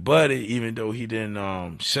granddaddy Buddy, even though he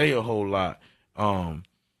didn't say a whole lot,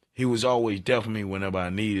 he was always there for me whenever I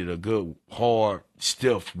needed a good, hard,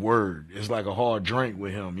 stiff word. It's like a hard drink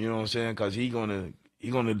with him. You know what I'm saying? Because he gonna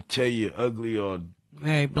tell you ugly or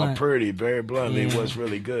Very blunt. pretty, very bluntly what's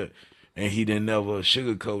really good. And he didn't never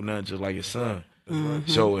sugarcoat nothing, just like his son.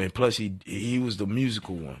 So, and plus he was the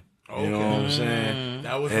musical one. You know what I'm saying?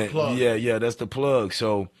 That was the plug. Yeah, that's the plug.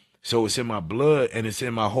 So it's in my blood and it's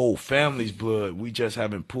in my whole family's blood. We just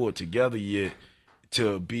haven't pulled together yet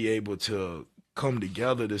to be able to come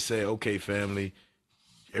together to say, okay, family,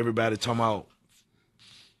 everybody talking about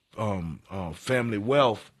family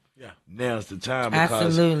wealth. Yeah. Now's the time. Because,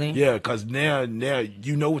 Absolutely. Yeah, because now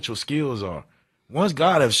you know what your skills are. Once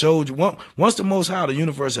God has showed you, once the Most High, the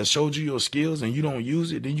universe has showed you your skills and you don't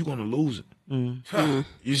use it, then you're going to lose it.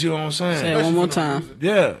 You see what I'm saying? Say it one more time.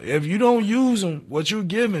 Yeah, if you don't use them, what you're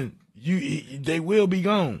giving, they will be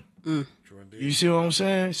gone. You see what I'm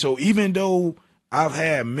saying? So even though I've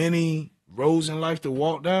had many roads in life to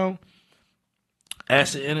walk down,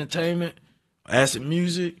 AICID Entertainment, AICID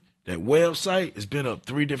Music, that website has been up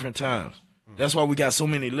 3 different times. That's why we got so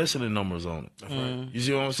many listening numbers on it. That's right. You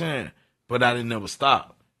see what I'm saying? But I didn't never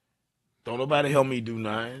stop. Don't nobody help me do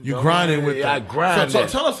nothing. You grinding with that. I grind. So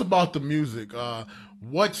tell us about the music.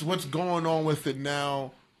 What's going on with it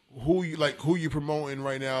now? Who you promoting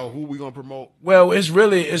right now? Who we gonna promote? Well, it's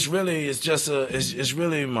really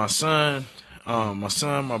my son,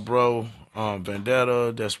 my bro,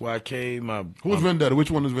 Vendetta. That's YK. Who's Vendetta?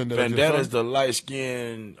 Which one is Vendetta? Vendetta is the light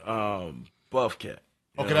skinned buff cat.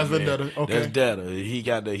 Okay, that's Vendetta. Okay, that's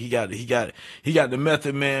Vendetta. He got the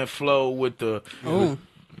Method Man flow with the.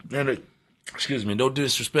 Excuse me, no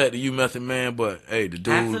disrespect to you, Method Man, but hey, the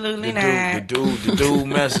dude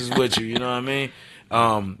messes with you. You know what I mean?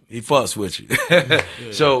 He fucks with you.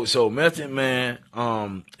 So Method Man,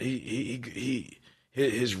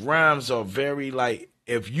 his rhymes are very like,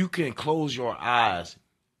 if you can close your eyes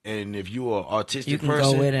and if you're an artistic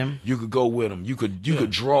person, go with him. You could go with him. You could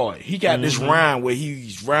draw it. He got this rhyme where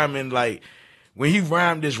he's rhyming like, when he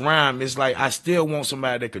rhymed this rhyme, it's like I still want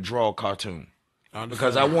somebody that could draw a cartoon.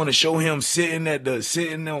 Because I want to show him sitting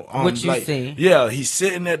on what you see. Yeah, he's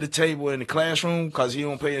sitting at the table in the classroom because he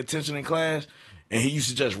don't pay attention in class, and he used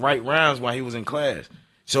to just write rhymes while he was in class.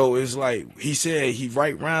 So it's like he said he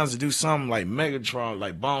write rhymes to do something like Megatron,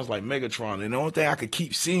 like bombs like Megatron. And the only thing I could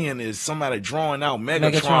keep seeing is somebody drawing out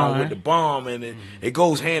Megatron with the bomb, and it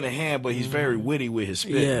goes hand in hand. But he's very witty with his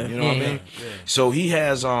spit. Yeah. You know what I mean? Yeah. So he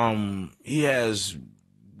has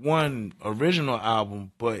one original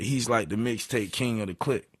album, but he's like the mixtape king of the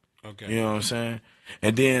clique. Okay. You know what I'm saying?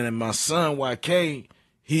 And then my son YK,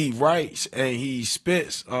 he writes and he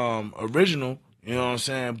spits original, you know what I'm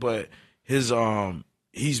saying? But his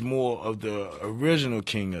he's more of the original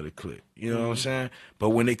king of the clique. You know what I'm saying? But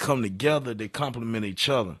when they come together, they complement each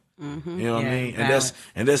other. You know what I mean? Balance.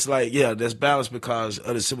 And that's like, that's balanced because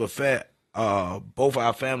of the simple fact, both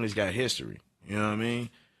our families got history. You know what I mean?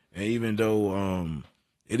 And even though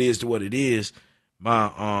it is what it is,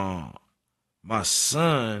 my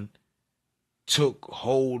son took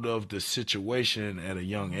hold of the situation at a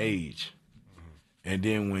young age. And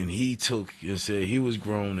then when he took and said he was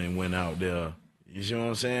grown and went out there, you see what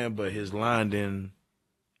I'm saying? But his line didn't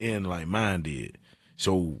end like mine did.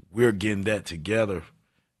 So we're getting that together,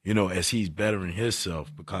 you know, as he's bettering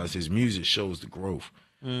himself because his music shows the growth.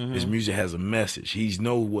 His music has a message. He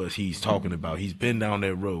knows what he's talking about. He's been down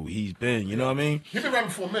that road. He's been, you know what I mean? You've been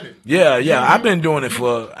rapping for a minute. Yeah. I've been doing it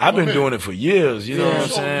for years. You know what I'm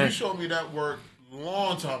saying? You showed me that work a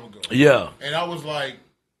long time ago. Yeah. And I was like,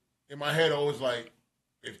 in my head, I was like,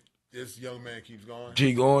 if this young man keeps going,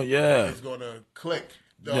 it's going to click.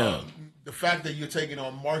 The fact that you're taking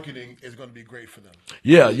on marketing is going to be great for them.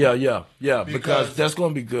 Yeah. Because that's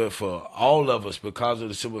going to be good for all of us because of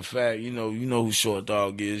the simple fact, you know who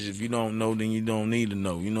ShortDogg is. If you don't know, then you don't need to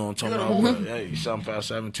know. You know what I'm talking about? Hey,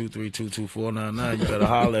 757-232-2499. You better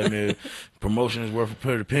holler at me. Promotion is worth a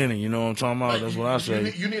pretty penny. You know what I'm talking about? That's what I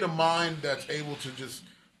say. You need a mind that's able to just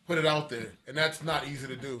put it out there, and that's not easy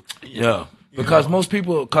to do. Yeah, because most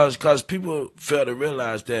people, because people fail to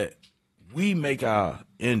realize that we make our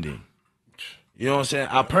ending. You know what I'm saying?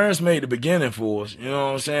 Our parents made the beginning for us. You know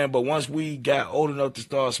what I'm saying? But once we got old enough to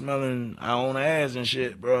start smelling our own ass and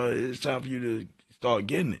shit, bro, it's time for you to start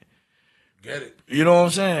getting it. Get it. You know what I'm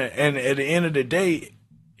saying? And at the end of the day,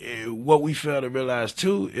 what we fail to realize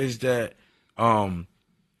too is that the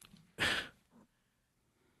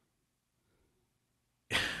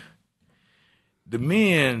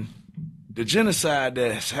genocide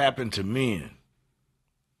that's happened to men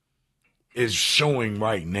is showing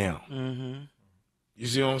right now. You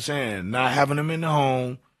see what I'm saying? Not having them in the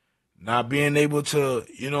home, not being able to,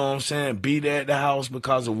 you know what I'm saying, be there at the house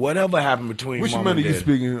because of whatever happened between Which mom men and are you dad.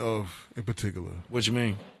 speaking of in particular? What you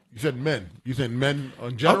mean? You said men. You said men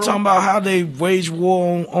in general? I'm talking about how they wage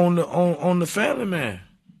war on the family man,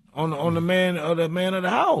 on the man of the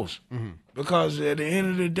house. Because at the end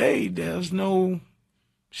of the day, there's no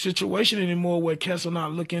situation anymore where cats are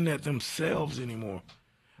not looking at themselves anymore.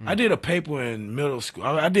 I did a paper in middle school.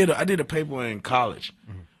 I did a paper in college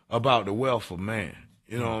about the wealth of man.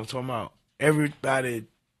 You know what I'm talking about? Everybody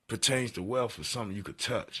pertains to wealth as something you could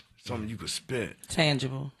touch, something you could spend.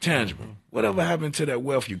 Tangible. Whatever happened to that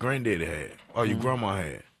wealth your granddaddy had or your grandma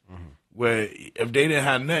had? Where if they didn't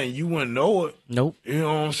have nothing, you wouldn't know it. Nope. You know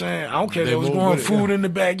what I'm saying? I don't care if they was growing food in the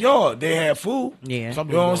backyard. They had food. Yeah. You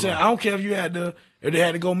know what I'm saying? I don't care if you had if they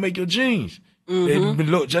had to go make your jeans. They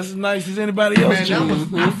look just as nice as anybody else.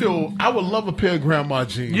 Man, I would love a pair of grandma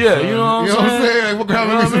jeans. Yeah, you know what I'm saying? Like, what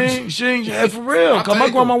grandma you know what I mean? She ain't for real. Because my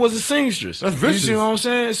grandma was a seamstress. That's vicious. You see what I'm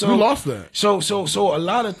saying? So we lost that. So a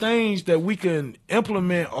lot of things that we can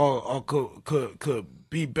implement or could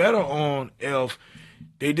be better on if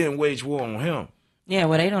they didn't wage war on him. Yeah,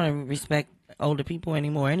 well, they don't even respect older people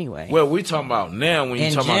anymore anyway. Well, we talking about now when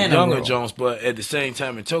you talking about general. younger Jones, but at the same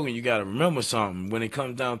time and token, you got to remember something. When it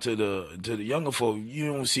comes down to the younger folk,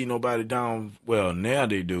 you don't see nobody down. Well, now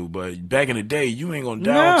they do, but back in the day, you ain't gonna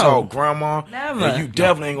down talk grandma, never. And you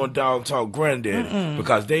definitely ain't gonna down talk granddaddy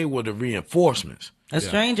because they were the reinforcements. A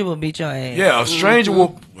stranger will beat your ass. Yeah, a stranger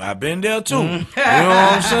will. I've been there too. You know what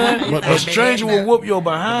I'm saying? A stranger will whoop your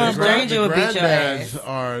behind. A stranger will beat your ass.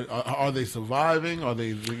 Are they surviving? Are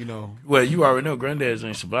they, Well, you already know granddads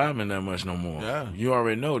ain't surviving that much no more. Yeah. You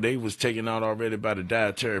already know they was taken out already by the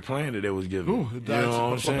dietary plan that they was given. Ooh, you know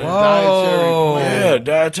what I'm saying? Whoa. Yeah,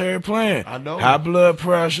 dietary plan. I know. High blood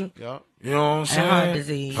pressure. Yeah. You know what I'm saying? heart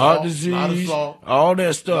disease. Heart disease. All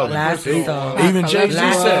that stuff. Lots of salt. Even Jay-Z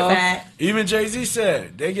Lots of said. fat. Even Jay-Z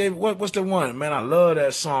said. They gave, what's the one? Man, I love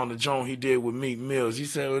that song, the joint he did with Meek Mills. He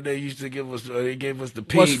said, well, they used to give us, they gave us the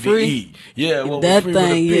pig to eat. Yeah, what that was free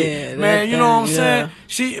thing, with the pig. yeah. Man, you know what I'm yeah. saying?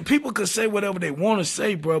 See, people could say whatever they want to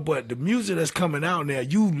say, bro, but the music that's coming out now,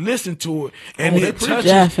 you listen to it, and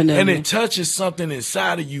it touches something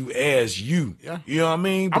inside of you as you. Yeah. You know what I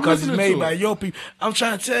mean? Because it's made by your people. I'm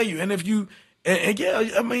trying to tell you, and if you, and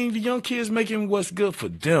yeah, I mean, the young kids making what's good for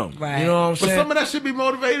them. Right. You know what I'm saying? But some of that should be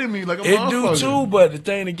motivating me. Like a It do motherfucker. too, but the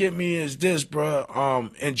thing to get me is this, bro.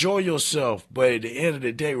 Enjoy yourself, but at the end of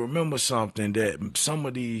the day, remember something that some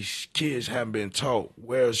of these kids haven't been taught.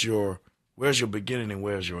 Where's your beginning and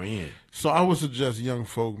where's your end? So I would suggest young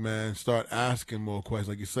folk, man, start asking more questions.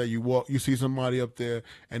 Like you say, you see somebody up there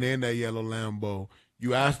and they're in that yellow Lambo.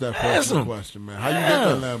 You ask that person a question, man. How you get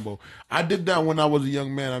that Lambo? I did that when I was a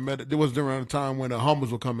young man. I met it. It was during the time when the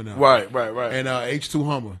Hummers were coming out. Right. And H2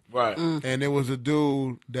 Hummer. Right. And there was a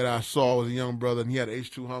dude that I saw was a young brother, and he had an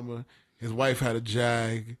H2 Hummer. His wife had a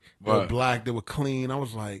Jag. They were black. They were clean. I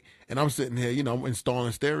was like, and I'm sitting here, I'm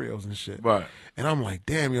installing stereos and shit. Right. And I'm like,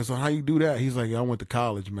 damn, yo, so how you do that? He's like, I went to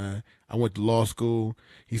college, man. I went to law school.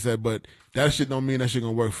 He said, but that shit don't mean that shit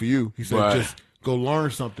gonna work for you. He said, just go learn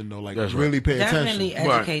something though, like really pay attention. Definitely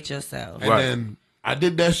educate yourself. And then I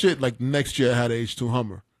did that shit. Like next year, I had an H2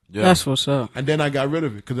 Hummer. Yeah. That's what's up. And then I got rid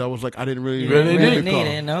of it because I was like, I didn't really need the car.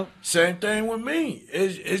 it, no. Same thing with me.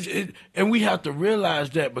 And we have to realize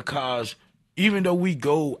that because even though we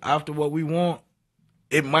go after what we want,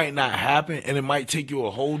 it might not happen, and it might take you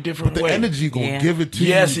a whole different But the way. energy gonna give it to you.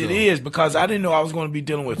 Yes, it is, because I didn't know I was going to be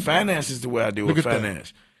dealing with finances the way I do with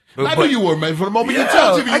finance. I knew you were, man. For the moment you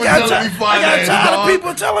touched me, you were telling me finance. I got tired of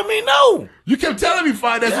people telling me no. You kept telling me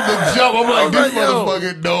finance was the jump. I'm like, this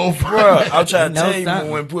motherfucker, no. Bro, I'm trying to No,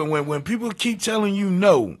 tell you, when people keep telling you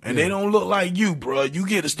no, and they don't look like you, bro, you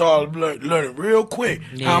get to start learning real quick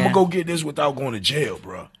how I'm going to go get this without going to jail,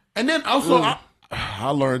 bro. And then also, I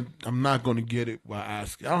learned I'm not going to get it by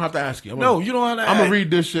asking. I don't have to ask you. You don't have to ask. I'm going to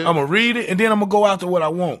read this shit. I'm going to read it, and then I'm going to go after what I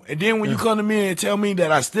want. And then when you come to me and tell me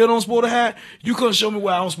that I still don't supposed to have, you couldn't show me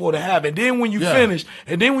what I don't supposed to have. And then when you finish,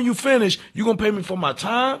 you're going to pay me for my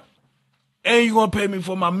time, and you're going to pay me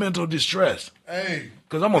for my mental distress. Hey.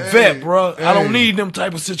 Because I'm a vet, bro. I don't need them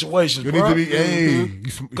type of situations, You bro. need to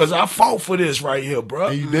be, Because I fought for this right here, bro.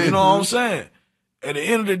 And you You did, know what I'm saying? At the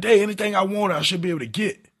end of the day, anything I want, I should be able to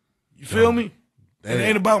get. You feel me? It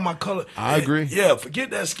ain't about my color. I agree. Yeah,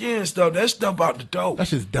 forget that skin stuff. That stuff out the door. That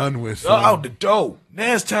shit's done with. Out the door.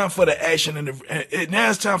 Now it's time for the action and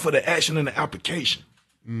the application.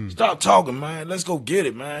 Stop talking, man. Let's go get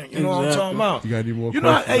it, man. You know what I'm talking about? You got any more You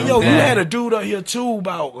know, questions? hey, yo, you had a dude up here too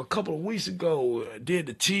about a couple of weeks ago. Did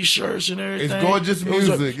the T-shirts and everything. It's gorgeous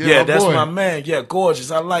music. Yeah, that's boy. my man. Yeah,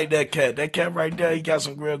 gorgeous. I like that cat. That cat right there, he got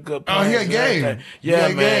some real good Oh, he plans a and everything. game. Yeah,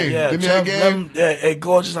 He a man. game. Yeah, Give me a game. Hey,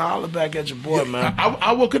 gorgeous. I holler back at your boy, man.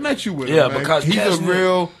 I will connect you with him. Yeah, man. because he's Cash a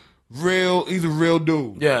real he's a real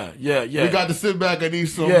dude. Yeah. We got to sit back and eat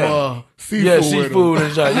some seafood. Yeah, with seafood him.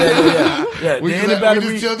 and stuff. Yeah. We Did just,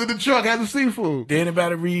 anybody chilled in the truck, had the seafood. Did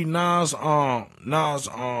anybody read Nas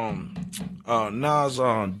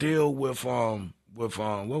deal with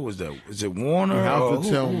what was that? Is it Warner? Or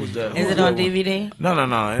who was that? Is it on DVD? No,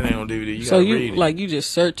 it ain't on DVD. You So gotta you read it. like you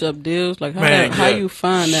just search up deals? Like Man, how you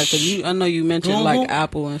find that? Because I know you mentioned Google? like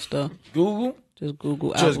Apple and stuff. Google? Just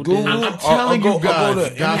Google Just Apple Google. Deals. I'm telling you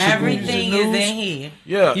guys, Everything is in here.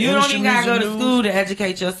 Yeah, You don't even gotta go to news. school to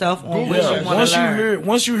educate yourself on what Yeah, you want to learn.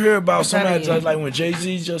 once you hear about somebody telling you. like when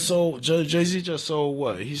Jay-Z just sold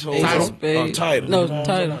what? He sold Tidal. Tidal. No, You know what I'm Tidal.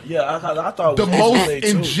 talking about? Yeah, I thought it The was most Escalade,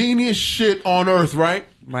 too. ingenious shit on earth, right?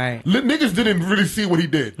 Right. Niggas didn't really see what he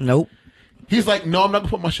did. Nope. He's like, no, I'm not gonna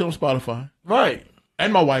put my shit on Spotify Right.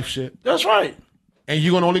 and my wife's shit, That's right. and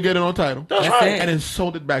you're gonna only get it on Tidal. That's That's right. it. And then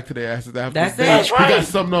sold it back to their asses after. That's They- it. That's He got right.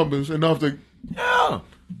 some numbers enough to. Yeah.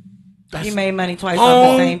 He made money twice off the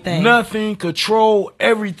Own same thing. nothing, control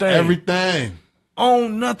everything. Everything.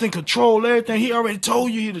 Own nothing, control everything. He already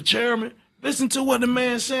told you he the chairman. Listen to what the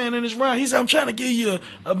man's saying in his round. He said, I'm trying to give you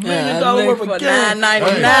 $1 million worth for of game. $9.99.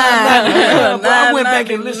 I went back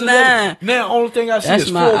and listened to that. Now, only thing I see That's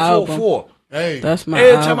is my 444. Hey, That's my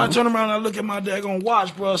Every time I album. turn around and I look at my daggone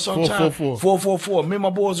watch, bro, sometimes 444. 444. Me and my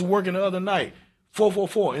boys were working the other night.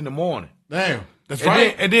 444 in the morning. damn, that's And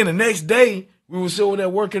right. then the next day, we were still there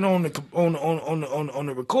working on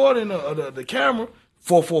the recording of the camera.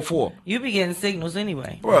 444. You be getting signals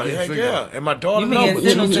anyway. Bro, Yeah, heck figure. yeah. And my daughter You be knows. getting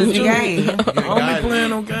signals since you got here. I don't be guidance. playing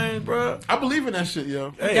no games, bro. I believe in that shit, yo.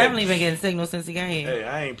 Hey, Definitely been getting signals since he got here. Hey,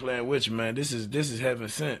 I ain't playing with you, man. This is heaven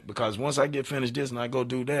sent, because once I get finished this and I go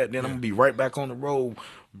do that, then I'm gonna be right back on the road,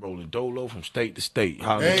 rolling dolo from state to state.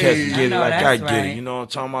 How the Hey. cats get I it know, like I that's get right. it. You know what I'm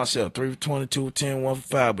talking about? Myself 322 10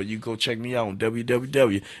 145, but you go check me out on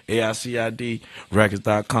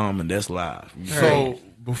www.AICIDrecords.com, and that's live. So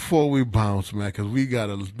before we bounce, man, because we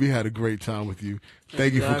had a great time with you.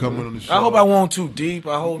 Thank you for coming on the show. I hope I won't too deep.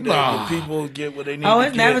 I hope that Nah. the people get what they need Oh, to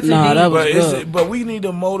it's get. never too Nah, deep. that was But good. but we need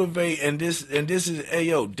to motivate, and this is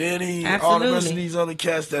Diddy, all the rest of Absolutely. these other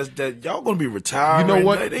cats that y'all gonna be retired. You know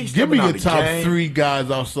what? They Give me stepping out your the top game. 3 guys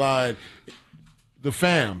outside the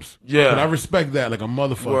fams. Yeah. But I respect that like a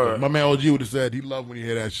motherfucker. Word. My man OG would have said he loved when you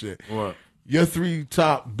hear that shit. What? Your 3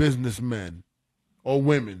 top businessmen or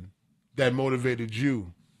women that motivated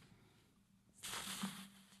you.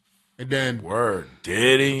 And then Word.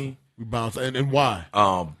 Diddy. we bounce. And why?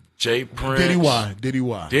 Jay Prince. Diddy why? Diddy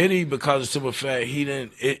why? Diddy, because of the simple fact he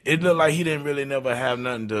didn't. It looked like he didn't really never have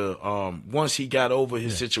nothing to. Once he got over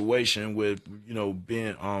his situation with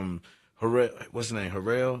being Harrell, what's his name?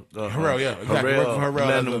 Harrell. Harrell, yeah, exactly. Worked for Harrell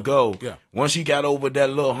letting as him a- go. yeah. Once he got over that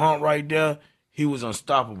little hump right there, he was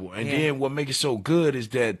unstoppable. And Yeah. then what make it so good is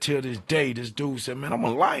that till this day, this dude said, "Man, I'm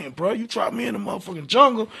a lion, bro. You trap me in the motherfucking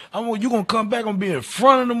jungle. You gonna come back and be in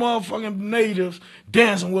front of the motherfucking natives,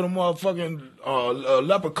 dancing with a motherfucking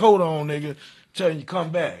leopard coat on, nigga. Telling you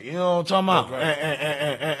come back. You know what I'm talking about?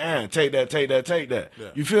 And take that. Yeah.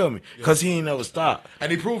 You feel me? Because he ain't never stopped.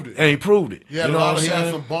 And he proved it. And he proved it. He had you know a lot what of, I'm he had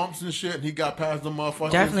saying? some bumps and shit, and he got past the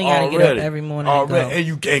motherfuckers. Definitely gotta get up every morning and go. And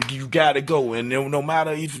you gotta go. And no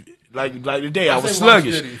matter if like today, I was say watch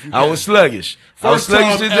sluggish. Diddy if you I can. was sluggish. I was First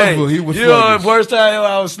time sluggish today. ever, he was you know, sluggish. first time ever,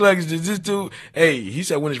 I was sluggish. This dude, hey, he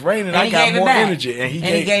said when it's raining, And I he got gave it more back. energy, and he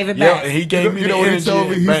And gave it yeah, back. and he gave me You the know what he energy. told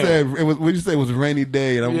me? He Bam. said, "What did you say? It was a rainy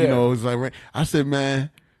day." And Yeah. it was like rain. I said, "Man,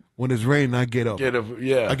 when it's raining, I get up. Get up,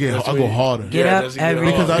 yeah. I that's go what he- harder. Get up that's every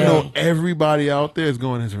because I day. know everybody out there is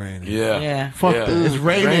going. It's raining. Yeah, Yeah. Fuck yeah. that. It's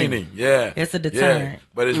raining. Yeah, It's a yeah. deterrent.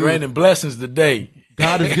 But it's raining blessings today.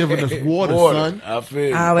 God is giving us water, son. I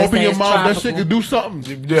feel. I always Open say your it's mouth. That tropical. shit could do something.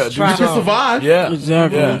 Yeah, do You can something. survive. Yeah,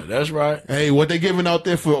 Exactly. Yeah, that's right. Hey, what they giving out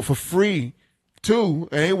there for free, too?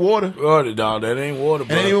 It ain't water. Water, dog. That ain't water, It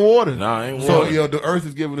bro. ain't even water. Nah, it ain't So, water. the earth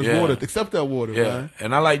is giving us Yeah. water. Accept that water, Yeah, man.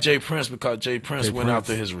 and I like Jay Prince because Jay Prince Jay went Prince.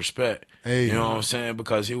 after his respect. Hey. You know what I'm saying?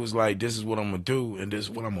 Because he was like, "This is what I'm gonna do, and this is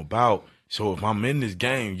what I'm about. So if I'm in this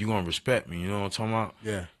game, you gonna respect me." You know what I'm talking about?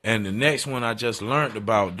 Yeah. And the next one I just learned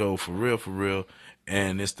about though, for real,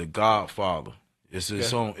 and it's The Godfather. It's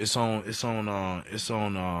on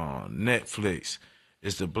Netflix.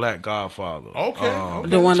 It's The Black Godfather. Okay.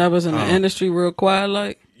 The one that was in the industry real quiet,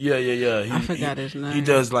 like. Yeah. I forgot his name. He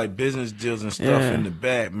does like business deals and stuff Yeah. in the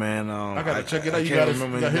back, man. I gotta check it out. I You can't gotta-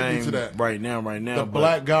 remember you his gotta hit me name to that. right now. The but-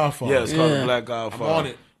 Black Godfather. Yeah, it's called The Yeah. Black Godfather. I'm on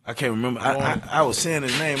it. I can't remember. I was saying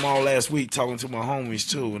his name all last week talking to my homies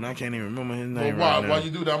too, and I can't even remember his But name why? right now. Why you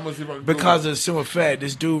do that? I'm gonna see if I can Because of the simple fact,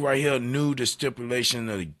 this dude right here knew the stipulation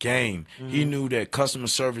of the game. He knew that customer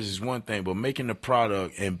service is one thing, but making the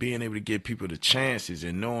product and being able to give people the chances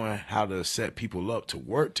and knowing how to set people up to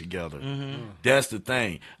work together, that's the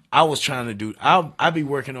thing. I was trying to do. I be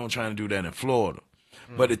working on trying to do that in Florida.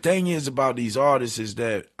 But the thing is about these artists is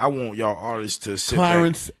that I want y'all artists to sit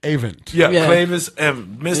Clarence Avant. Yeah, Clavis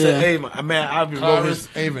and Mr. Avant. Man,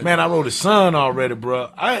 I wrote his son already, bro.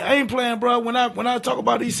 I ain't playing, bro. When I talk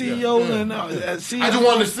about these CEOs and CEOs, I just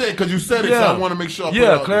wanted to say it because you said it, so I want to make sure I put it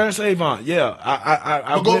out Clarence Avant. Yeah,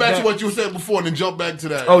 I'll go back to what you said before and then jump back to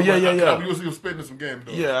that. Oh yeah. You were spitting some game,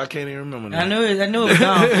 though. Yeah, I can't even remember that. I knew it was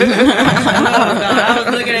gone. I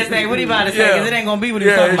was looking at saying, what he about to say? Because it ain't gonna be what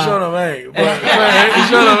he's talking about.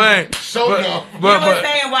 But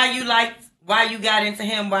saying why you got into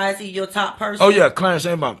him? Why is he your top person? Oh yeah, Clarence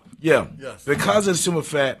Avant. Yeah, yes. Because of the simple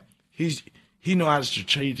fact he know how to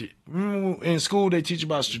strategic. In school they teach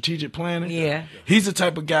about strategic planning. Yeah, he's the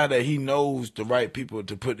type of guy that he knows the right people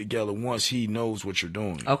to put together once he knows what you're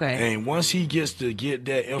doing. Okay, and once he gets to get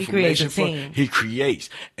that information, he creates.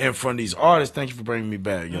 And from these artists, thank you for bringing me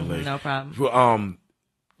back, young lady. No problem.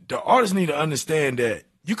 The artists need to understand that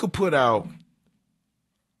you could put out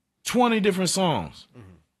 20 different songs,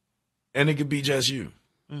 and it could be just you.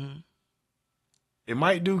 It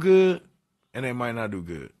might do good, and it might not do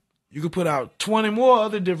good. You could put out 20 more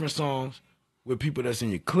other different songs with people that's in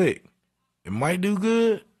your clique. It might do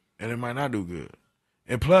good, and it might not do good.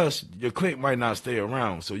 And plus, your clique might not stay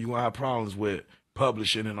around, so you're going to have problems with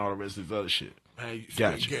publishing and all the rest of this other shit. Hey,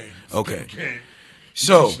 gotcha. Okay.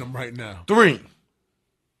 So, right now. 3.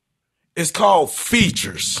 It's called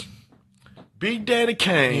features. Big Daddy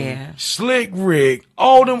Kane, Slick Rick,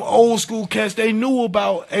 all them old school cats, they knew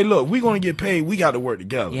about, hey, look, we going to get paid. We got to work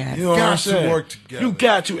together. Yes. You know what I'm saying? Work together. You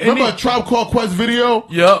got to. Remember a Tribe Called Quest video?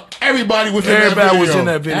 Yep. Everybody was in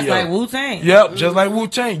that video. That's like Wu-Tang. Yep, just like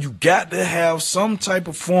Wu-Tang. You got to have some type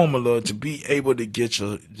of formula to be able to get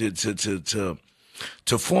your,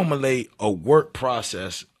 to formulate a work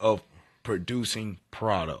process of producing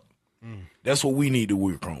product. That's what we need to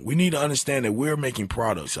work on. We need to understand that we're making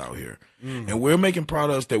products out here. And we're making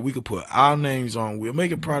products that we could put our names on. We're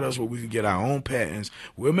making products where we could get our own patents.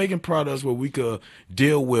 We're making products where we could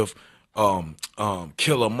deal with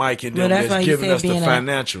Killer Mike and them that's giving us the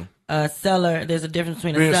financial. A seller, there's a difference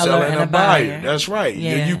between a seller and a buyer. That's right.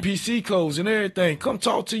 Yeah. Your UPC codes and everything. Come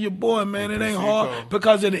talk to your boy, man. It ain't hard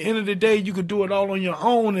because at the end of the day, you could do it all on your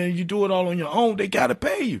own, and you do it all on your own, they got to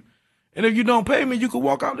pay you. And if you don't pay me, you can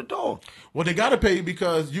walk out the door. Well, they got to pay you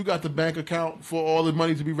because you got the bank account for all the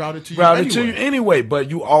money to be routed to you anyway. But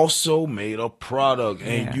you also made a product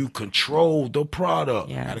and you control the product.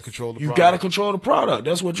 You got to control the product. You got to control the product.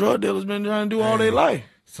 That's what drug dealers been trying to do all their life.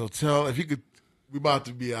 So if you could, we about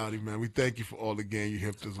to be out here, man. We thank you for all the game you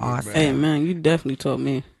helped us with, man. Hey, man, you definitely taught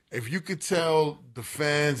me. If you could tell the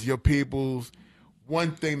fans, your peoples,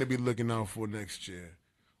 one thing to be looking out for next year,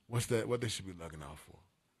 what's that? What they should be looking out for?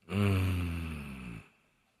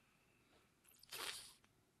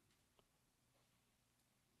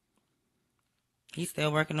 He's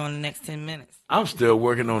still working on the next 10 minutes. I'm still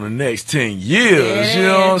working on the next 10 years. You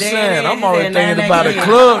know what I'm saying? I'm already thinking about a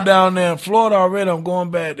club down there in Florida already. I'm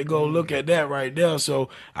going back to go look at that right there. So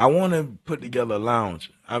I want to put together a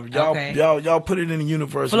lounge. Y'all put it in the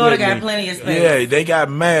universe. Florida got plenty of space. Yeah, they got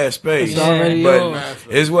mad space. It's already yours.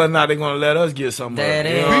 It's whether or not they're going to let us get some of it.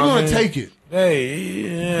 We're going to take it.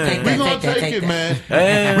 Hey, we're going to take it, man.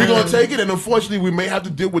 We're going to take it, and unfortunately, we may have to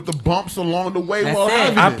deal with the bumps along the way while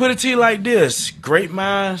having it. I put it to you like this. Great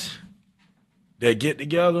minds that get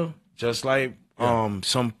together, just like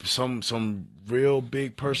some real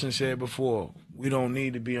big person said before, we don't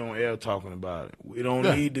need to be on air talking about it. We don't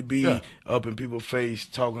need to be up in people's face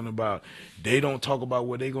talking about. They don't talk about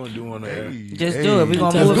what they're going to do on the air. Just do it. We're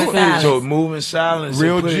going to move in silence. So move in silence.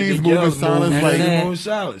 Real G's move in silence. Move in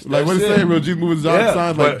silence. Like what it say? Real G's move in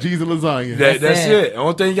silence like G's and lasagna. That's it. The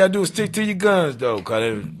only thing you got to do is stick to your guns, though,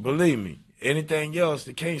 because believe me, anything else,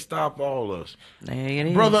 they can't stop all of us.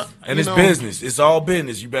 Brother. And it's business. It's all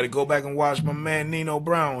business. You better go back and watch my man Nino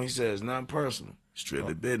Brown. He says, nothing personal.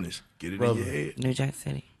 Strictly business. Get it in your head. New Jack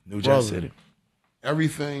City.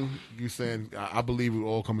 Everything you saying, I believe it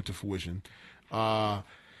all coming to fruition. Love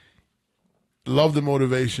the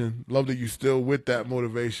motivation. Love that you still with that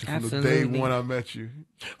motivation from the day one I met you.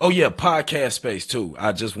 Oh yeah, podcast space too.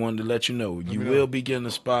 I just wanted to let you know you will be getting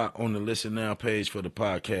a spot on the Listen Now page for the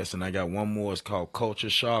podcast, and I got one more. It's called Culture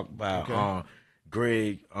Shock by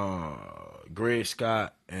Greg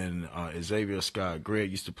Scott and Xavier Scott.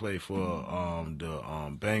 Greg used to play for the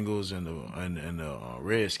Bengals and the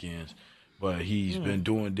Redskins, but he's been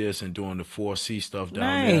doing this and doing the 4C stuff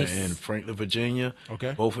down there in Franklin, Virginia.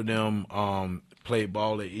 Okay, both of them played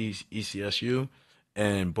ball at ECSU,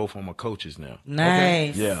 and both of them are coaches now.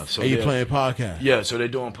 Nice. Okay. Yeah. So you playing podcasts? Yeah. So they're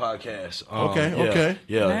doing podcasts. Okay.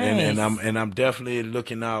 Yeah. Nice. And I'm definitely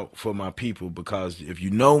looking out for my people, because if you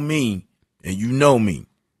know me, and you know me,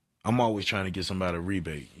 I'm always trying to get somebody a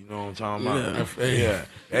rebate. You know what I'm talking about? Yeah.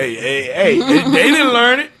 Hey, they didn't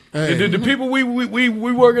learn it. Hey. The people we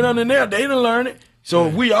working under now, they didn't learn it. So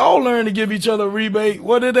if we all learn to give each other a rebate,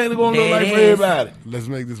 what are they going to look like for everybody? Let's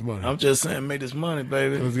make this money. I'm just saying, make this money,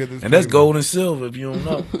 baby. Let's get this and that's payment. gold and silver if you don't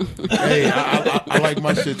know. Hey, I like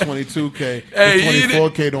my shit 22K. Hey,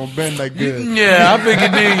 24K don't bend that good. Yeah, I think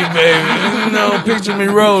it did, baby. You know, picture me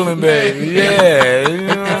rolling, baby. Yeah. You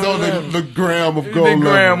know It's on the gram of gold the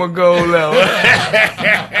gram of gold level.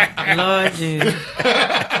 Lord Jesus.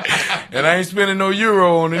 And I ain't spending no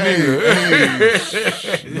euro on it either.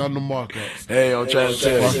 Hey, none of the markups. Hey, I'm trying to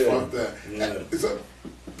tell you. Fuck that.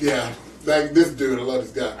 Yeah, like this dude, I love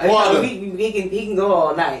this guy. He can go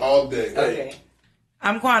all night. All day. Okay.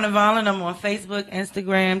 I'm Quantival, and I'm on Facebook,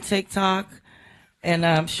 Instagram, TikTok,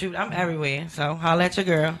 and shoot, I'm everywhere. So holla at your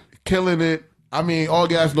girl. Killing it. I mean, all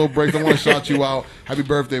gas, no breaks. I want to shout you out. Happy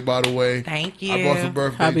birthday, by the way. Thank you. I bought some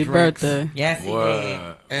birthday Happy drinks. birthday. Yes, he did.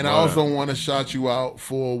 And I also want to shout you out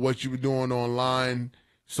for what you were doing online,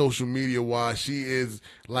 social media wise. She is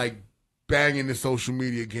like banging the social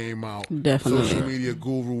media game out. Definitely. Social media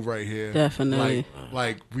guru right here. Definitely.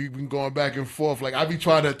 Like we've been going back and forth. Like I be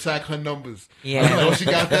trying to attack her numbers. Yeah. Like, oh, she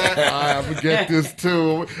got that? All right, I'm gonna get this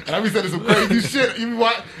too. And I be saying some crazy shit. You be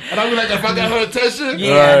what? And I be like, if I got her attention,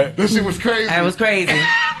 Yeah. this shit was crazy. It was crazy.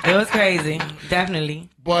 It was crazy. Definitely.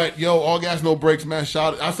 But yo, all gas, no breaks, man.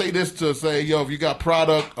 Shout! I say this to say, yo, if you got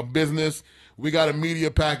product, a business, we got a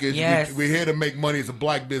media package. Yes. We're here to make money. It's a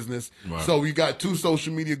black business. Right. So we got two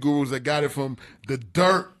social media gurus that got it from the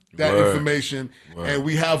dirt, that Right. information, and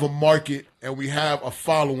we have a market and we have a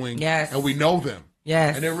following. Yes. And we know them.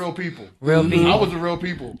 Yes. And they're real people. Real people. I was a real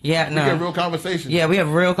people. Yeah, we no. get real conversations. Yeah, we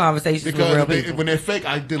have real conversations with real Because people. when they're fake,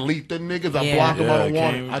 I delete them niggas. I Yeah. block them. I don't Yeah,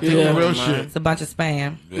 want can't it. I even- take the real Yeah, shit. man. It's a bunch of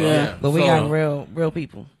spam. Yeah. But we So- got real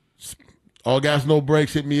people. All gas, no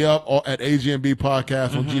breaks. Hit me up at AGNB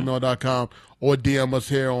podcast on gmail.com or DM us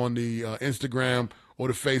here on the Instagram or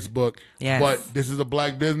the Facebook. Yes. But this is a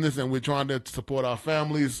black business and we're trying to support our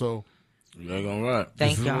families. So You ain't gonna right.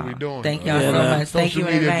 Thank is y'all. what we doing. Thank y'all Yeah. so much. Thank social you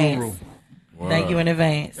in media advance. guru. Thank you in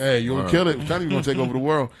advance. Hey, you gonna kill it. I'm telling you, you're going to take over the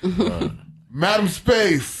world. Madam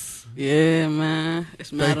Space. Yeah, man.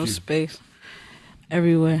 It's Madam you. Space.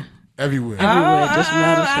 Everywhere. Everywhere. Everywhere. Just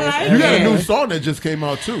Madam I Space. like You got a everywhere. new song that just came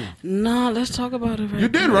out too. No, let's talk about it right You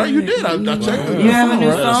did, right? You did. I checked it. You have a new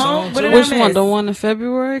Right? song? What did Which I one? miss? The one in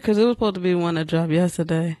February? Because it was supposed to be one that dropped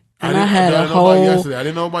yesterday. And I didn't- had a didn't know about whole, yesterday. I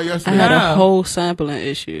didn't know about I yesterday. had No. a whole sampling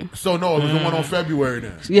issue. So no, it was the one on February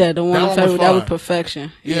then. Yeah, the one That in one was February, that was fire.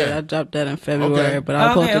 Perfection. Yeah. Yeah, I dropped that in February, Okay. but I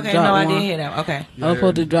was supposed to Okay. drop No, I one. did hear that. Okay. I was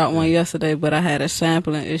supposed to drop one yesterday, but I had a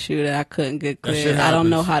sampling issue that I couldn't get That shit cleared. I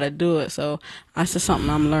don't know happens. how to do it, so that's just something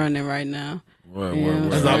I'm learning right now. Word, Yeah.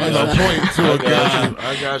 word, That's word. our point to it, guys.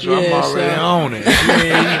 I got you. I'm Yeah, already so- on it. I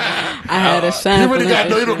had a You sampling really got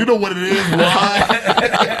issue. you know what it is.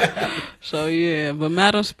 Why? So yeah, but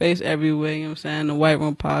Madam Space everywhere, you know what I'm saying? The White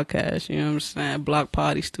Room Podcast, you know what I'm saying? Block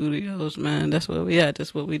Party Studios, man. That's where we at.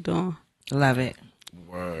 That's what we doing. Love it.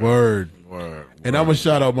 Word. Word. And I'm gonna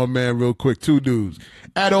shout out my man real quick. Two dudes.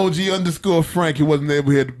 At OG_Frank, he wasn't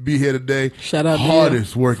able to be here today. Shout out to you.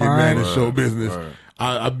 Hardest working man in Word. show business. Word.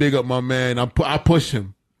 I big up my man. I push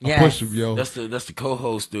him. I Yes. push him, yo. That's the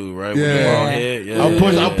co-host dude, right? Yeah. With the bald head.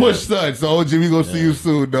 Yeah. I push son. So OG, we gonna see you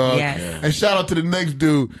soon, dog. Yes. And shout out to the next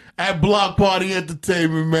dude at Block Party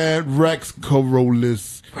Entertainment, man. Rex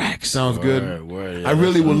Corolis. Rex. Sounds good. Word, yeah, I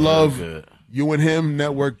really that would sounds love good. you and him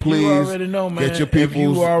network, please. You already know, man. Get your If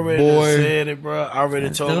people's you already boy. said it, bro. I already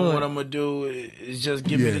told do him it. what I'm gonna do. It's just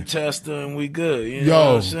give Yeah. me the tester and we good. You Yo. know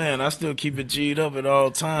what I'm saying? I still keep it G'd up at all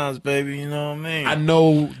times, baby. You know what I mean? I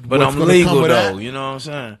know, but what's I'm gonna legal come of though. that. You know what I'm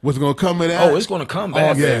saying? What's gonna come of that? Oh, it's gonna come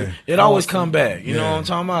back, yeah. baby. It always come back. You know Yeah. what I'm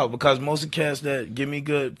talking about? Because most of the cats that give me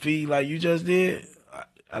good feed like you just did,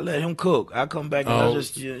 I let him cook. I come back and I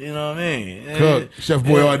just, you know what I mean? Cook. Chef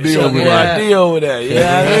Boyardee Chef over there. Boyardee over there. You know what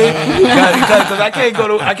I mean? Because I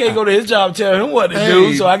can't go to his job telling him what to do,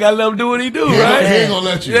 Hey. so I gotta let him do what he do, He ain't right? gonna- he ain't gonna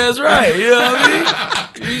let you. Yeah, that's right. You know what I mean?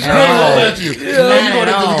 He ain't gonna let you. Yeah. You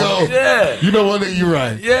gonna Not just at go. Yeah. You know what, nigga, you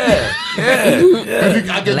right. Yeah.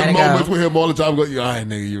 Yeah. I get Let the it go. moments with him all the time. Go, all right,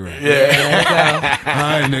 nigga, you right. Yeah. All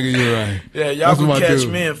right, nigga, you right. Yeah, y'all That's can what I catch do.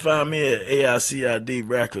 me and find me at AICID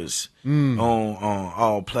Records on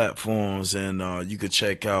all platforms, and you can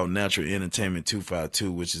check out Natural Entertainment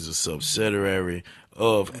 252, which is a subsidiary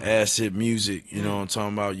of Acid Music. You know what I'm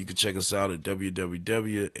talking about? You can check us out at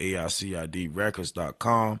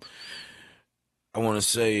www.aicidrecords.com. I want to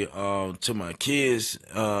say to my kids,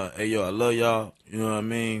 hey yo, I love y'all. You know what I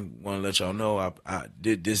mean? Want to let y'all know I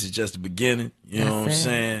did. This is just the beginning. You know what I'm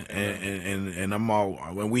saying? And I'm all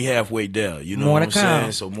when we halfway there. You know what I'm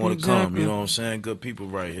saying? So more to come. You know what I'm saying? Good people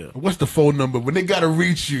right here. What's the phone number when they gotta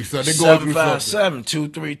reach you? So they go through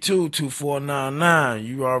 757-232-2499.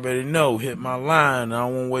 You already know. Hit my line. I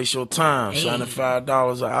don't want to waste your time.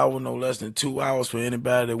 $75 an hour, no less than 2 hours for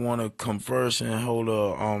anybody that want to converse and hold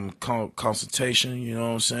a consultation. You know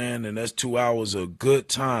what I'm saying? And that's 2 hours of good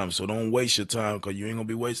time. So don't waste your time. Cause you ain't gonna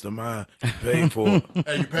be wasting mine. You paid for it.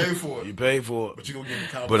 Hey, you paid for it. You paid for it. But you gonna get the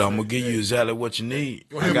conversation. But I'm gonna give you exactly what you need.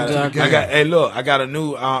 Hey, look, I got a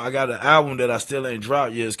new, I got an album that I still ain't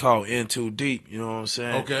dropped yet. It's called In Too Deep. You know what I'm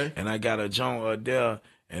saying? Okay. And I got a joint there,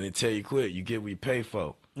 and it tell you quick. You get what you pay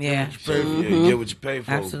for. Yeah. You get what you pay for.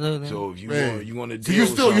 Absolutely. So if you want to So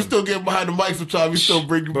deal, you still get behind the mic sometimes. You still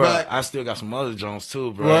bring you back. I still got some other joints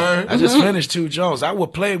too, bro. Right. I just finished 2 joints. I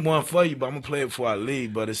would play one for you, but I'm gonna play it before I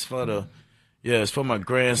leave. But it's for the. Yeah, it's for my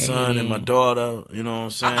grandson and my daughter. You know what I'm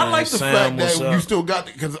saying? I like the Sam, fact that you still got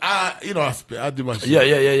it because I do my shit.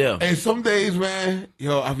 Yeah. And some days, man,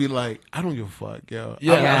 I be like, I don't give a fuck, yo.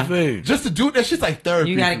 Yeah, I feel. Just to do that shit's like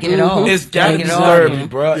therapy. You gotta get it off. It's gotta be therapy,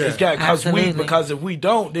 bro. Yeah. It's got Absolutely. because if we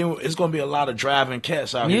don't, then it's gonna be a lot of driving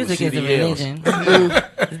cats out Music here is with a CDLs. religion.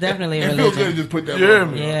 It's definitely a It feels good to religion. just put that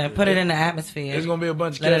on. Yeah, put it in the atmosphere. There's gonna be a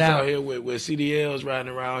bunch of Let it cats out. out here with CDLs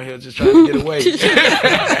riding around here just trying to get away.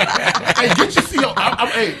 Hey, get your CDL.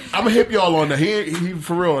 I'm gonna hit y'all on that. He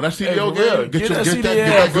for real. That CDL game. Get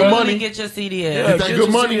that good money. Get your CDL. Get that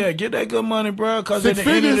good money. Yeah, get that good money, bro. Because at 6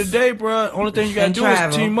 the end of the figures. day, bro, only thing you gotta And do travel.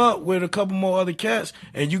 is team up with a couple more other cats,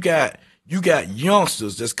 and you got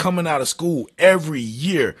youngsters that's coming out of school every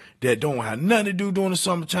year that don't have nothing to do during the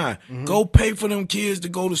summertime. Go pay for them kids to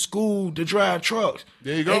go to school to drive trucks.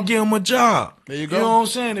 There you go. And give them a job. There you go. You know what I'm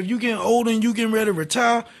saying? If you getting older and you getting ready to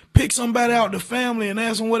retire, pick somebody out the family and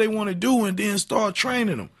ask them what they want to do, and then start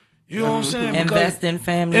training them. You know what I'm saying? Invest in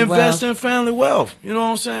family wealth. Invest in family wealth. You know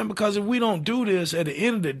what I'm saying? Because if we don't do this, at the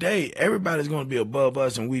end of the day, everybody's going to be above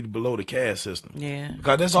us and we below the caste system. Yeah.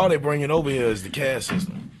 Because that's all they bringing over here is the caste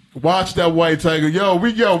system. Watch that white tiger.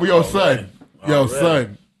 We your son. Yo,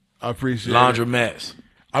 son. I appreciate it. Laundromats.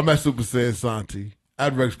 I'm at Super Saiyan Santi.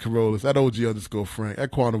 At Rex Carolus. At OG_Frank.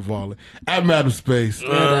 At Quantum Volley. At Madam Space.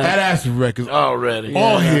 At Acid Records. Already.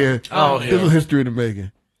 All here. All here. This is history in the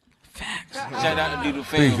making. Shout out to Doodle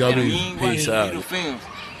Films. y'all And if be- you ain't watching peace out. Doodle Films,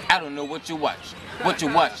 I don't know what you watch. What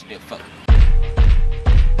you watching it for?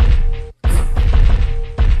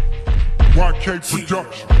 YK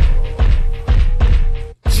Production.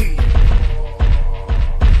 G.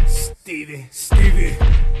 Stevie.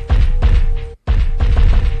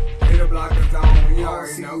 Hit blockers on, you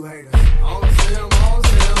already know. Haters. All see them.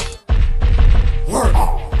 Work.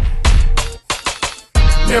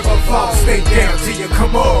 Never fall, stay down till you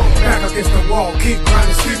come on. Back against the wall, keep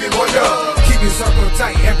grinding, Stevie, one up. Keep your circle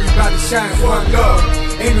tight, everybody shines, one love.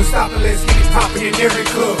 Ain't no stopping, let's get it poppin' in every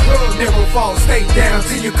club. Never fall, stay down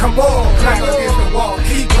till you come on. Back against the wall,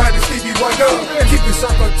 keep grinding, Stevie, one up. Keep your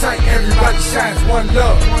circle tight, everybody shines, one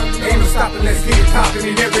love. Ain't no stopping, let's get it poppin'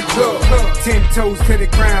 in every club. 10 toes to the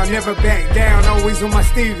ground, never back down, always on my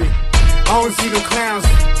Stevie. I don't see them clowns,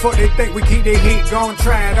 fuck they think we keep their heat, gon'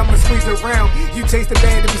 try it, I'ma squeeze around. You taste the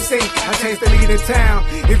bad to be safe, I taste the lead of town.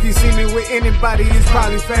 If you see me with anybody, it's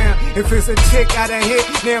probably found. If it's a chick I done hit,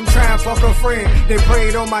 then I'm trying to fuck a friend. They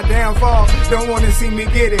prayed on my downfall, don't wanna see me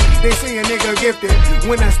get it. They see a nigga gifted,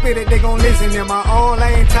 when I spit it, they gon' listen. In my own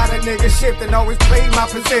lane, tired of niggas shifting, always play my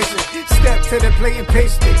position. Step to the plate and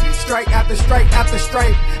pitched it, strike after strike after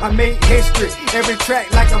strike. I made history, every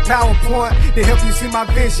track like a PowerPoint to help you see my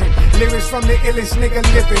vision. Lyrics from the illest nigga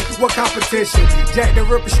living, what competition? Jack the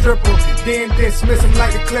Ripper stripper, then dismiss him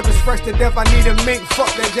like the Clippers. Fresh to death, I need a mink,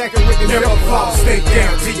 fuck that jacket with the never fall, stay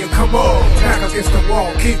down till you come on. Back against the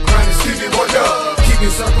wall, keep grinding, Stevie, one up. Keep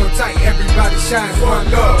your circle tight, everybody shines, one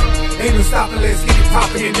love. Ain't no stopping, let's get it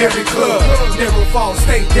poppin' in every club. Never fall,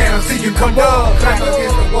 stay down till you come on. Back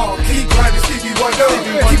against the wall, keep grinding, Stevie, one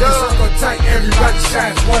up. Keep your circle tight, everybody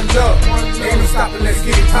shines, one love. Ain't no stopping, let's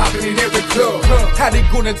get it poppin' in every club. How they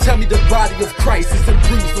gonna tell me the body of Christ isn't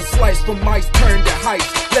bruised or sliced from ice turned to heights?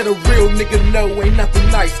 Let a real nigga know ain't nothing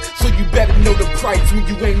nice. So you better know the price when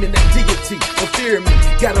you aiming at deity. Or fear me,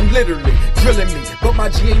 got them literally drilling me. But my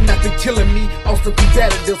G ain't nothing killing me. Also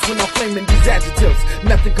competitors when I'm flaming these adjectives.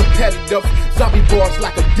 Nothing competitive. Zombie bars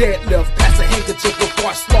like a deadlift. Pass a handkerchief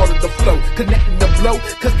before I slaughter the flow. Connecting the blow,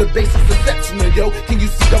 cause the bass is exceptional, yo. Can you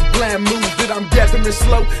see the blind moves that I'm gathering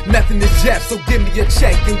slow? Nothing is Jeff, so give me a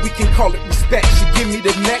check and we can call it respect. She give me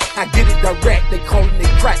the neck, I get it direct. They callin' it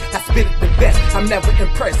crack, I spit it the best. I'm never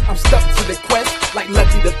impressed, I'm stuck to the quest like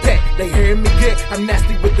Lucky the Pet. They hearing me Yeah, I'm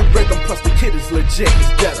nasty with the rhythm, plus the kid is legit,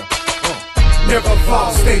 it's better. Never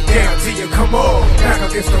fall, stay down till you come on. Back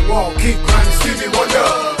against the wall, keep grinding, Stevie Wonder.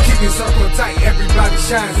 Keep your circle tight, everybody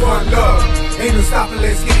shines, one love. Ain't no stopping,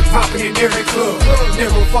 let's get it poppin' in every club.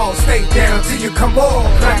 Never fall, stay down till you come on.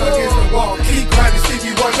 Back against the wall, keep grinding,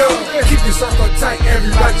 Stevie Wonder. Keep your circle tight,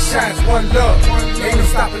 everybody shines, one love. Ain't no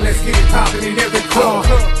stopping, let's get it poppin' in every club.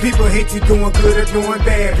 People hate you doing good or doing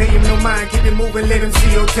bad. Pay him no mind, keep it moving, let them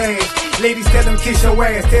see your tags. Ladies, tell them kiss your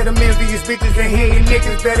ass. Tell them envious bitches and hating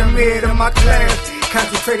niggas that I'm mid in my class.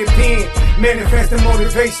 Concentrated pen, manifesting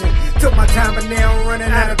motivation. Took my time, but now I'm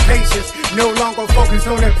running out of patience. No longer focused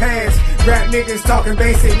on the past. Rap niggas talking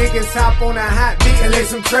basic. Niggas hop on a hot beat and lay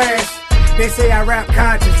some trash. They say I rap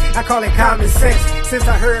conscious, I call it common sense. Since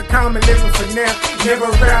I heard common living for now, never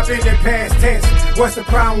rap in the past tense. What's the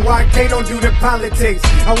problem? Why they don't do the politics?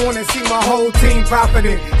 I wanna see my whole team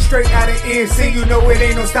profiting. Straight out of NC, you know it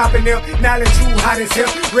ain't no stopping them. Now that you hot as hell,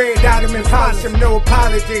 red diamond polish him, no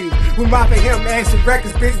apologies. We mopping him, AICID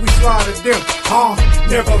Records, bitch, we slaughtered them.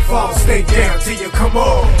 Never fall, stay down till you come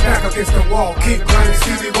on. Back against the wall, keep grinding,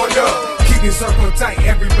 Stevie Wonder. Keep your circle tight,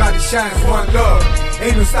 everybody shines, one love.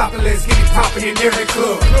 Ain't no stopping, let's get it poppin' in every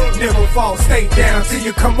club. Never fall, stay down till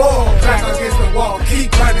you come on. Back against the wall,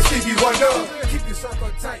 keep grinding, Stevie Wonder. Keep your circle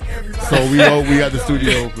tight, everybody. So we got the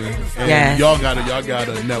studio open, and Yes. y'all got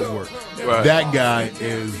a network. Right. That guy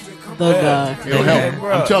is. The guy. Yo, help.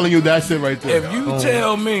 Bruh. I'm telling you, that's it right there. If you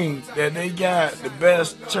tell me that they got the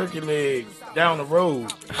best turkey leg down the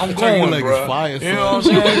road, I'm turkey going, leg is bro. fire, You son. know what I'm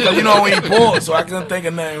saying? Because you know we eat pork, so I couldn't think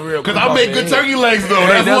of nothing real. Because I make good turkey legs though. Hey,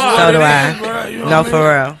 That's that's why. what So it do is, I. bro. You know No, what I mean?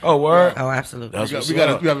 for real. Oh, word. Oh, absolutely. That's We what's got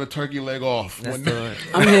up. we have a turkey leg off. Let's One- do it.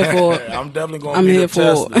 I'm here for it. I'm definitely going to I'm be here the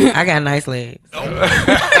for tester. I got nice legs.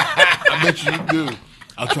 I bet you do.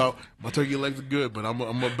 I'll try. My turkey legs are good, but I'm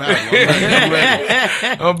a battle. I'm ready.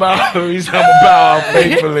 I'm about out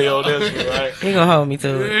faithfully on this one, right? He gonna hold me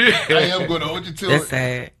to it. I am going to hold you to That's it.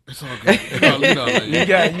 sad. It's all good. It's all, you know, like, You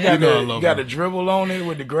got know I the love dribble on it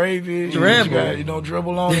with the gravy. Dribble. You don't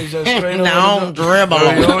dribble on it, just straight No, up. I don't dribble Oh,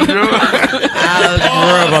 on you it. don't dribble? I'll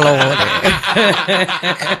dribble on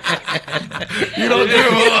it. you don't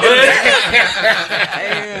dribble.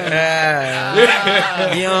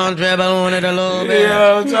 You don't dribble on it a little bit.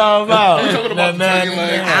 Yeah, I'm talking about. talking about the turkey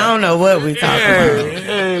leg. I don't know what we talking about.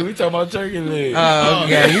 Hey, we talking about turkey leg. Oh,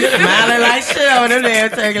 yeah, you smiling like shit over them damn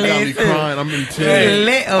turkey You got me legs too. crying. I'm in You tears.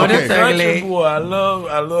 lit over them Okay. turkey Country legs. boy, I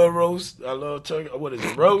love roast. I love turkey. What is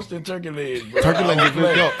it? Roast and turkey legs, bro. Turkey leg I is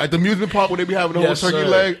good. Yo, at the amusement park where they be having the whole Yes, turkey sir.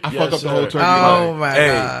 leg, I Yes, fuck up the whole sir. turkey Oh leg. my Hey,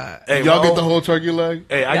 god. hey, Y'all my get the old- whole turkey leg?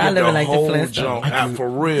 Hey, I Y'all get the living like the whole Flintstones. junk out for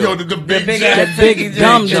real. Yo, the big Big jet. ass big turkey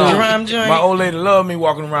dumb joint, joint. the drum joint. My old lady love me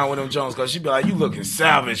walking around with them Jones because she be like, "You looking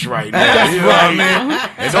savage right now." That's You know what I right. mean?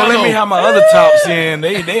 And don't let me have my other tops in.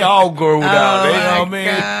 They all growed out. They, you know my what I mean?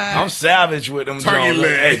 God. I'm savage with them Turkey Jones.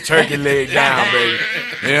 leg. Hey, turkey leg down, baby.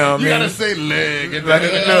 You know what I You mean? gotta say leg. And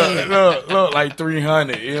Like, look, like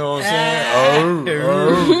 300. You know what I'm saying?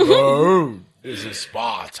 Oh. This is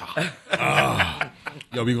Sparta.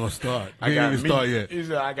 Yo, we gonna start. I We got ain't even meat. start yet. He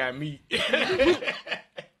said, I got meat.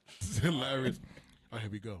 This is hilarious. All right,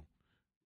 here we go.